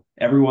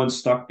 everyone's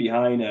stuck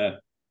behind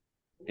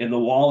in the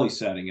Wally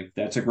setting, if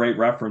that's a great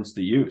reference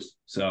to use.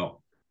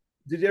 So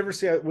Did you ever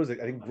see? Was it?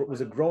 I think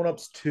was it Grown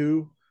Ups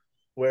 2,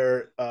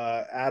 where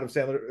Adam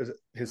Sandler,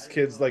 his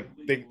kids like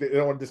they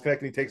don't want to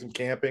disconnect and he takes them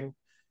camping.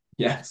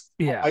 yes,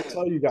 Yeah. I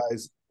tell you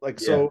guys, like,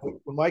 yeah, so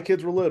when my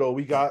kids were little,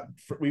 we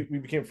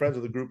became friends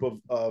with a group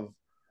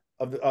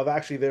of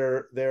actually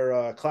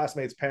their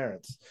classmates'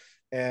 parents,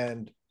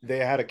 and they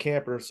had a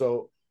camper.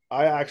 So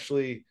I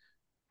actually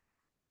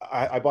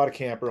I bought a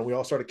camper and we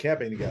all started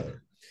camping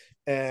together,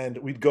 and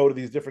we'd go to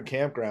these different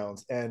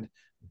campgrounds, and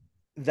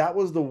that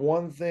was the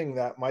one thing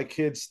that my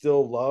kids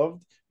still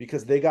loved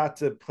because they got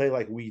to play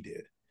like we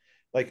did.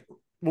 Like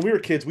when we were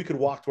kids, we could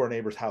walk to our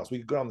neighbor's house. We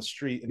could go down the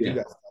street and do yeah.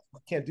 that stuff. We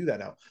can't do that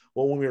now.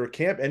 Well, when we were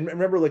camping, and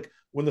remember, like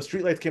when the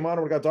street lights came on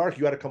and it got dark,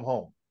 you had to come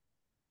home.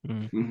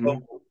 Mm.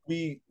 So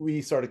Mm-hmm.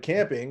 we started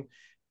camping,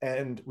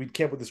 and we'd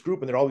camp with this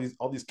group, and there all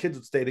these kids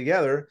would stay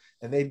together,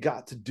 and they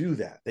got to do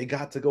that. They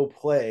got to go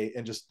play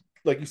and just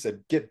like you said,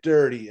 get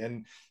dirty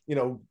and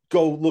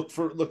go look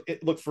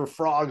for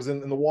frogs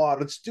in the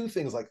water. Let's do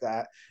things like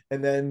that.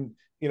 And then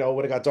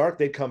when it got dark,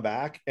 they'd come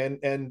back and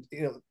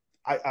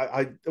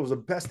I it was the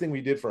best thing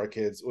we did for our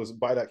kids was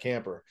buy that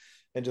camper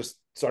and just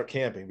start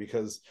camping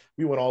because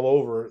we went all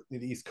over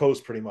the East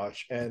Coast pretty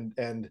much.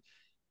 And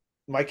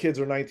my kids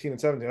are 19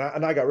 and 17,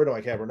 and I got rid of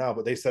my camper now,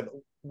 but they said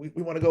we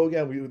want to go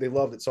again. They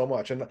loved it so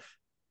much. And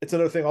it's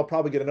another thing. I'll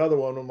probably get another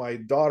one when my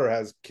daughter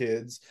has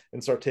kids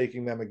and start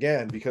taking them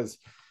again because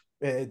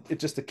it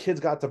just the kids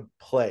got to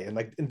play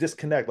and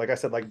disconnect. Like I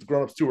said, like the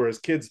grown-ups too, where as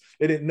kids,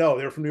 they didn't know.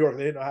 They were from New York.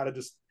 They didn't know how to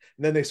just,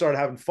 and then they started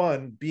having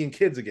fun being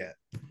kids again.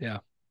 Yeah.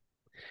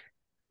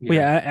 Well,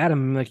 Yeah. yeah,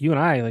 Adam, like you and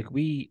I, like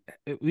we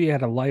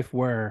had a life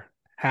where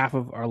half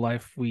of our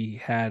life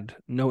we had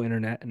no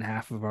internet and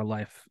half of our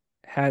life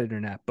had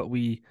internet, but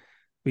we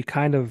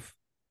kind of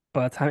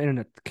by the time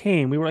internet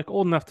came, we were like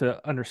old enough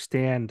to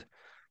understand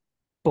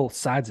both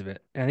sides of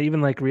it. And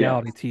even like Yeah.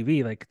 reality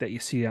TV, like that you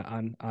see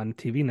on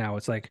TV now,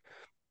 it's like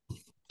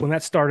when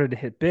that started to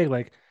hit big,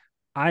 like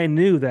I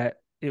knew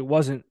that it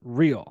wasn't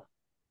real.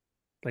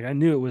 Like I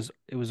knew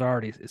it was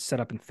already set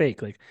up and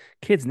fake. Like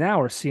kids now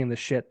are seeing the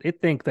shit. They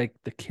think like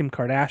the Kim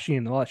Kardashian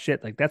and all that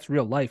shit, like that's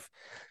real life.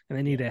 And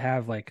they need to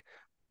have like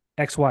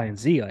X, Y, and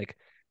Z. Like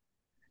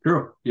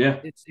True.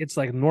 Yeah. it's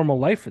like normal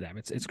life for them.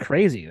 It's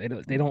crazy.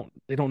 They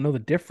don't know the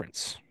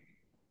difference.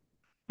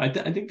 I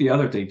think the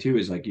other thing too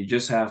is like you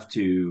just have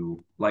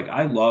to like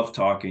I love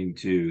talking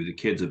to the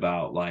kids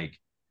about like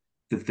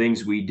the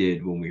things we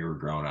did when we were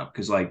growing up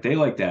because like they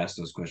like to ask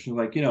those questions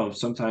like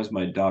sometimes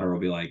my daughter will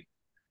be like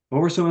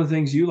what were some of the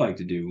things you like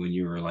to do when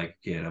you were like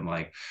a kid? I'm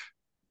like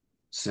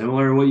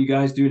similar to what you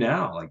guys do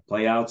now like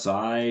play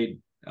outside,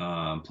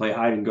 play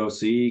hide and go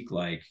seek.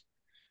 Like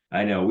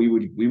I know we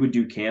would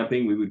do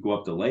camping. We would go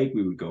up the lake.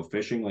 We would go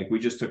fishing. Like we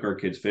just took our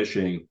kids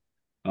fishing.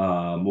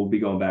 We'll be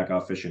going back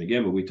out fishing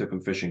again, but we took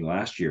them fishing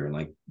last year, and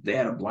like they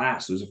had a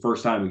blast. It was the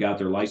first time we got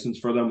their license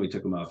for them. We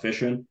took them out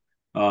fishing,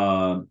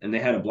 and they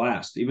had a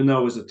blast. Even though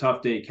it was a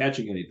tough day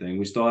catching anything,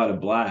 we still had a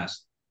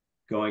blast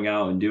going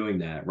out and doing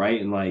that, right?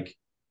 And like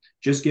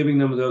just giving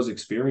them those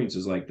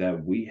experiences like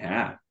that we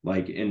had.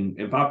 Like in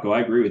Popko, I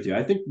agree with you.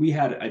 I think we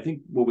had. I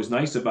think what was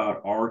nice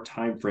about our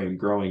time frame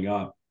growing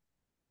up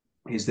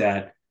is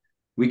that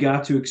we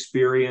got to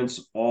experience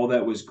all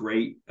that was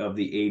great of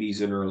the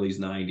 80s and early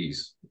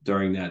 90s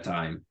during that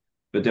time.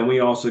 But then we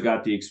also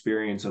got the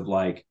experience of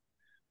like,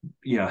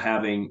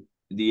 having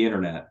the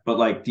internet. But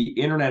like the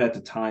internet at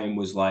the time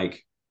was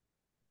like,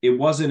 it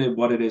wasn't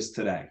what it is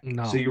today. So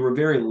No. you were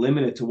very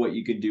limited to what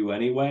you could do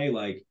anyway.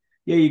 Like,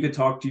 yeah, you could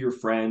talk to your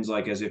friends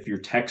like as if you're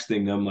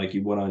texting them like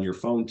you would on your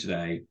phone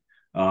today.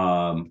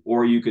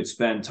 Or you could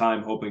spend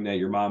time hoping that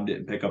your mom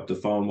didn't pick up the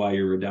phone while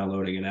you were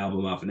downloading an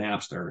album off of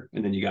Napster,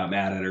 and then you got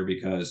mad at her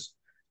because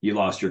you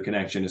lost your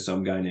connection to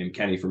some guy named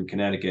Kenny from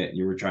Connecticut, and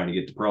you were trying to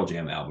get the Pearl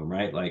Jam album,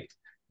 right? Like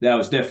that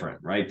was different,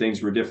 right?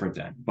 Things were different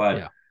then. But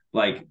Yeah.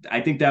 like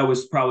I think that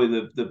was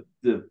probably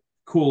the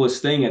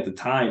coolest thing at the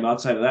time.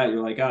 Outside of that,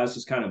 you're like, this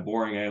is kind of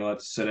boring. I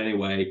let sit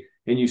anyway,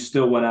 and you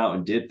still went out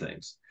and did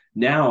things.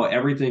 Now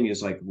everything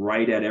is like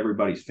right at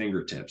everybody's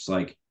fingertips.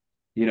 Like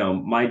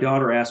my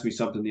daughter asked me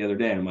something the other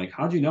day. And I'm like,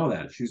 how'd you know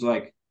that? She's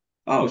like,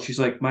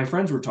 my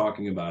friends were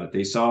talking about it.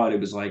 They saw it. It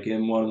was like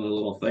in one of the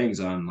little things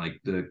on like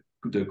the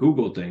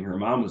Google thing her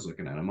mom was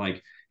looking at. I'm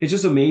like, it's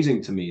just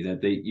amazing to me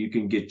that you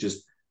can get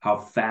just how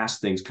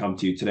fast things come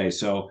to you today.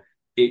 So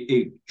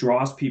it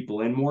draws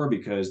people in more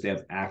because they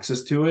have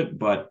access to it.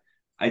 But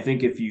I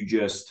think if you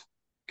just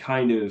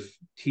kind of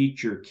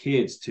teach your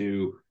kids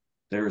to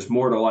there's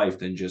more to life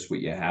than just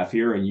what you have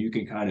here, and you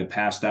can kind of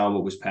pass down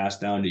what was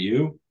passed down to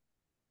you,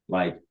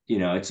 like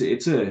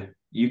it's a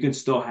you can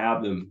still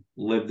have them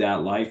live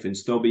that life and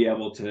still be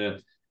able to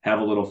have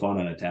a little fun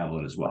on a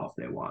tablet as well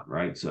if they want,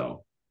 right?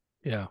 So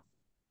Yeah.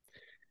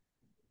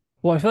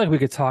 Well, I feel like we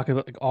could talk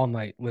about like all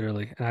night,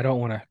 literally, and I don't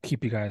want to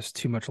keep you guys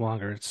too much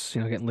longer. It's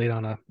getting late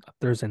on a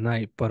Thursday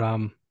night, but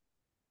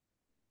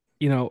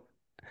you know,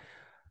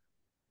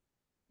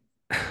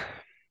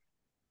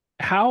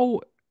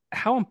 how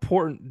how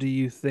important do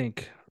you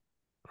think,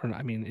 or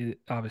I mean, it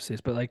obviously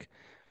is, but like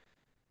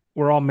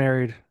we're all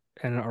married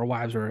and our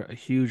wives are a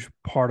huge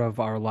part of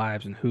our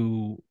lives and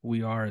who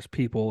we are as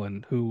people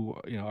and who,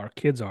 our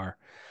kids are.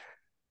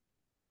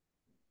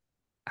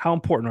 How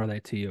important are they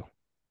to you?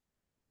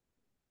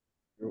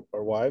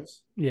 Our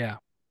wives. Yeah.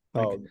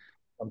 Like, Oh,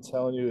 I'm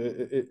telling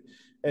you,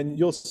 and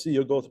you'll see,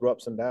 you'll go through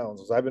ups and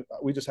downs.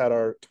 We just had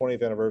our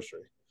 20th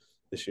anniversary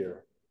this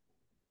year.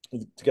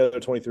 Together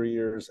 23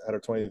 years, had our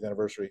 20th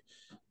anniversary,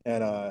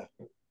 and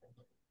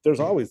there's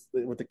always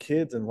with the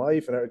kids and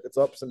life, and it's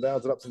ups and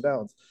downs and ups and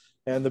downs.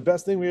 And the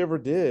best thing we ever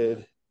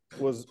did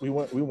was we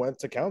went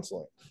to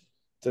counseling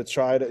to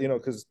try to,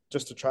 because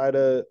just to try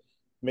to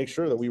make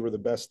sure that we were the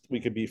best we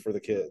could be for the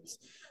kids,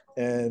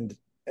 and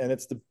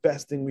it's the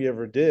best thing we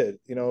ever did,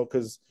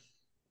 because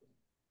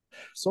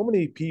so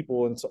many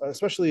people, and so,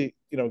 especially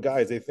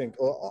guys, they think,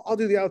 oh, I'll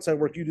do the outside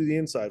work, you do the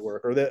inside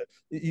work, or that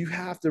you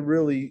have to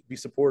really be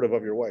supportive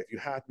of your wife. You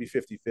have to be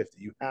 50-50.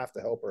 You have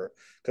to help her,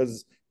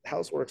 because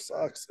housework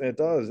sucks, and it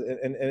does,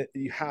 and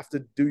you have to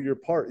do your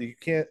part. You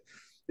can't,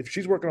 if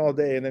she's working all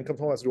day and then comes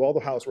home and has to do all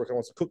the housework and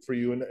wants to cook for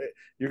you, and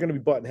you're going to be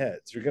butting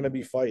heads, you're going to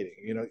be fighting.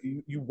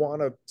 You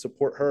want to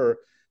support her,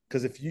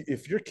 because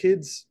if your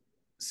kids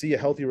see a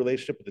healthy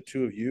relationship with the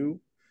two of you,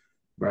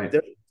 Right.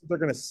 they're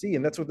going to see,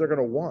 and that's what they're going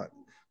to want.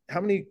 How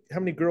many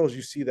girls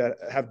you see that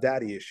have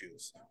daddy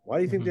issues? Why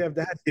do you think they have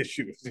daddy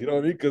issues? You know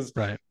what I mean? Because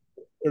right.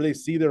 or they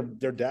see their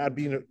dad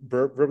being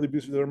verbally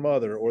abusive to their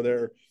mother,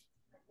 or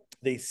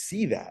they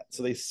see that,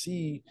 so they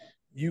see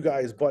you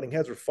guys butting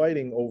heads or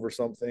fighting over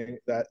something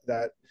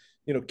that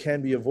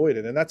can be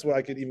avoided. And that's why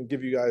I could even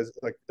give you guys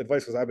like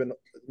advice, because I've been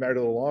married a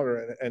little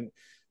longer, and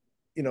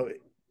you know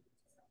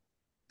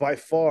by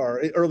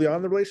far early on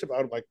in the relationship,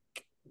 I'm like,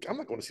 I'm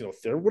not going to see no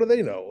therapist. What do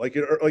they know? Like,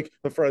 like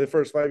for the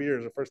first 5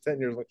 years, the first 10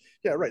 years, like,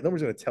 yeah, right.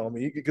 Nobody's going to tell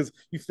me, because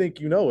you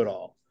think you know it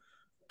all.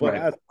 But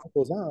Right. as it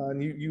goes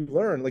on, you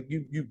learn, like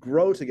you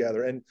grow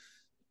together, and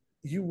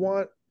you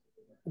want,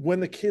 when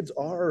the kids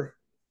are,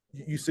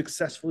 you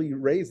successfully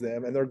raise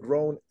them and they're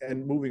grown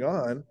and moving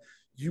on,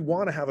 you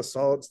want to have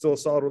still a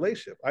solid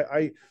relationship.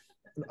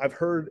 I've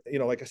heard,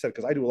 like I said,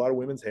 because I do a lot of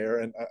women's hair,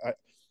 and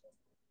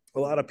a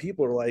lot of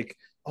people are like,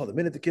 oh, the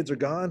minute the kids are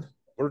gone,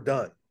 we're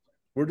done.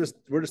 We're just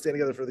staying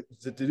together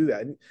to do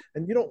that,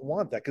 and you don't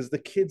want that, because the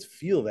kids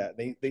feel that,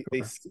 they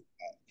see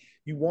that.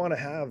 You want to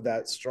have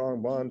that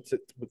strong bond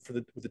with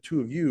the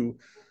two of you,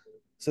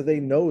 so they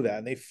know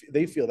that, and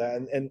they feel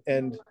that,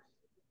 and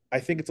I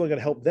think it's only going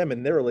to help them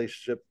in their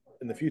relationship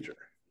in the future.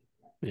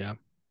 Yeah.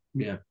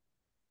 Yeah.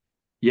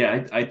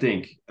 Yeah. I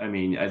think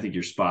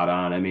you're spot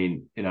on. I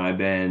mean,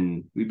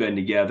 we've been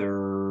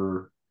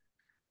together,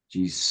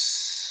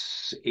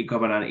 geez,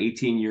 coming on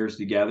 18 years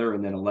together,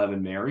 and then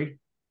 11 married.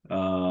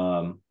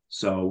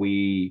 So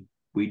we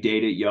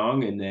dated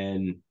young, and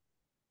then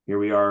here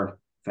we are,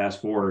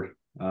 fast forward,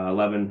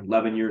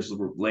 11 years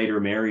later,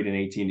 married, and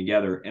 18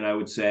 together. And I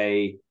would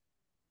say,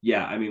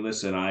 yeah, I mean,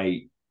 listen,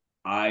 I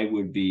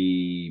would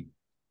be,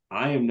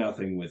 I am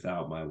nothing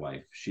without my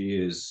wife. She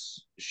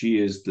is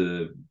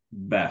the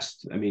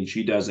best. I mean,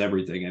 she does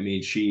everything. I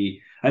mean,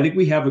 I think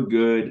we have a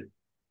good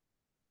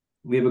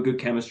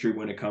chemistry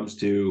when it comes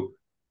to,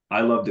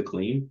 I love to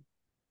clean.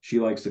 She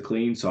likes to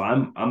clean. So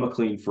I'm a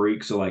clean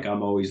freak. So like,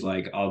 I'm always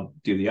like, I'll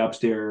do the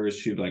upstairs.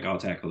 She'd be like, I'll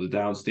tackle the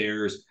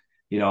downstairs.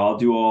 I'll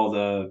do all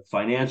the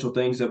financial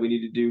things that we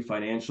need to do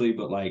financially.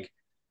 But like,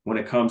 when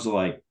it comes to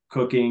like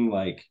cooking,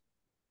 like,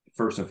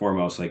 first and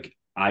foremost, like,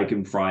 I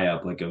can fry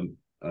up like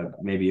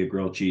maybe a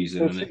grilled cheese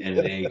and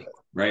an egg,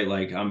 right?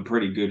 Like, I'm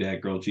pretty good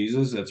at grilled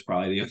cheeses. That's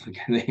probably the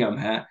only thing I'm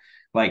at.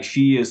 Like,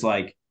 she is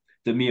like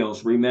the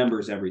meals,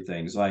 remembers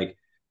everything. It's like,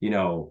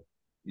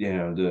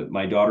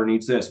 my daughter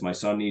needs this, my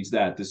son needs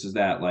that, this is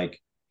that. Like,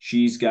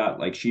 she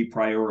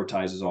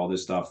prioritizes all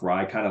this stuff, where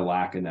I kind of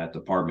lack in that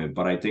department.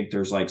 But I think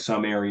there's like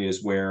some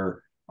areas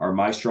where are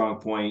my strong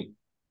point,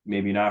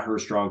 maybe not her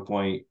strong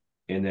point,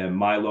 and then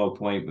my low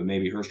point, but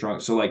maybe her strong.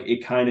 So like,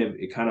 it kind of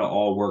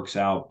all works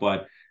out.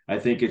 But I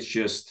think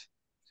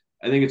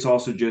it's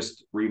also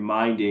just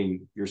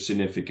reminding your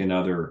significant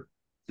other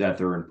that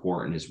they're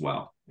important as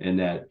well, and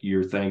that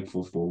you're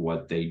thankful for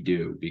what they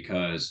do,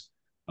 because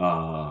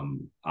I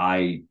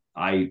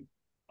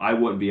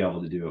wouldn't be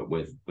able to do it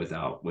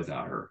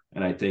without her.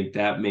 And I think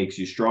that makes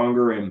you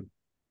stronger. And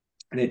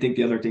I think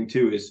the other thing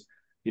too is,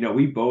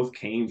 we both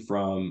came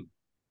from,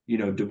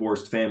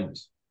 divorced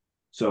families.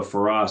 So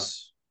for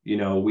us,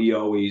 we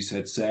always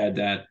had said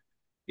that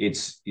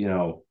it's,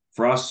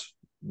 for us,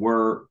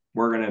 we're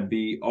going to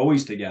be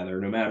always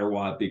together no matter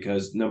what,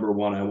 because number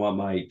one, I want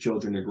my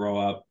children to grow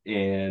up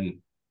and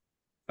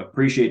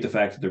appreciate the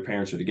fact that their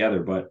parents are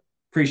together, but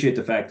appreciate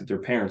the fact that their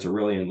parents are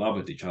really in love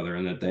with each other,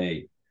 and that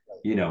they,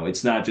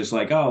 it's not just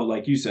like, oh,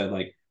 like you said,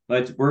 like,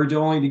 we're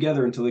only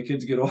together until the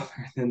kids get older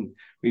and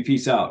we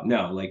peace out.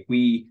 No, like,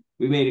 we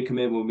made a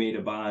commitment, we made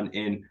a bond.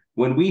 And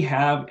when we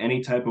have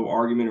any type of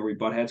argument or we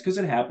butt heads, because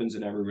it happens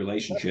in every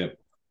relationship,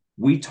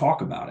 we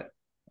talk about it.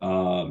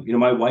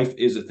 My wife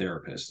is a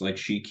therapist. Like,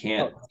 she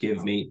can't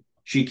give me,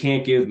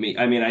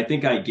 I mean, I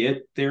think I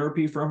get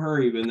therapy from her,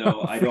 even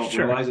though I For don't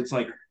sure. realize it's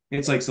like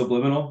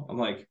subliminal. I'm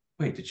like,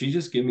 wait, did she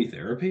just give me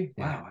therapy?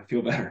 Yeah. Wow, I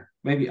feel better.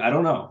 Maybe, I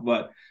don't know.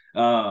 But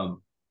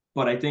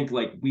I think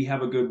like we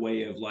have a good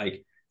way of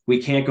like,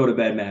 we can't go to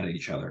bed mad at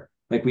each other.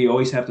 Like we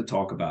always have to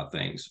talk about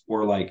things,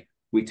 or like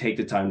we take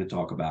the time to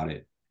talk about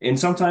it. And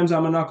sometimes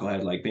I'm a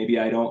knucklehead. Like maybe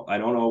I don't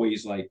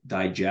always like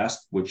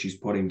digest what she's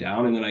putting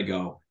down. And then I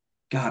go,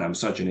 God, I'm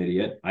such an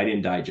idiot. I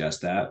didn't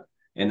digest that.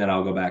 And then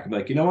I'll go back and be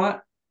like, you know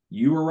what?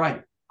 You were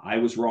right. I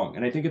was wrong.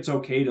 And I think it's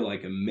okay to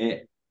like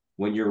admit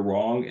when you're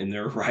wrong and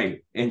they're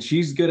right. And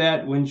she's good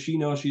at when she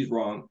knows she's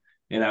wrong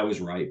and I was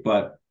right.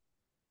 But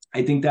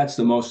I think that's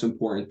the most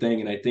important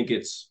thing. And I think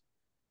it's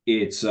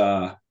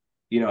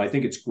I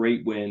think it's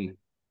great when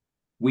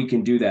we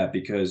can do that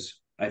because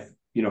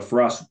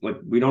for us, like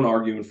we don't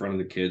argue in front of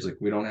the kids. Like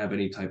we don't have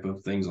any type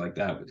of things like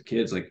that with the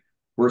kids. Like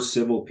we're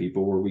civil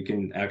people where we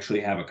can actually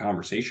have a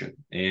conversation,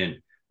 and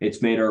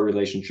it's made our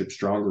relationship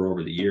stronger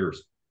over the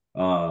years.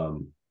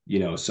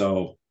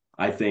 So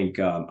I think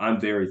I'm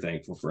very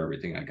thankful for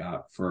everything I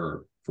got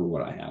for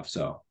what I have.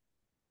 So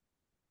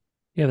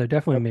Yeah, they're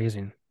definitely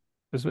amazing.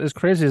 As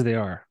crazy as they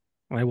are,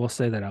 I will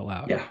say that out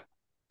loud. yeah,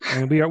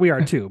 I mean, we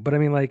are too. But I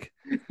mean, like,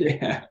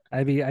 yeah,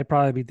 I'd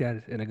probably be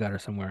dead in a gutter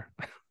somewhere.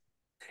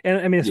 And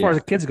I mean, as far as yeah.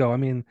 the kids go, I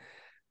mean,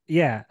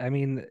 yeah, I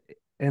mean,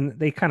 and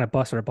they kind of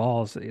bust our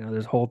balls.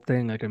 There's a whole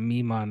thing like a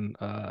meme on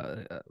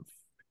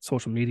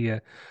social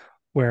media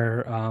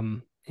where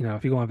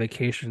if you go on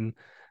vacation,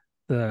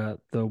 the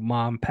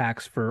mom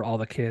packs for all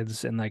the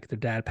kids and like the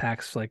dad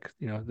packs like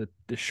the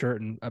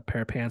shirt and a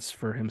pair of pants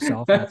for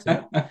himself, and that's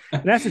it.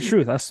 And that's the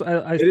truth.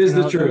 I It is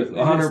the truth, It is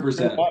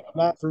 100%.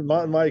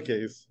 not in my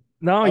case.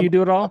 No, I'm you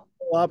do it the all.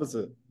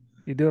 opposite.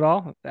 You do it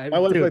all, My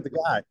wife's dude. like the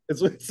guy.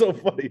 It's so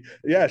funny.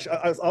 Yeah,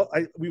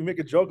 we make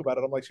a joke about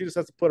it. I'm like, she just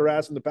has to put her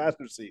ass in the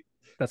passenger seat.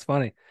 That's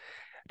funny,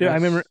 dude. I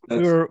remember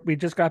That's we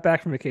just got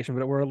back from vacation,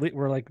 but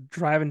we're like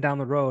driving down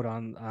the road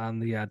on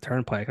the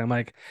turnpike. And I'm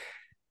like,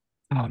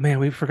 oh man,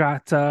 we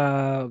forgot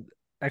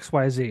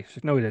XYZ. She's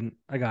like, no, we didn't.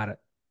 I got it.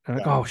 I'm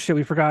like, Yeah, oh shit,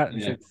 we forgot. And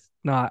she's yeah. like,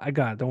 no, I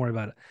got it. Don't worry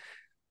about it.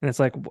 And it's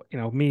like,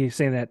 me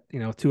saying that,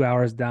 2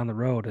 hours down the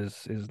road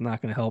is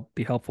not going to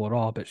be helpful at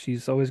all. But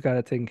she's always got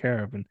it taken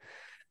care of, and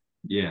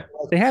Yeah,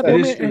 they have. it I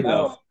is mean, true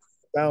though.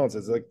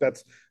 balances like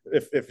that's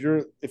if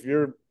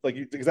you're like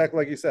exactly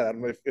like you said. I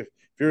don't know if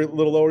you're a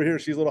little lower here,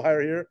 she's a little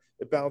higher here.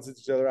 It balances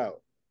each other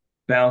out.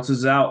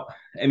 Balances out.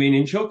 I mean,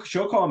 and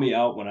she'll call me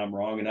out when I'm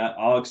wrong, and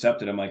I'll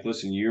accept it. I'm like,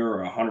 listen,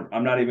 you're 100.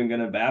 I'm not even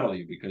going to battle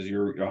you because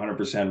you're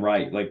 100%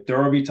 right. Like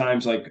there will be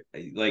times like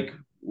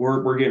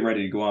we're getting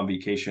ready to go on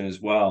vacation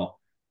as well,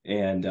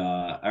 and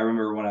I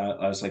remember when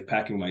I was like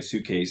packing my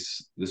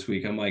suitcase this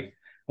week. I'm like,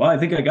 well, I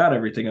think I got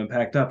everything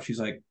unpacked up. She's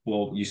like,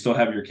 well, you still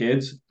have your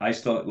kids. I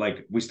still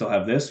like we still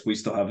have this. We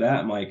still have that.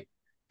 I'm like,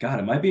 God,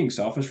 am I being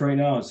selfish right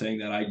now and saying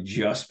that I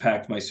just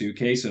packed my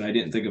suitcase and I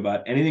didn't think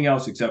about anything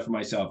else except for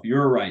myself?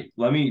 You're right.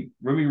 Let me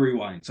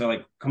rewind. So I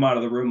like come out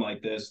of the room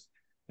like this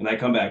and I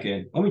come back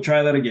in. Let me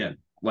try that again.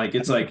 Like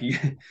it's like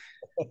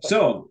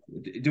so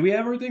do we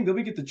have everything? Let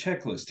me get the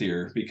checklist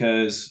here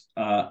because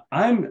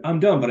I'm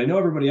done, but I know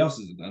everybody else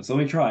isn't done. So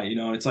let me try.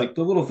 It's like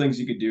the little things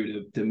you could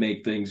do to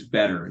make things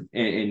better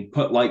and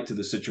put light to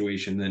the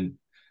situation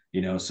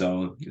then,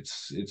 so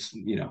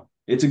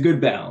it's a good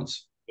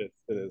balance. It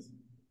is.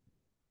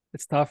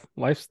 it's tough.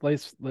 Life's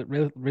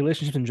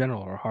relationships in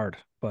general are hard,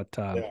 but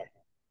Yeah.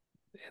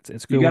 it's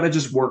You good got when to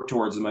just work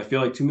towards them. I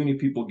feel like too many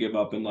people give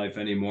up in life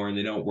anymore and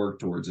they don't work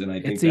towards it. And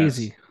I think it's that's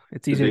easy.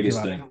 It's the easy to give biggest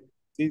up. thing.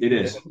 It's It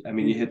easy, is. I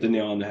mean, you hit the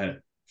nail on the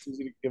head. it's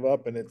easy to give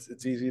up, and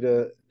it's easy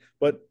to.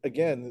 But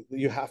again,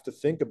 you have to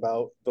think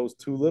about those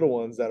two little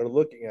ones that are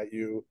looking at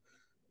you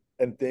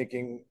and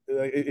thinking,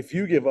 if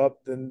you give up,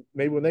 then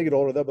maybe when they get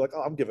older, they'll be like,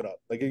 "Oh, I'm giving up."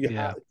 Like you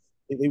Yeah, have,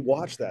 they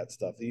watch that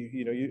stuff.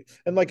 You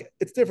and like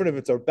it's different if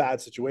it's a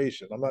bad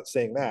situation. I'm not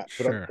saying that,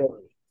 but sure.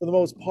 for the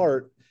most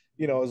part,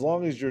 as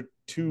long as you're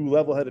two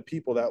level-headed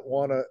people that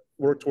want to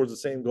work towards the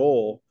same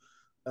goal,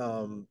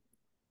 um,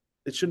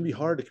 it shouldn't be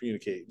hard to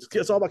communicate.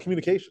 It's all about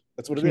communication.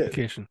 That's what it is.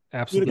 Communication.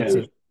 Absolutely. That's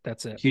Yeah. Communication. it.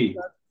 That's it. Key. Just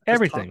talk.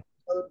 Everything.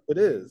 It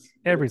is. It's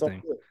all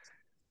Everything.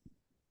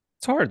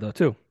 It's hard though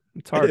too.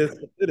 It's it hard. is.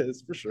 It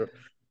is for sure.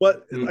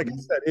 But like I Mhm.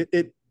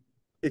 said,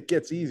 it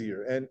gets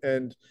easier,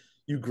 and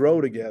you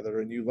grow together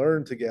and you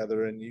learn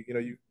together, and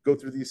you go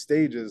through these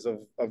stages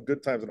of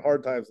good times and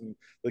hard times, and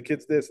the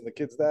kids this and the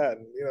kids that,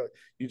 and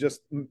you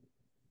just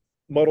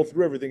muddle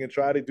through everything and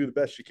try to do the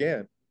best you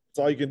can. That's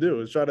all you can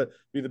do is try to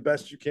be the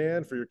best you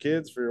can for your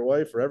kids, for your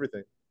wife, for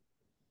everything,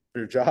 for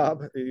your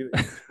job.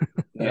 Yeah.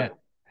 Yeah.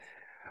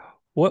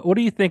 What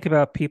do you think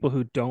about people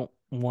who don't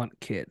want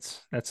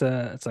kids? It's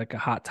like a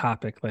hot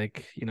topic.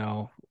 Like,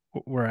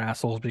 we're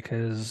assholes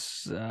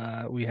because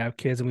we have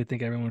kids and we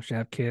think everyone should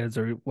have kids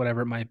or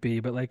whatever it might be.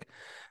 But like,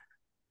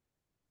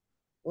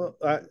 Well,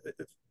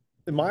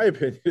 in my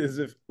opinion, is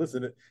if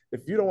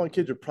you don't want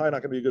kids, you're probably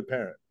not going to be a good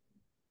parent.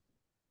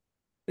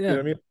 You know yeah,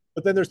 what I mean?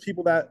 But then there's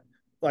people that,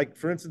 like,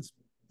 for instance,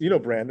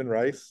 Brandon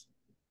Rice.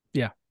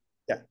 yeah,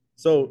 Yeah.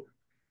 So,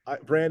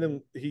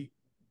 Brandon, he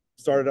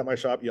started at my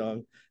shop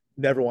young,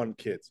 never wanted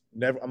kids.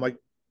 Never. I'm like,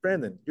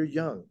 Brandon, you're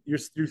young. You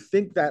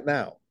think that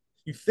now.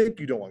 You think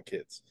you don't want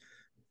kids.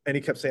 And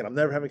he kept saying, I'm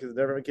never having kids,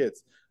 never having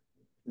kids.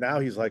 Now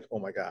he's like, oh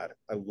my God,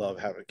 I love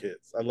having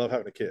kids. I love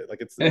having a kid.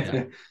 Like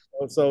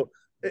so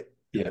it,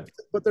 Yeah.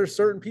 but there's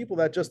certain people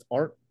that just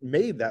aren't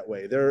made that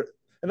way. And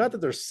not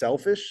that they're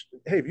selfish.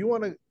 Hey, if you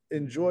want to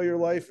enjoy your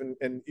life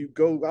and you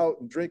go out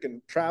and drink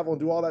and travel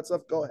and do all that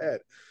stuff, go ahead.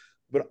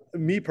 But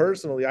me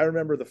personally, I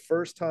remember the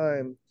first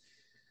time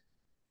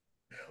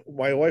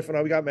my wife and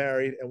I, we got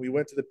married and we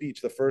went to the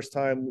beach the first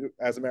time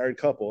as a married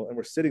couple, and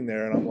we're sitting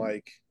there and I'm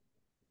like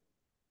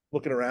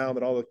looking around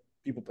at all the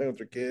people playing with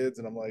their kids,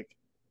 and I'm like,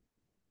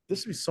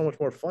 this would be so much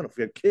more fun if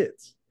we had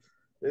kids.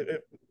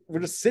 We're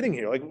just sitting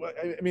here. Like,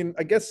 I mean,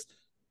 I guess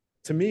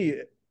to me,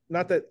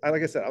 not that,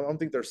 like I said, I don't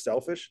think they're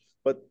selfish,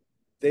 but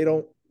they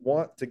don't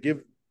want to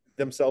give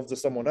themselves to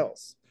someone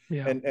else.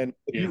 Yeah. And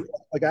you,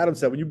 like Adam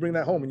said, when you bring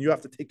that home and you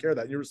have to take care of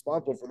that, and you're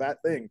responsible for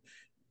that thing,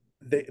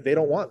 they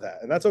don't want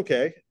that, and that's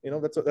okay. You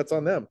know, that's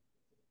on them.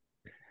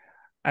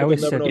 I always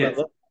said,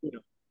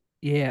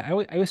 yeah. I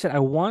always said I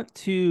want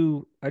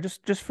to. I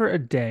just for a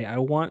day, I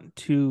want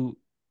to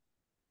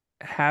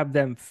have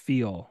them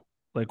feel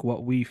like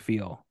what we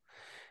feel,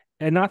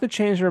 and not to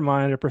change their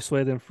mind or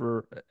persuade them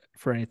for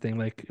anything.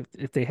 Like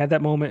if they had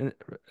that moment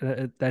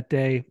that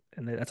day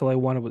and that's all I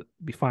wanted would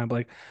be fine. But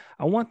like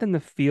I want them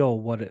to feel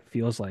what it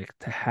feels like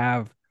to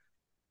have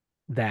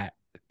that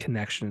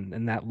connection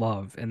and that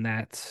love and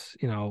that,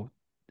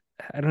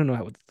 I don't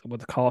know what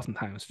to call it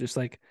sometimes. Just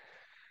like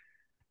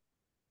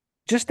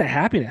just the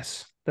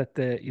happiness that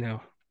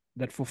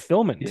that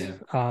fulfillment.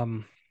 Yeah.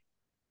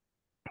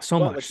 So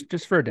But much like,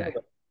 just for a day.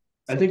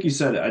 I think you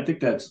said it.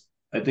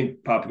 I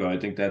think Popko, I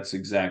think that's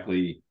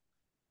exactly,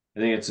 I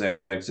think it's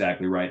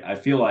exactly right. I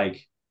feel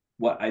like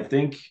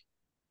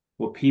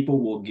what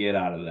people will get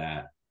out of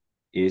that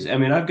is, I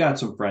mean, I've got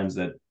some friends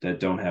that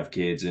don't have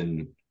kids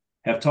and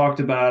have talked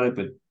about it,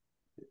 but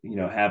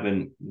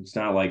haven't, it's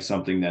not like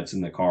something that's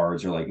in the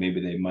cards, or like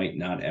maybe they might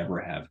not ever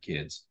have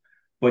kids.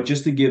 But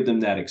just to give them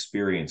that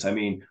experience. I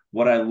mean,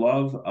 what I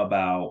love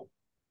about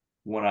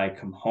when I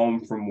come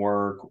home from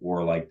work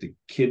or like the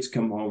kids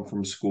come home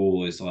from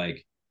school is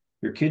like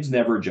your kids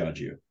never judge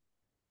you.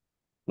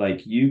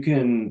 Like you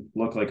can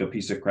look like a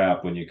piece of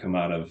crap when you come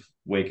out of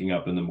waking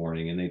up in the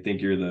morning and they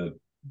think you're the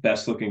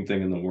best looking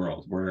thing in the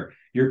world, where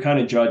you're kind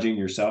of judging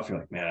yourself. You're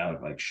like, man, I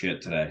look like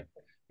shit today.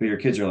 But your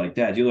kids are like,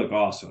 Dad, you look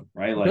awesome,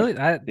 right? Like Really,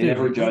 they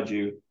never judge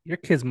you. your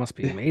kids must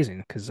be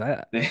amazing because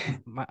They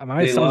my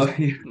they son's love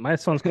you. my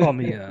son's called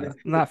me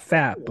not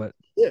fat, but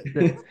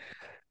the,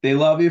 They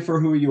love you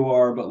for who you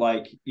are, but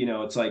like,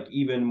 it's like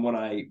even when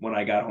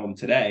I got home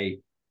today,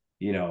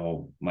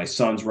 my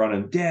son's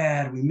running,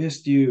 Dad, we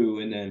missed you.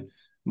 And then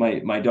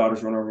my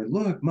daughter's running over,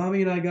 look,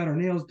 mommy and I got our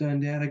nails done,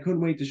 Dad. I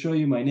couldn't wait to show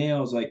you my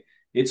nails. Like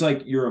it's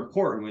like you're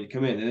important when you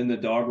come in. And then the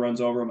dog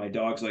runs over, my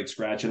dog's like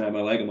scratching at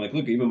my leg. I'm like,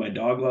 look, even my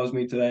dog loves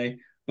me today.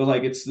 But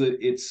like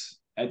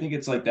I think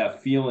it's like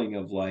that feeling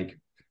of like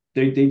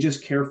they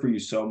just care for you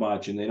so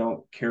much and they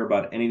don't care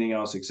about anything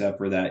else except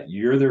for that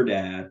you're their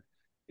dad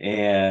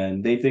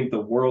and they think the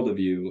world of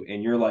you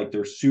and you're like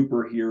their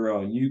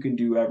superhero and you can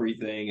do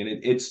everything. And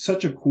it's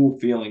such a cool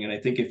feeling. And I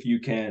think if you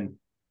can,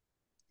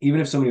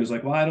 even if somebody was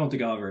like, well, I don't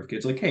think I'll ever have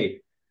kids, like,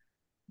 hey,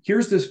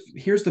 here's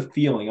the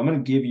feeling I'm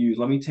going to give you.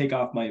 Let me take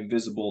off my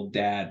invisible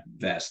dad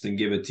vest and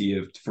give it to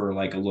you for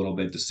like a little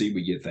bit to see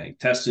what you think.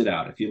 Test it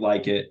out. If you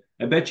like it,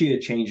 I bet you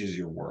it changes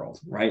your world,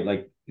 right?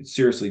 Like it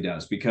seriously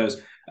does.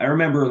 Because I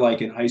remember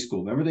like in high school,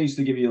 remember they used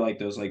to give you like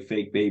those like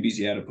fake babies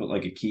you had to put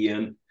like a key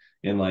in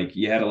and like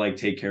you had to like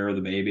take care of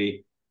the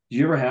baby. Did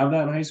you ever have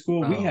that in high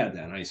school? We had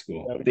that in high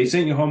school. They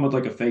sent you home with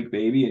like a fake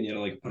baby and you had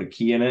to like put a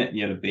key in it and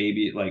you had a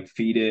baby like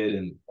feed it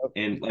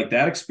and like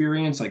that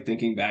experience, like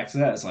thinking back to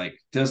that, is like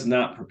does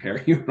not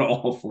prepare you at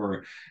all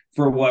for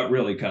what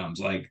really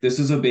comes. Like this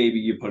is a baby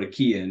you put a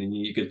key in and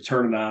you could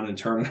turn it on and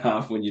turn it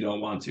off when you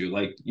don't want to.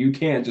 Like you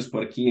can't just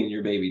put a key in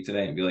your baby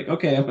today and be like,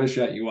 okay, I'm gonna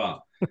shut you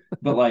off.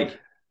 But like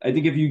I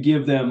think if you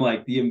give them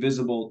like the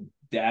invisible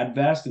dad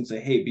vest and say,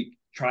 hey,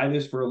 try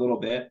this for a little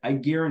bit, I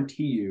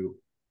guarantee you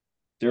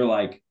they're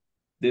like,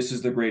 this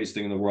is the greatest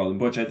thing in the world. And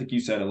Butch, I think you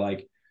said it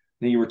like,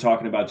 then you were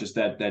talking about just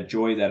that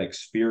joy, that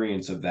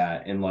experience of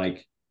that. And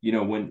like,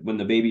 when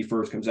the baby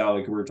first comes out,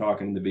 like we were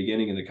talking in the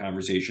beginning of the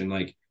conversation,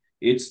 like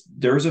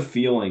there's a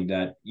feeling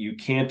that you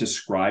can't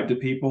describe to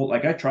people.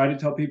 Like I try to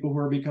tell people who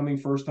are becoming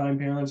first time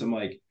parents, I'm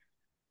like,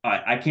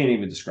 I can't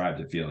even describe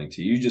the feeling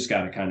to you. You just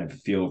got to kind of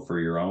feel it for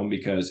your own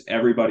because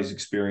everybody's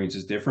experience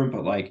is different.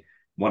 But like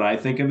when I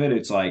think of it,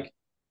 it's like,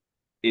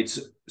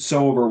 it's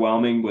so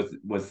overwhelming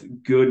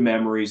with good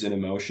memories and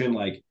emotion.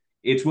 Like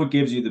it's what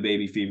gives you the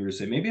baby fever to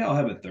say, maybe I'll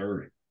have a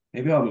third,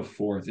 maybe I'll have a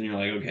fourth. And you're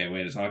like, okay,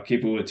 wait, so I'll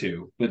keep it with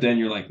two. But then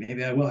you're like,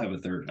 maybe I will have a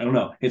third. I don't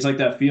know. It's like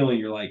that feeling.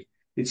 You're like,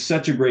 it's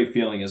such a great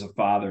feeling as a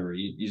father.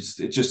 It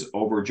just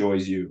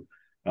overjoys you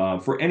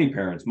for any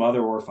parents,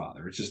 mother or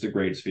father. It's just the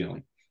greatest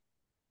feeling.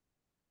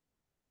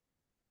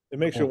 It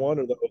makes you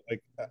wonder though,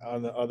 like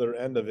on the other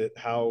end of it,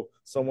 how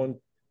someone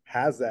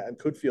has that and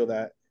could feel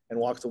that and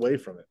walks away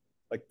from it.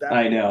 Like that.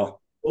 I know.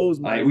 Blows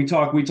my. We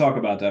talk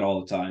about that all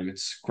the time.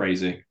 It's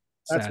crazy.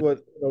 That's sad. what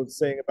I was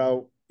saying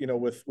about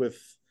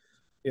with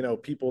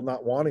people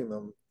not wanting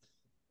them.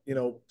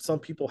 Some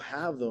people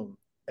have them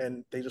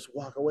and they just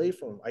walk away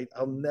from them.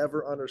 I'll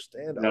never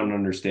understand. I don't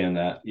understand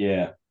that.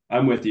 Yeah,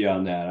 I'm with you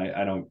on that.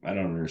 I don't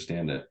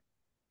understand it. You could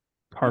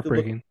look,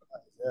 Heartbreaking.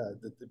 yeah,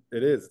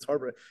 it is. It's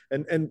hard,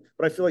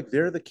 but I feel like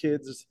they're the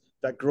kids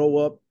that grow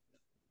up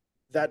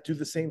that do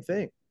the same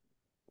thing.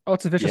 Oh,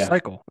 it's a vicious Yeah.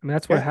 cycle. I mean,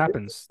 that's what Yeah,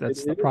 happens.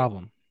 That's the it is.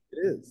 problem. It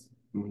is.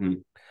 Mm-hmm.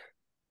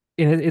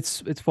 And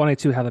it's funny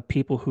too how the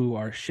people who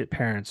are shit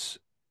parents,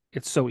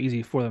 it's so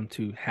easy for them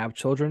to have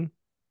children,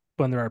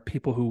 when there are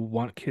people who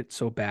want kids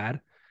so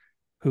bad,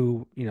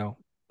 who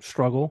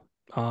struggle.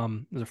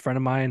 There's a friend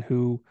of mine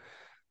who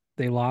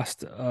they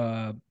lost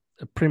a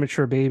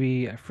premature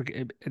baby. I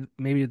forget,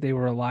 maybe they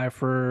were alive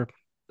for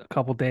a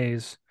couple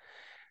days,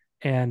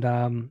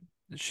 and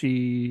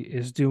she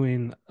is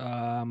doing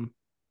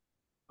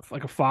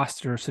like a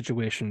foster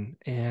situation,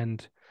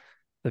 and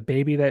the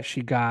baby that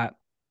she got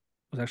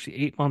was actually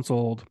 8 months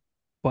old,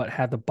 but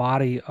had the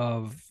body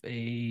of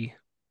a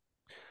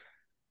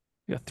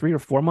 3 or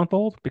 4 month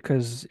old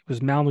because it was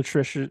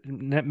malnutrition,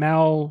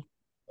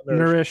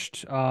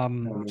 malnourished,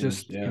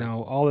 just Yeah.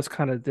 all this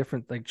kind of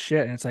different like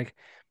shit. And it's like,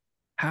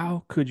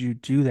 how could you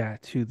do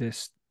that to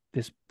this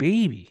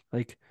baby?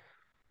 Like,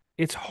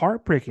 it's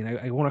heartbreaking.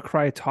 I want to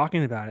cry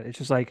talking about it. It's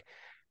just like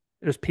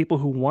there's people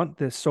who want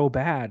this so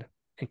bad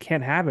and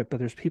can't have it, but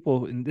there's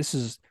people, and I think this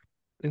is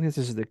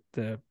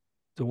the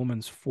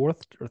woman's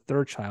fourth or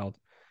third child.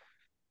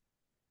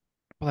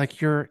 But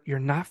like you're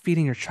not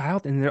feeding your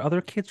child, and the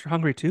other kids are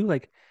hungry too.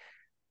 Like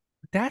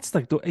that's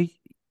like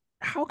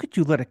how could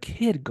you let a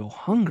kid go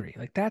hungry?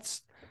 Like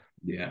that's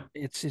Yeah.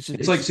 it's It's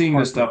like just seeing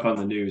this stuff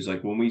heartbreaking. on the news.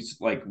 Like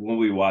when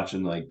we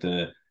watching like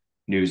the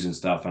news and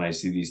stuff, and I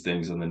see these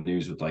things on the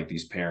news with like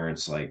these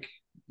parents, like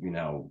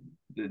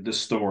the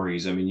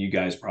stories. I mean, you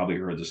guys probably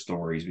heard the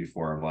stories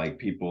before of like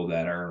people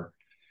that are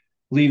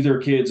leave their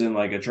kids in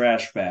like a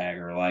trash bag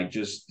or like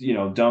just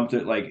dumped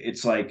it. Like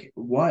it's like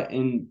what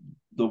in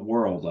the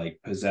world like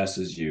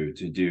possesses you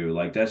to do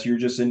like that's you're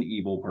just an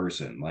evil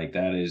person. Like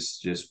that is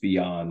just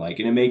beyond like,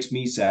 and it makes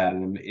me sad.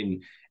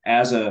 And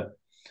as a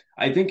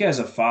I think as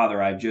a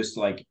father, I've just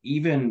like,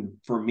 even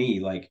for me,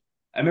 like,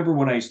 I remember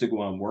when I used to go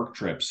on work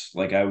trips,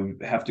 like I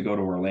would have to go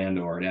to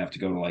Orlando or I'd have to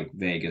go to like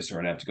Vegas or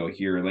I'd have to go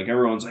here. Like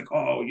everyone's like,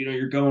 oh,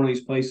 you're going to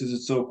these places.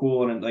 It's so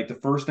cool. And like the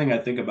first thing I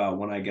think about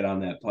when I get on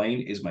that plane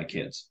is my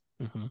kids.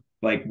 Hmm.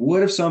 Like,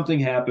 what if something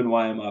happened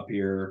while I'm up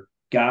here?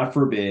 God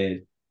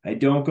forbid. I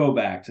don't go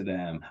back to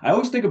them. I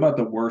always think about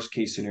the worst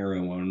case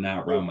scenario when I'm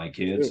not around my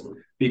kids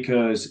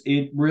because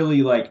it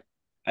really like,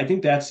 I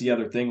think that's the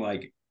other thing.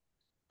 Like,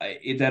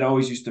 that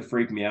always used to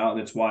freak me out, and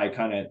it's why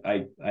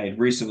I had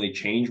recently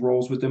changed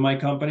roles within my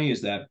company.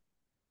 Is that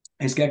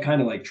I just got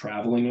kind of like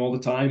traveling all the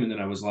time, and then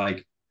I was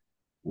like,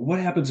 what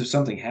happens if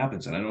something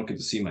happens and I don't get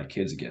to see my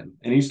kids again?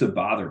 And it used to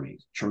bother me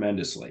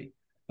tremendously.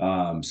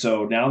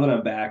 So now that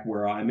I'm back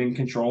where I'm in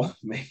control of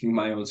making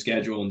my own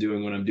schedule and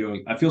doing what I'm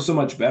doing, I feel so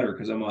much better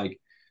because I'm like,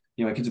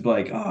 my kids will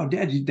be like, oh,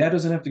 dad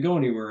doesn't have to go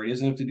anywhere. He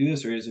doesn't have to do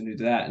this or he doesn't do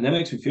that. And that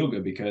makes me feel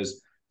good because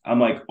I'm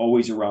like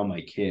always around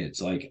my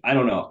kids. Like, I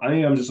don't know. I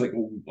think I'm just like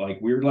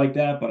weird like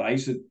that. But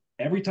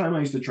every time I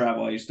used to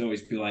travel, I used to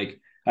always be like,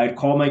 I'd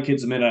call my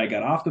kids the minute I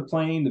got off the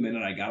plane, the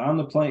minute I got on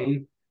the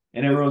plane.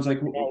 And everyone's like,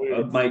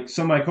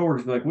 some of my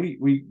coworkers be like, what are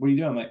you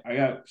doing? I'm like, I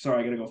got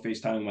to go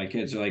FaceTime with my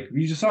kids. They're like,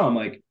 you just saw. I'm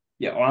like,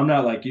 yeah, well, I'm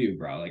not like you,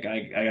 bro. Like,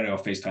 I got to go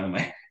FaceTime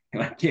with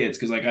my kids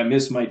because like I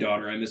miss my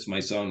daughter, I miss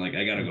my son. Like,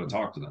 I got to go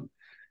talk to them.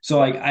 So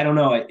like, I don't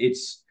know.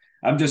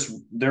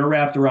 They're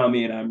wrapped around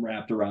me and I'm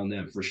wrapped around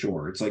them for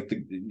sure. It's like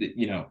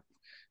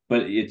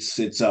but it's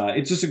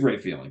just a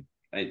great feeling.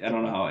 I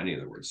don't know how any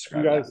other words You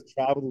describe that. guys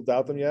traveled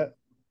without them yet?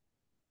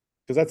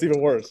 Because that's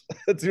even worse.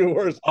 That's even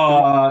worse.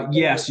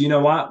 Yes, you know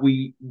what?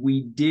 We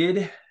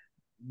did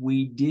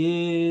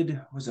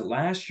was it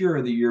last year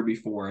or the year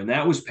before? And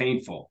that was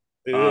painful.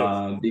 It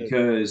is.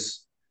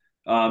 Because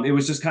it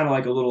was just kind of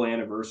like a little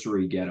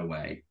anniversary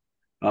getaway.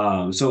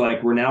 So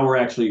like we're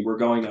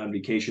going on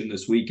vacation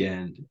this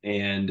weekend,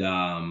 and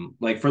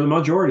like for the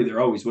majority they're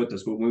always with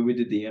us. But when we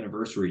did the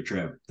anniversary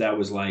trip, that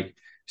was like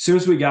as soon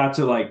as we got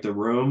to like the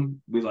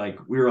room, we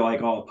were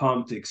like all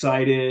pumped,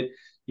 excited.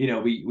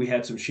 We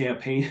had some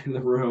champagne in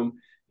the room,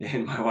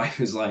 and my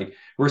wife is like,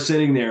 we're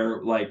sitting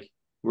there like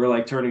we're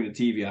like turning the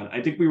TV on.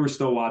 I think we were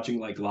still watching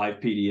like live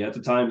PD at the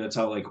time. That's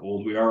how like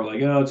old we are. We're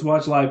like, oh, let's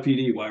watch live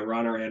PD while we're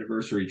on our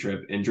anniversary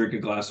trip and drink a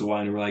glass of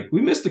wine. And we're like,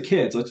 we miss the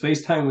kids. Let's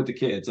FaceTime with the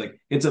kids. Like,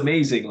 it's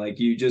amazing. Like,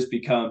 you just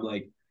become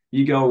like,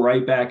 you go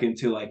right back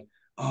into like,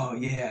 oh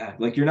yeah,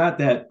 like you're not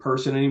that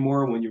person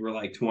anymore when you were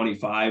like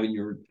 25 and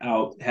you're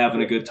out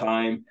having a good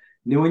time.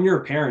 When you're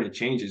a parent, it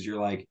changes.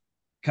 You're like,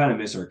 kind of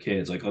miss our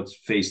kids. Like, let's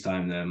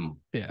FaceTime them,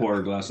 Yeah. pour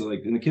a glass of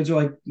like, and the kids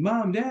are like,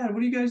 Mom, Dad,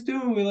 what are you guys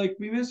doing?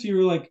 We miss you.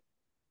 We're like,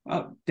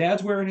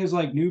 Dad's wearing his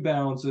like New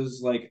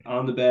Balances like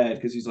on the bed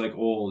because he's like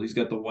old. He's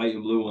got the white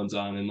and blue ones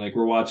on, and like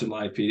we're watching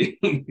live PD.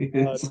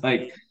 It's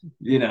like,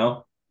 you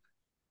know,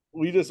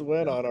 We just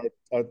went on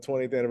our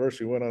 20th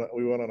anniversary. We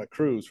went on a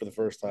cruise for the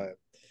first time,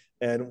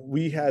 and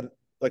we had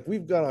like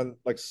we've gone on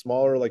like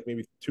smaller, like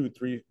maybe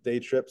 2-3 day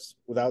trips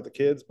without the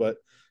kids, but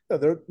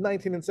they're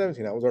 19 and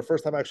 17. That was our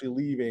first time actually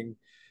leaving,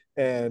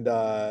 and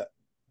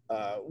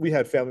we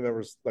had family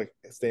members like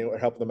staying,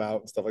 helping them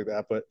out and stuff like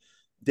that. But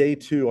day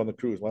 2 on the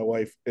cruise, my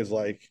wife is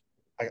like,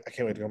 I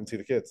can't wait to come and see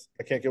the kids.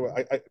 I can't get.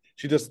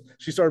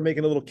 She started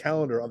making a little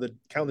calendar of the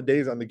count the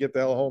days on to get the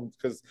hell home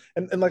because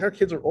and like our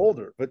kids are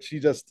older, but she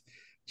just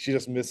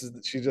misses.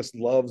 She just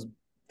loves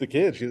the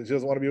kids. She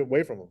doesn't want to be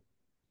away from them.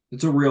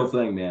 It's a real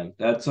thing, man.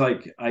 That's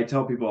like I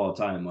tell people all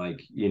the time.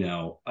 Like,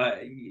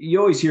 you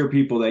always hear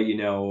people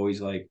that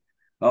always like,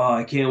 oh,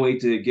 I can't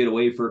wait to get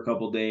away for a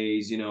couple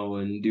days,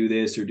 and do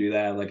this or do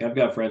that. Like, I've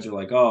got friends who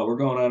are like, oh, we're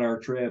going on our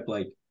trip.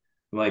 Like,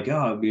 I'm like,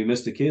 oh, we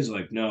missed the kids.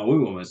 Like, no, we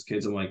won't miss the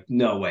kids. I'm like,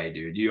 no way,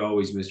 dude. You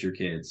always miss your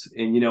kids.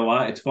 And you know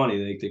what? It's funny.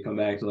 Like, they come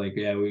back to like,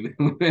 yeah, we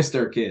missed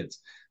our kids.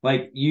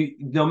 Like,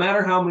 no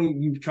matter how many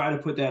you try to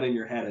put that in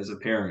your head as a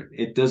parent,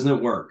 it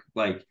doesn't work.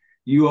 Like,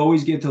 you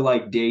always get to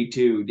like day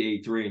 2,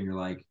 day 3, and you're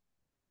like,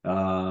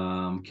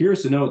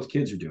 curious to know what the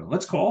kids are doing.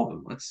 Let's call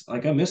them. I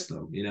miss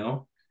them.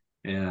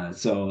 Yeah.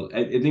 So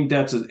I think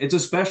it's a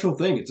special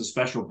thing. It's a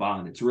special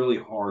bond. It's really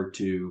hard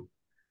to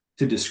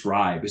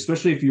describe,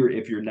 especially if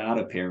you're not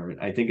a parent.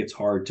 I think it's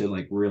hard to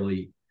like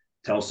really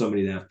tell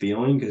somebody that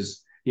feeling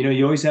because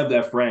you always have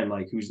that friend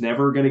like who's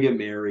never going to get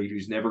married,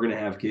 who's never going to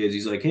have kids.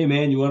 He's like, hey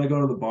man, you want to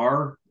go to the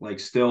bar? Like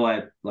still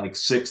at like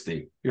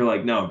 60. You're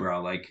like, no,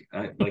 bro. Like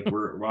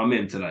I'm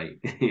in tonight.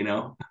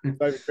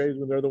 It's crazy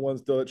when they're the ones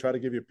still that try to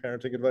give you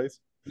parenting advice.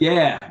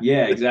 Yeah,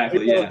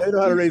 exactly. Yeah. They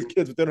know how to raise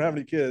kids, but they don't have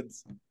any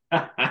kids.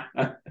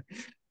 That's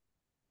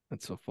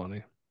so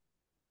funny.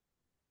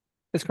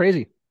 It's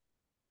crazy.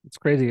 It's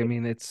crazy. I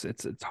mean, it's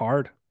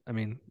hard. I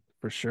mean,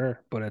 for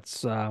sure, but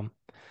it's the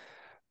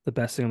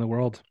best thing in the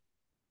world.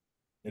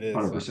 It is.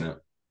 100%.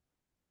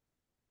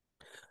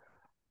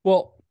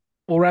 Well,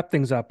 we'll wrap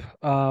things up.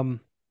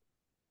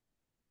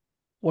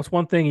 What's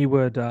one thing you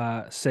would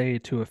say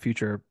to a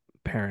future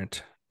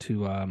parent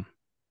to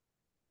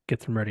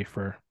get them ready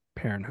for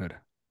parenthood?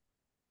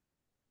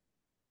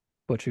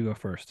 But you go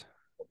first.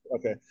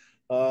 Okay.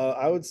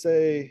 I would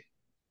say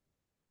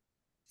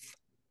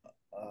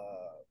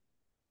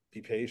be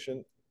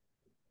patient,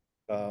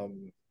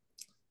 and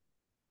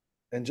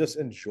just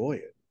enjoy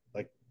it.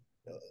 Like,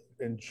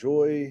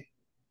 enjoy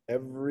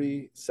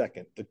every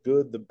second, the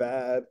good, the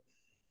bad,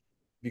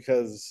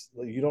 because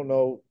you don't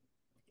know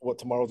what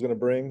tomorrow's going to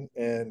bring.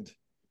 And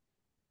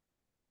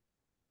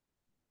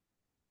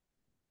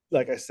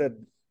like I said,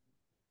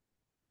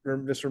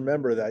 just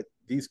remember that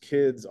these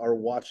kids are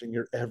watching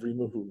your every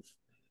move,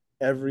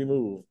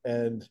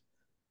 and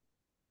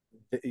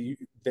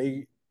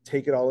they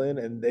take it all in,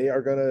 and they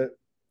are going to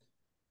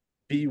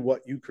be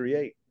what you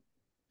create.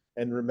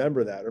 And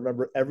remember that.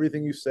 Remember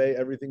everything you say,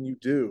 everything you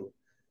do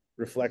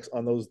reflects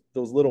on those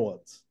little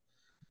ones.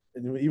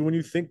 And even when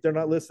you think they're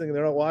not listening and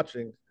they're not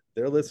watching,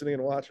 they're listening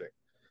and watching.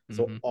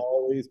 So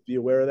always be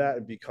aware of that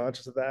and be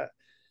conscious of that.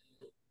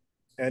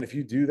 And if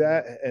you do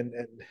that, and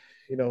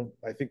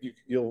I think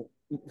you'll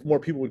more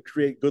people would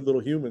create good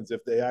little humans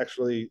if they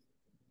actually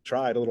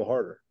tried a little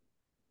harder.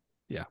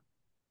 Yeah.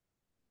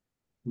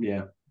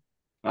 Yeah.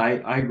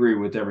 I agree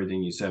with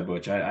everything you said,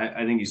 Butch.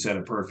 I think you said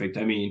it perfect.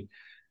 I mean,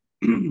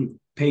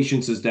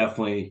 patience is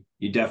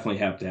you definitely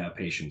have to have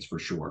patience for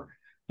sure.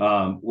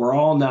 We're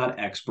all not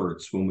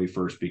experts when we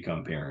first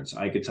become parents.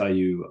 I could tell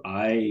you,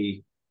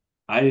 I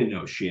didn't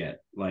know shit.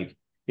 Like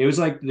it was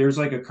like there's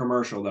like a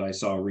commercial that I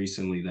saw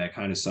recently that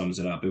kind of sums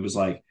it up. It was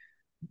like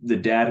the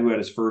dad who had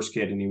his first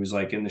kid and he was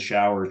like in the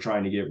shower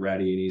trying to get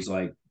ready and he's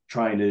like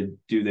trying to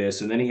do this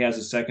and then he has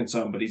a second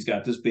son, but he's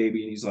got this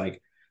baby and he's like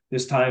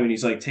this time and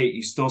he's like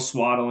he's still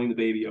swaddling the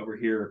baby over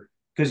here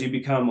because you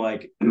become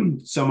like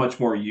so much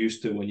more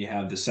used to when you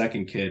have the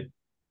second kid.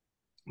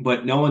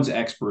 But no one's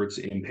experts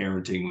in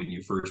parenting when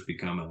you first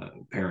become a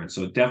parent.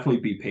 So definitely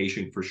be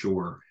patient for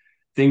sure.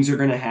 Things are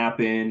going to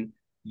happen.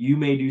 You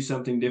may do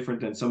something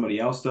different than somebody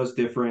else does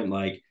different.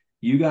 Like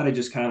you got to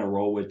just kind of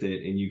roll with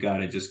it and you got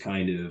to just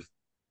kind of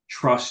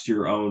trust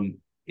your own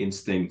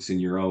instincts and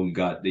your own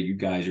gut that you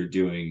guys are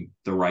doing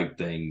the right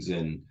things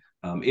and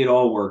it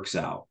all works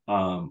out.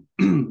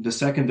 The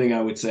second thing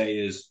I would say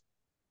is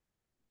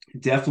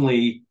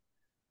definitely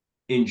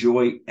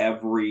enjoy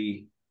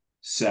every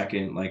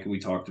second, like we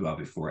talked about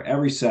before,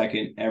 every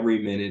second,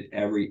 every minute,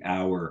 every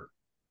hour,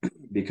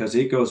 because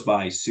it goes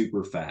by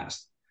super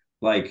fast.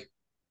 Like,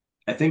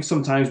 I think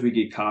sometimes we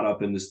get caught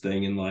up in this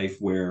thing in life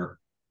where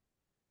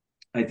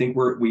I think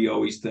we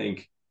always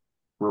think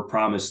we're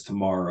promised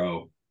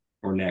tomorrow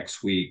or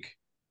next week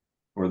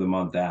or the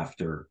month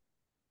after.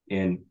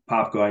 And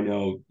Popko, I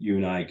know you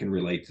and I can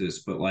relate to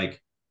this, but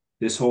like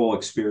this whole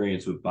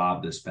experience with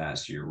Bob this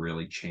past year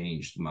really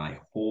changed my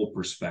whole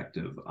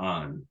perspective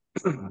on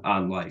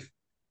on life.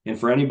 And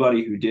for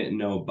anybody who didn't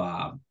know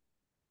Bob,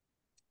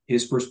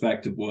 his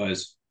perspective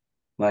was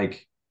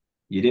like,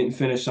 you didn't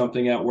finish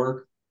something at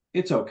work,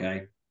 it's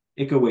okay.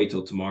 It could wait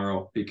till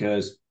tomorrow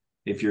because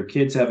if your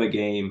kids have a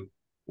game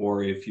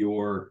or if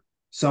you're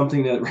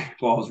something that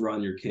revolves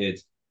around your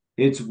kids,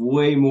 It's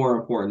way more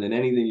important than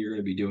anything you're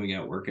going to be doing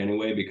at work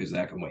anyway, because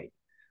that can wait.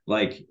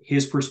 Like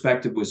his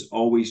perspective was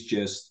always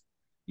just,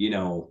 you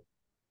know,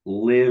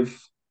 live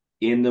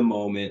in the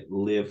moment,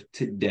 live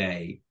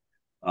today.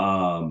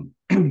 And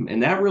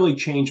that really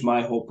changed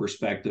my whole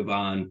perspective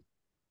on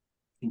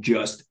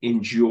just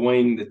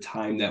enjoying the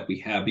time that we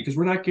have, because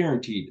we're not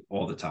guaranteed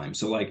all the time.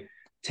 So like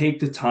take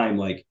the time,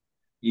 like,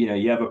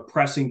 you have a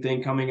pressing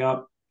thing coming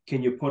up.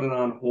 Can you put it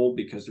on hold?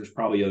 Because there's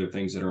probably other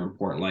things that are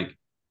important, like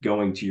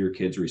going to your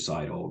kid's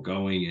recital,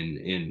 going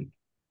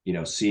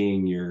and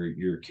seeing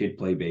your kid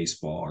play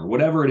baseball or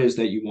whatever it is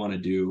that you want to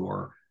do,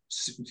 or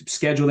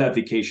schedule that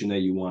vacation that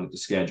you wanted to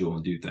schedule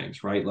and do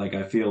things, right? Like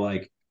I feel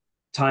like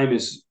time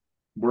is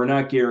we're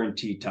not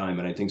guaranteed time,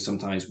 and I think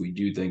sometimes we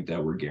do think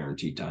that we're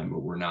guaranteed time,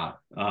 but we're not.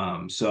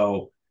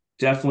 So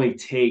definitely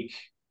take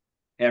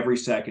every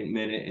second,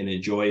 minute, and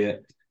enjoy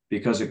it,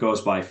 because it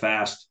goes by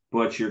fast.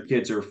 But your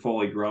kids are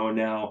fully grown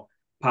now.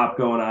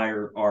 Popko and I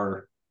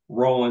are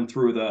rolling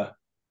through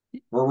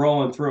we're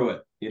rolling through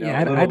it,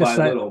 Yeah, little by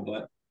little.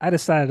 But I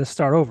decided to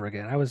start over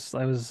again. I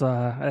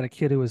had a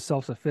kid who was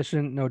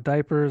self-sufficient, no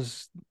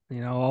diapers,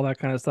 all that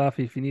kind of stuff.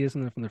 If you needed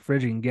something from the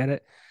fridge, you can get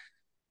it.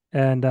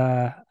 And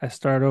I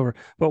started over.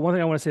 But one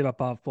thing I want to say about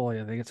Bob Foley,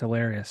 I think it's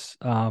hilarious.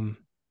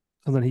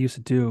 Something he used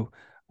to do.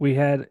 We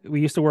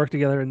used to work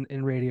together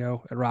in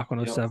radio at Rock yep,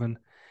 107.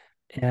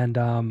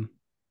 And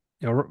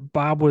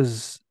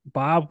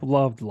Bob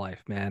loved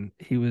life, man.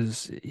 He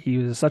was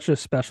such a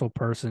special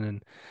person,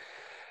 and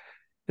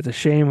it's a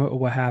shame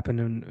what happened,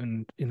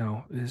 and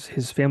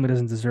his family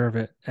doesn't deserve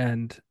it.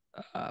 And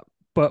uh,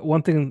 but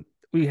one thing,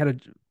 we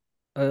had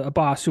a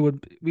boss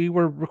we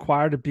were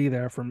required to be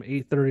there from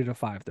 8:30 to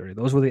 5:30.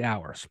 Those were the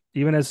hours.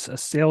 Even as a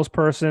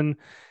salesperson,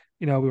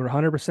 we were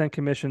 100%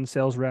 commission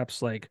sales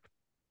reps. Like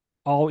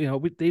all,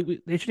 they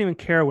shouldn't even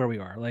care where we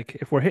are. Like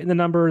if we're hitting the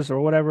numbers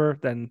or whatever,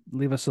 then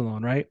leave us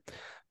alone, right?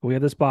 But we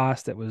had this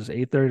boss that was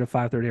 8:30 to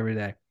 5:30 every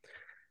day.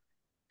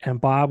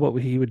 And Bob, what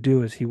he would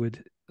do is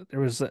there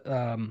was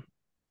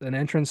an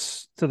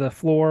entrance to the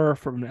floor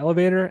from an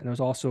elevator, and there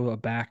was also a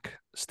back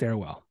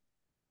stairwell.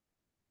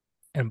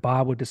 And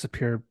Bob would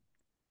disappear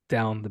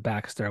down the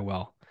back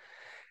stairwell,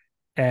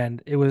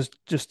 and it was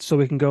just so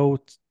we can go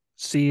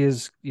see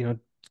his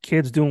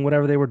kids doing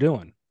whatever they were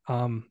doing.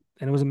 And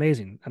it was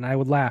amazing, and I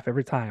would laugh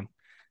every time,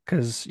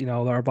 because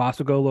our boss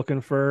would go looking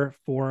for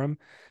him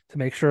to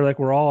make sure like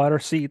we're all at our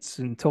seats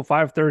until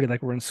 5:30,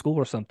 like we're in school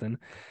or something.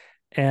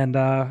 And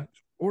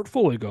where'd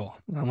Foley go?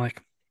 And I'm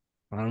like,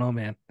 I don't know,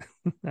 man.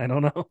 I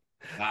don't know.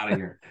 out of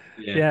here.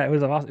 Yeah, Yeah, it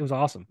was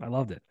awesome. I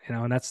loved it.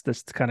 And that's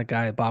the kind of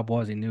guy Bob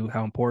was. He knew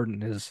how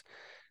important his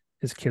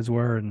kids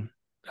were. And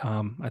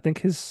I think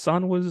his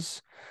son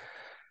was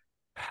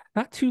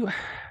not too.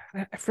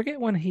 I forget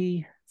when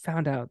he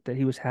found out that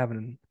he was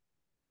having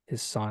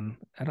his son.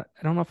 I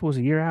don't know if it was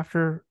a year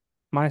after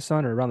my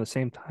son or around the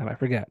same time. I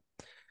forget.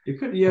 it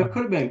But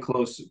could have been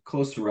close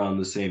to around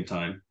the same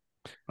time.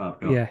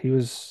 Popko. yeah, he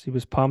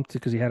was pumped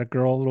because he had a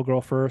little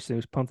girl first. And he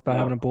was pumped about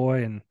having Yeah, a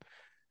boy, and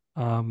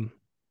um,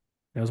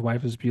 his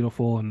wife is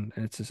beautiful. And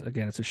it's just,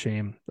 again, it's a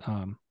shame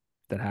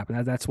that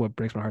happened. That's what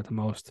breaks my heart the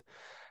most.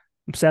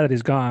 I'm sad that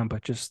he's gone,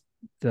 but just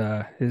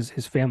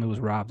his family was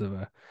robbed of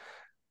a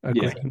yeah,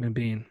 great human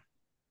being.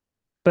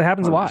 But it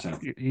happens a lot.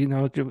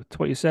 100%. It's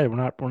what you said. We're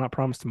not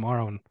promised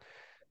tomorrow,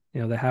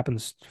 and that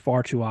happens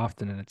far too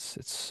often. And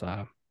it's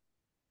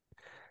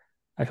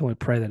I can only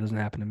pray that doesn't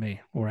happen to me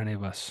or any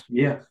of us.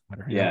 Yeah,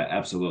 Matter. yeah,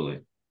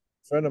 absolutely.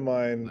 Friend of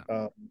mine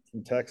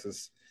from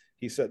Texas,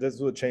 he said this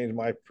would change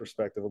my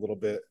perspective a little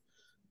bit,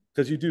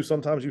 because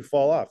sometimes you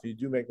fall off, you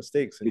do make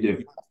mistakes, You and you do.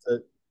 have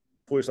to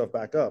pull yourself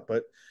back up.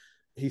 But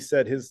he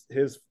said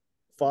his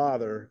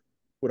father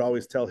would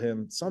always tell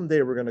him,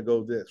 someday we're going to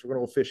go this, we're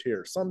going to go fish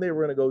here, someday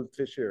we're going to go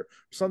fish here,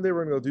 someday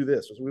we're going to go do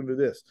this, we're going to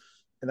do this.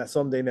 And that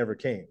someday never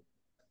came.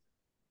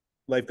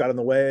 Life got in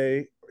the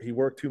way, or he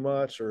worked too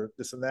much, or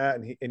this and that,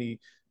 and he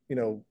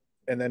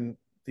and then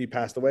he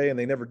passed away, and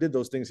they never did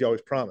those things he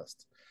always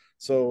promised.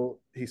 So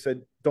he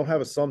said, don't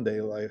have a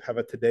someday life, have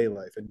a today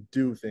life, and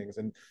do things,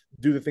 and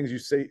do the things you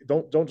say.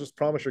 Don't just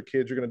promise your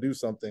kids you're going to do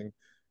something.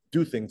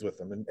 Do things with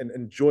them, and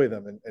enjoy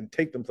them, and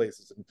take them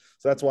places. And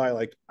so that's why,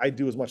 like, I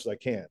do as much as I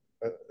can.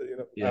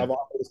 Yeah, I've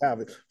always have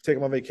it. Take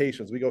them on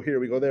vacations. We go here,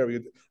 we go there.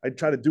 I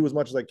try to do as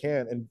much as I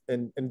can,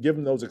 and give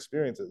them those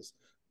experiences.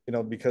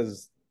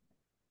 Because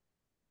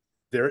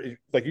they're,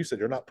 like you said,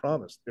 you're not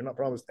promised. You're not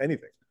promised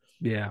anything.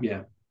 Yeah.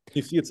 yeah,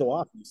 You see it so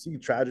often. You see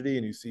tragedy,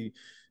 and you see,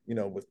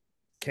 with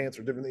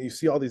cancer, different things. You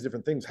see all these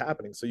different things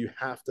happening. So you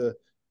have to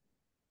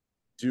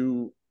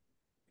do,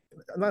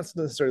 not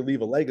necessarily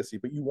leave a legacy,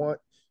 but you want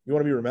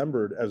to be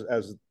remembered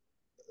as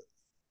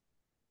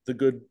the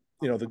good,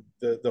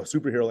 the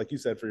superhero, like you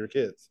said, for your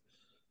kids.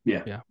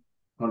 yeah, Yeah.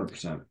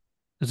 100%.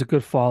 There's a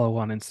good follow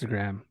on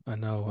Instagram. I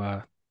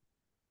know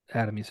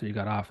Adam, you said you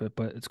got off it,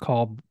 but it's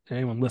called,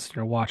 anyone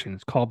listening or watching,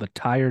 it's called The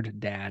Tired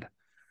Dad.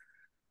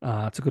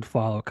 It's a good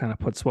follow. Kind of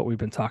puts what we've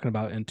been talking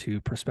about into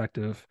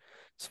perspective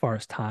as far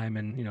as time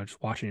and,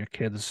 just watching your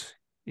kids,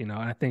 and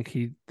I think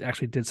he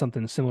actually did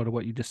something similar to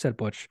what you just said,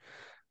 Butch,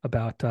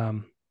 about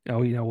oh,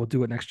 we'll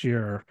do it next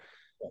year, or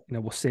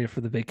we'll save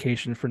for the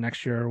vacation for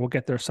next year, or we'll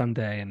get there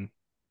someday. And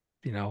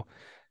you know,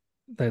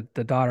 the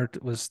daughter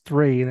was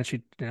 3, and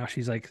then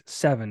she's like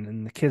 7,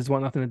 and the kids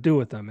want nothing to do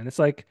with them. And it's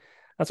like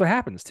that's what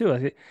happens too.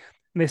 Like,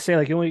 and they say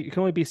like you can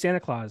only be Santa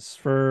Claus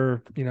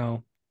for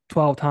 12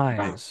 Right.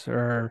 times,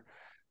 or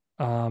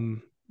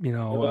um, you They're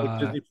know, like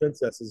Disney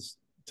princesses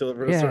till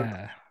for a certain.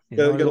 yeah,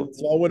 You get a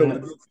small window to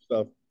do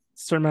stuff.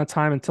 certain amount of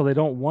time until they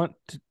don't want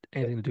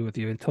anything to do with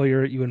you, until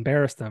you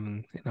embarrass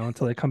them,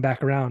 until they come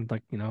back around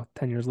like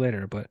 10 years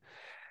later. But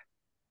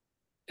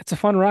it's a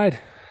fun ride.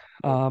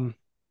 Um,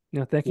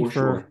 thank you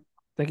For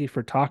sure.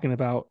 for talking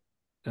about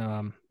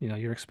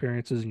your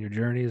experiences and your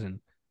journeys. And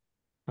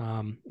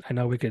I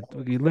know I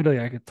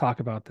could talk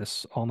about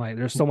this all night.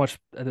 There's so much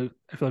I feel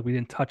like we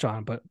didn't touch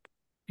on, but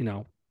you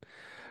know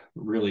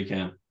Really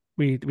can.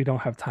 we don't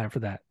have time for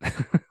that.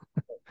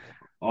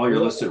 All your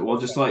listeners, well,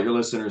 just to let your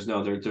listeners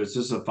know, there's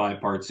just a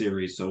 5-part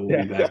series, so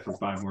we'll be back for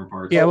 5 more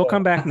parts. Yeah, we'll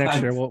come back next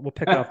year. We'll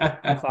pick up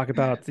and talk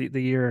about the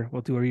year.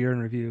 We'll do a year in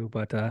review.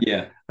 But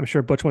Yeah, I'm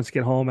sure Butch wants to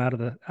get home out of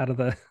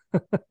the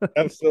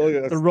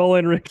Absolutely. the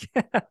rolling rig.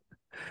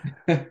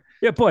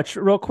 Yeah, Butch,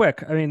 real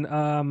quick. I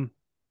mean,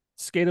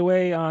 Skate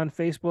Away on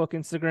Facebook,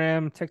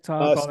 Instagram,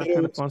 TikTok, all that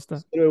kind of fun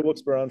stuff. Skate Away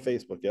Wilkes-Barre on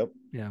Facebook. Yep.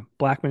 Yeah,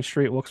 Blackman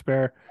Street,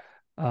 Wilkes-Barre.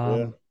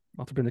 Yeah.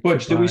 I'll have to bring the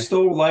Butch, kid do we by.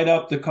 still light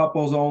up the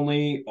couples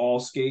only all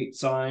skate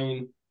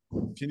sign?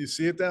 Can you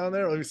see it down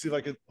there? Let me see if I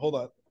could. Hold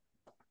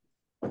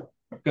on.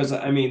 Because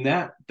I mean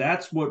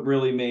that's what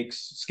really makes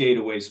Skate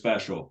Away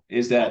special.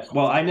 Is that,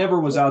 well, I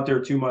never was out there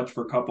too much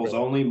for couples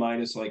only,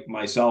 minus like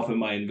myself and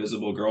my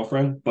invisible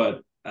girlfriend.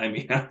 But I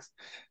mean,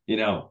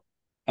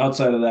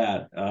 outside of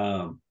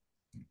that,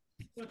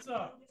 What's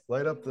up?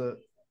 Light up the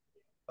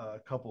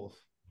couples.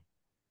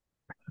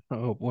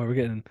 Oh boy, we're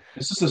getting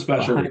this is a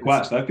special behind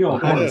request. I feel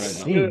behind the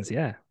important right now. scenes.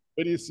 Yeah.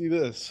 Where do you see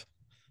this?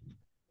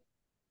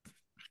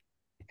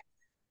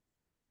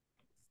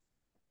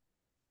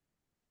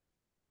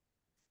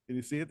 Can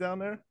you see it down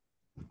there?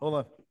 Hold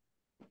on.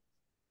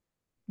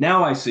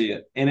 Now I see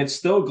it, and it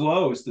still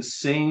glows the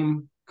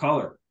same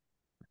color.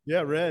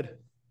 Yeah, red.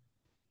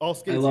 All I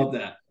skates. love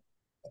that.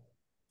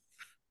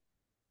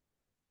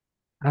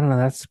 I don't know.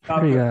 That's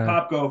pretty.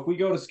 Popko, if we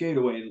go to Skate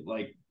Away,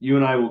 like you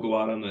and I will go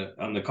out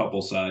on the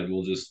couple side.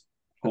 We'll just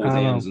hold I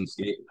don't hands know. and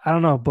skate. I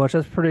don't know, Butch.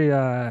 That's pretty.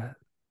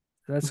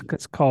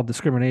 That's called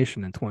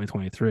discrimination in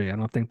 2023. I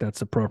don't think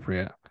that's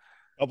appropriate.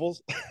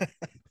 Couples.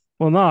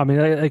 Well, no, I mean,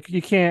 like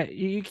you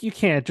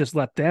can't just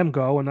let them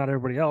go and not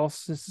everybody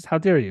else. How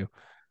dare you?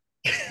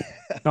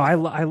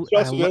 No,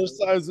 Trust me, there's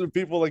times when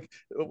people like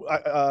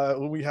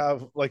when we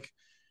have like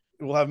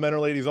we'll have men or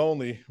ladies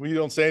only. We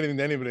don't say anything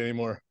to anybody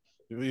anymore.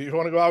 If you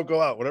want to go out,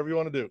 go out. Whatever you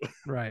want to do.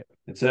 right.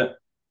 That's it.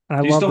 And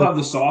I Do you love still have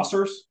the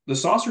saucers? The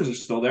saucers are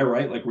still there,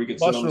 right? Like we could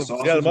sit on the mushrooms.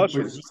 saucers. Yeah, the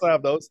mushrooms. We still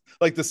have those.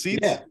 Like the seats.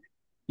 Yeah.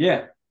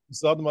 Yeah. We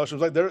still have the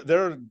mushrooms. Like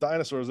they're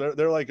dinosaurs.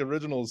 They're like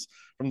originals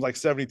from like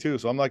 72.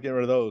 So I'm not getting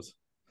rid of those.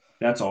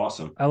 That's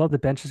awesome. I love the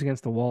benches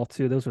against the wall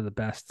too. Those are the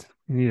best.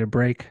 You need a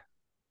break.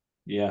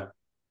 Yeah.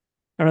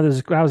 I remember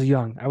this. I was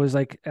young. I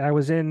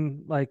was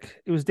in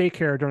like it was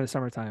daycare during the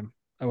summertime.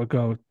 I would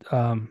go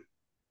during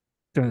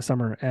the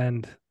summer,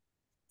 and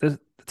the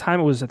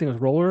time I think it was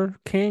Roller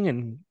King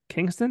in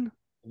Kingston.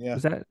 Yeah.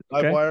 Was that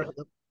Live okay? wire.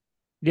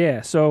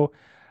 Yeah. So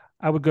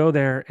I would go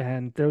there,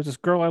 and there was this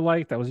girl I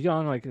liked that was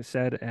young, like I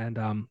said, and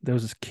there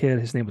was this kid.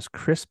 His name was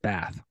Chris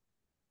Bath.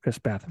 Chris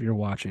Bath, if you're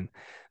watching,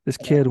 this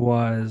kid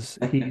was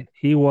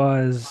he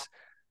was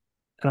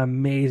an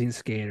amazing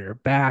skater,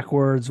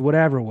 backwards,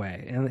 whatever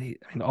way,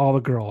 and all the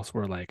girls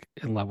were like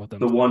in love with him.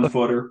 The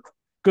 1-footer.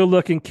 Good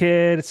looking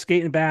kid,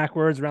 skating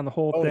backwards around the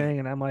whole Oh. thing,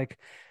 and I'm like,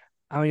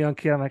 I'm a young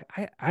kid. I'm like,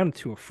 I'm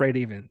too afraid to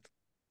even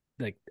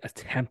like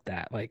attempt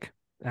that. Like,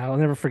 I'll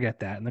never forget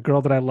that. And the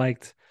girl that I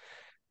liked,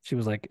 she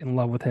was like in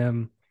love with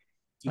him.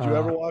 Did you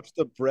ever watch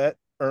the Brett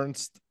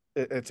Ernst?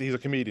 He's a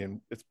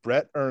comedian. It's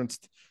Brett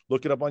Ernst.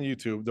 Look it up on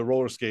YouTube. The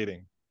roller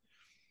skating.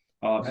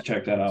 I'll have to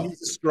check that out. He's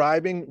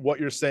describing what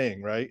you're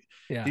saying, right?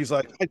 Yeah. He's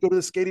like, I'd go to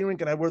the skating rink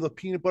and I'd wear the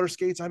peanut butter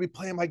skates. And I'd be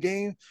playing my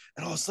game.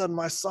 And all of a sudden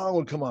my song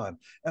would come on.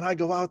 And I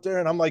go out there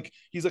and I'm like,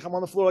 he's like, I'm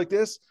on the floor like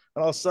this.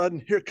 And all of a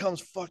sudden, here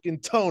comes fucking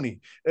Tony.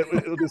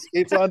 The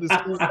skates on.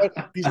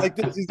 He's like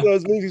this. He's doing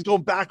his moves. He's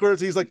going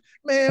backwards. He's like,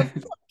 man,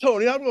 fuck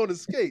Tony. I'm going to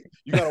skate.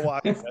 You got to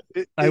watch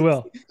it. I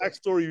will. It's the exact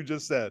story you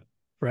just said.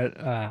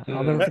 Brett,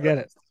 I'll never forget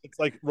it. It's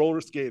like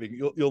roller skating.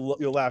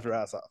 You'll laugh your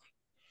ass off.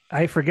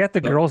 I forget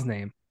the girl's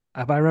name,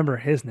 but I remember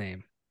his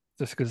name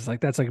just because like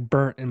that's like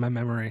burnt in my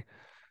memory.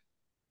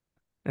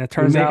 And it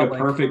turns out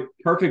a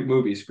perfect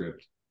movie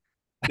script.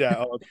 Yeah,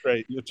 oh, it's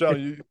great.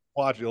 You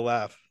watch, you'll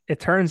laugh. It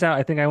turns out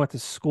I think I went to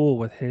school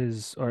with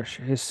his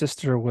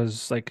sister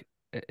was like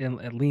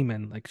at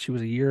Lehman, like she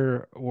was a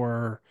year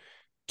or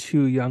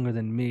 2 younger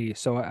than me,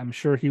 so I'm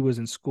sure he was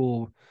in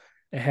school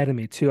ahead of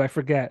me too. I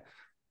forget,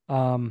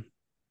 but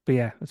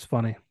yeah, it's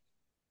funny.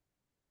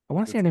 I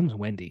want to say her name was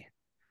Wendy.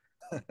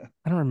 I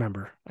don't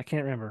remember. I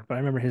can't remember, but I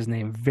remember his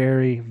name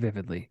very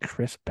vividly.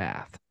 Chris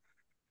Bath.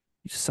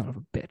 You son of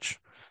a bitch.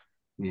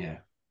 Yeah.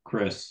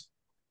 Chris.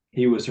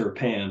 He was her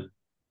pan.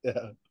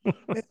 Yeah.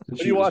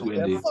 She was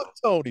windy. Fuck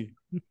Tony.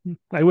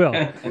 I will.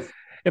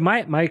 And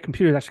my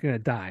computer is actually going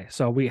to die,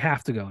 so we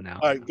have to go now.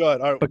 All right,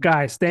 good. All right. But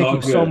guys, thank All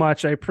you good. so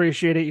much. I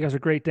appreciate it. You guys are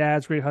great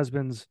dads, great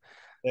husbands.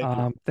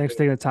 Thanks for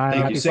taking the time.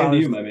 Thank Happy you. Same Father's,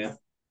 to you, my man.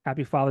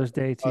 Happy Father's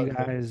Day to you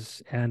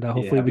guys, and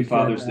hopefully happy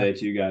Father's Day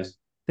to you guys.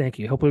 Thank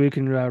you. Hopefully we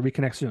can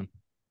reconnect soon.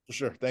 For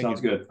sure. Thank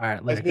Sounds you. good. All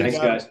right, later. Nice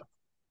Thanks, guys.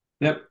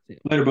 Yep.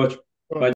 Later, Butch.